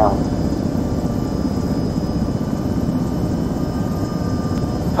Xbox down.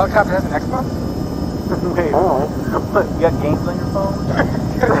 Helicopter has an Xbox? Wait, what? You got games on your phone?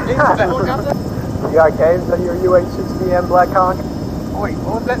 You got games on your UH-60M Black Hawk? Wait,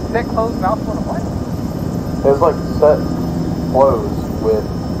 what was that? Set closed mouse on a what? It was like set close with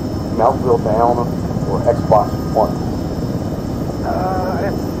mouse wheel down or Xbox 1. I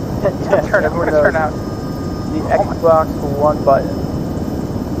didn't turn it. What did it turn out? The Xbox One button.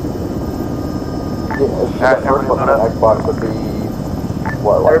 Yeah, it's the first button on Xbox would be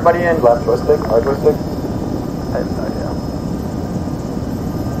what? Like Everybody in. Left joystick, right joystick. I have no idea.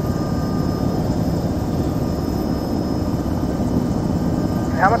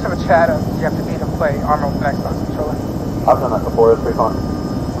 How much of a chat do you have to be to play ArmA with an Xbox controller? I've done that before. It's pretty fun.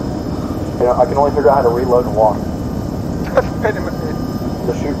 You know, I can only figure out how to reload and walk. That's pretty much it.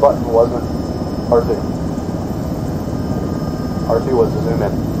 The shoot button wasn't R2. R2 was to zoom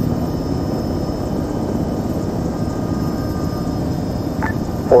in.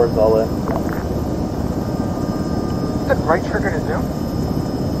 Four's all in. Is that right trigger to zoom?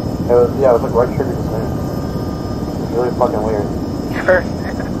 It was, yeah, it was like right trigger to zoom. It's really fucking weird. Cursed.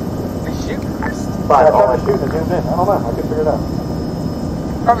 They shoot first. I tried to shoot and zoomed in. I don't know. I couldn't figure it out.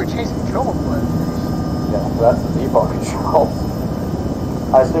 Probably change the control play. Yeah, so that's the default controls.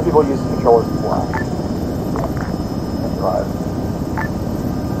 I assume people use the controllers as well. That's right.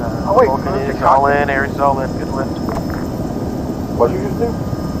 Oh wait, Vulcan is all in, Ares is all in, good lift. What'd you just do?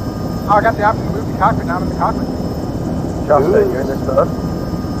 Oh, I got the option to move the cockpit, now I'm in the cockpit. Justin, you're in this bird?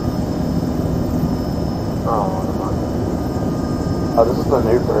 Oh, Oh, this is the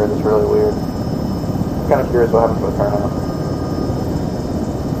new bird. It's really weird. I'm kind of curious what happens with the turnout.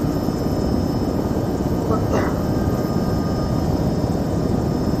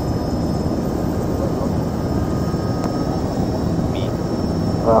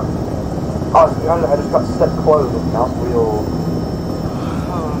 Oh, I just got set closed with mouse wheel.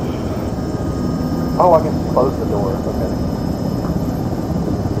 Oh, I can close the door. Okay.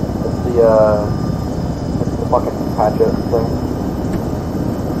 It's the fucking hatchet thing.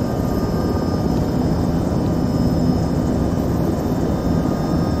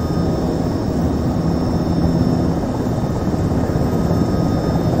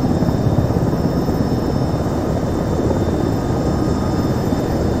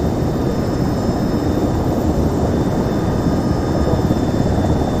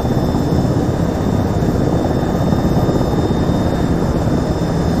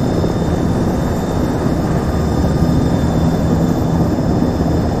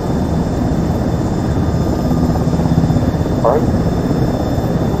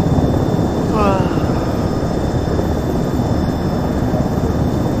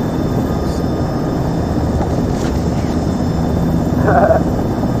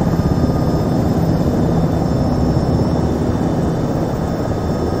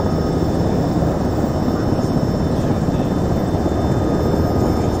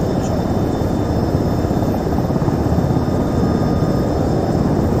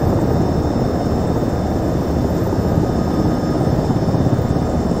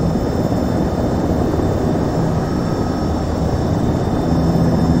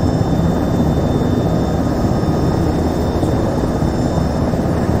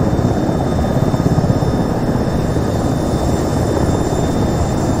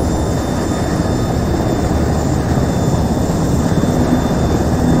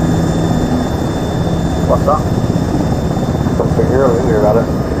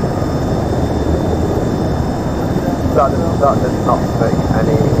 make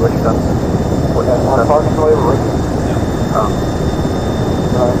any wish stunts? On target for right? Oh.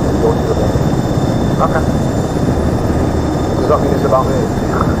 Okay. Does that mean it's about me?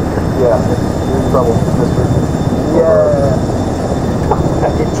 Yeah, you're in trouble, mister. Yeah. I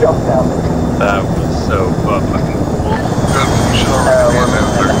get jumped out. That was so fucking cool. We're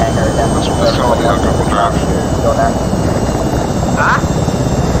moving in the hangar again. Go now. Huh?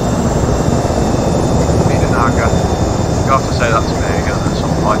 Need an hangar. You have to say that to me again at some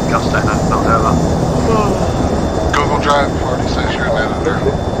point. Gas station, I don't know that. Google Drive already says you're an editor.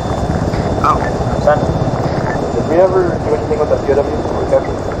 Oh. Did we ever do anything with the POW or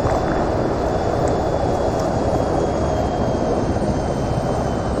capture?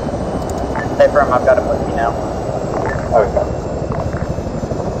 Hey, firm, I've got him with me now. Okay.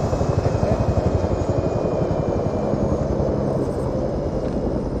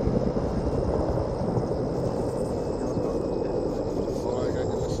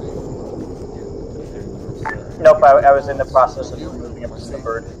 Nope, I was in the process of removing him from the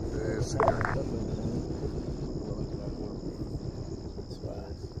bird.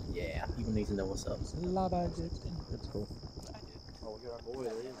 Yeah, people need to know what's up. That's cool. Oh, we got our boy,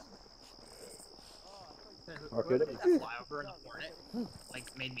 it is. That flyover in the Hornet, like,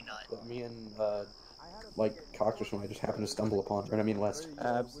 made me nut. Me and, like, Cox or something I just happened to stumble upon, right? I mean, West.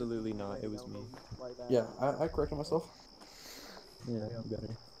 Absolutely not, it was me. Yeah, I corrected myself. Yeah, you got it.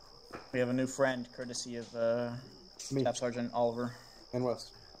 We have a new friend, courtesy of Staff Sergeant Oliver. And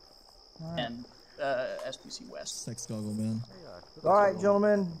West. And SPC West. Sex goggle, man. Alright,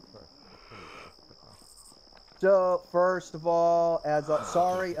 gentlemen. So, first of all,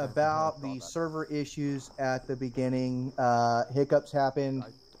 sorry about the server issues at the beginning. Hiccups happened,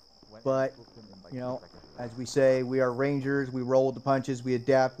 but, you know, as we say, we are Rangers. We roll with the punches. We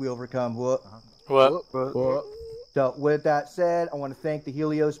adapt. We overcome. What? So, with that said, I want to thank the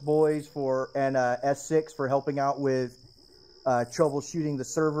Helios boys and S6 for helping out with troubleshooting the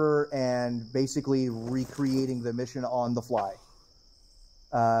server and basically recreating the mission on the fly.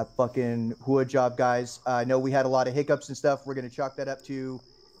 Fucking hood job, guys. I know we had a lot of hiccups and stuff. We're going to chalk that up to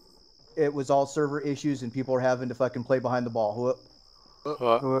it was all server issues and people are having to fucking play behind the ball.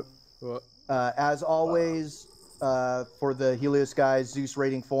 As always, for the Helios guys, Zeus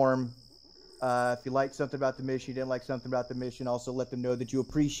rating form. If you liked something about the mission, you didn't like something about the mission, also let them know that you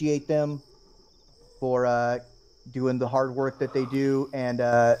appreciate them for doing the hard work that they do. And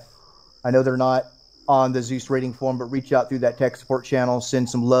I know they're not on the Zeus rating form, but reach out through that tech support channel. Send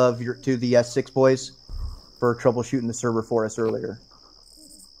some love to the S6 boys for troubleshooting the server for us earlier.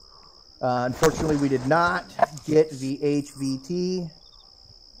 Unfortunately, we did not get the HVT.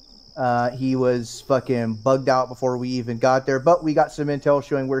 He was fucking bugged out before we even got there, but we got some intel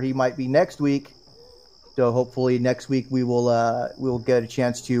showing where he might be next week. So hopefully next week we will get a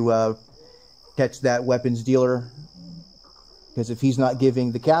chance to catch that weapons dealer. Because if he's not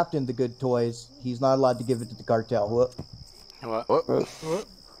giving the captain the good toys, he's not allowed to give it to the cartel.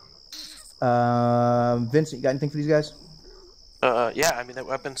 Vincent, you got anything for these guys? Yeah, I mean, that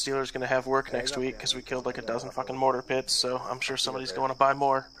weapons dealer is going to have work next week because we killed like a dozen fucking mortar pits, so I'm sure somebody's going to buy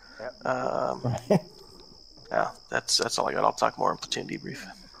more. Yeah, that's all I got. I'll talk more in platoon debrief.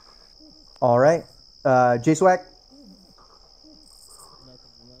 All right. J-Swag?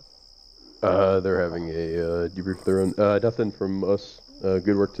 They're having a debrief their own. Nothing from us.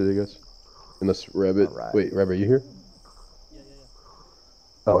 Good work today, guys. Unless Rabbit. Right. Wait, Rabbit, you here? Yeah.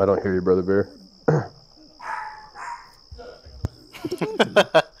 Oh, I don't hear you, Brother Bear.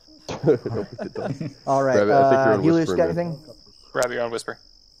 All right. Rabbit, I think you're on Helios, whisper, got man. anything? Rabbit, you're on whisper.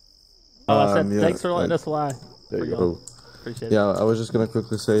 I said, thanks for letting us fly. There you go. Appreciate it. Yeah, I was just gonna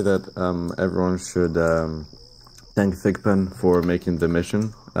quickly say that everyone should thank Thigpen for making the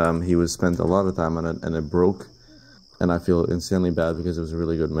mission. He was spent a lot of time on it, and it broke. And I feel insanely bad because it was a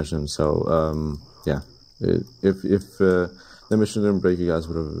really good mission. So yeah, if the mission didn't break, you guys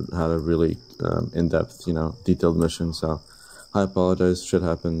would have had a really in-depth, detailed mission. So I apologize. Shit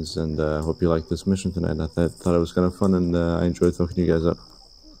happens, and hope you liked this mission tonight. I thought it was kind of fun, and I enjoyed talking to you guys up.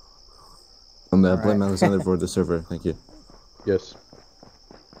 And blame Alexander for the server. Thank you. Yes.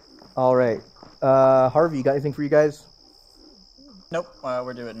 All right. Harvey, you got anything for you guys? Nope,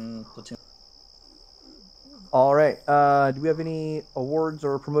 we're doing it in platoon. All right. Do we have any awards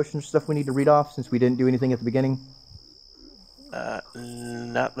or promotion stuff we need to read off since we didn't do anything at the beginning?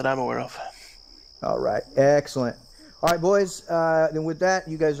 Not that I'm aware of. All right. Excellent. All right, boys. Then with that,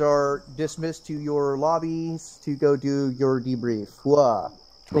 you guys are dismissed to your lobbies to go do your debrief. Whoa.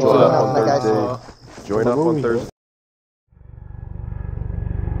 Join up on Thursday. Join up on Thursday.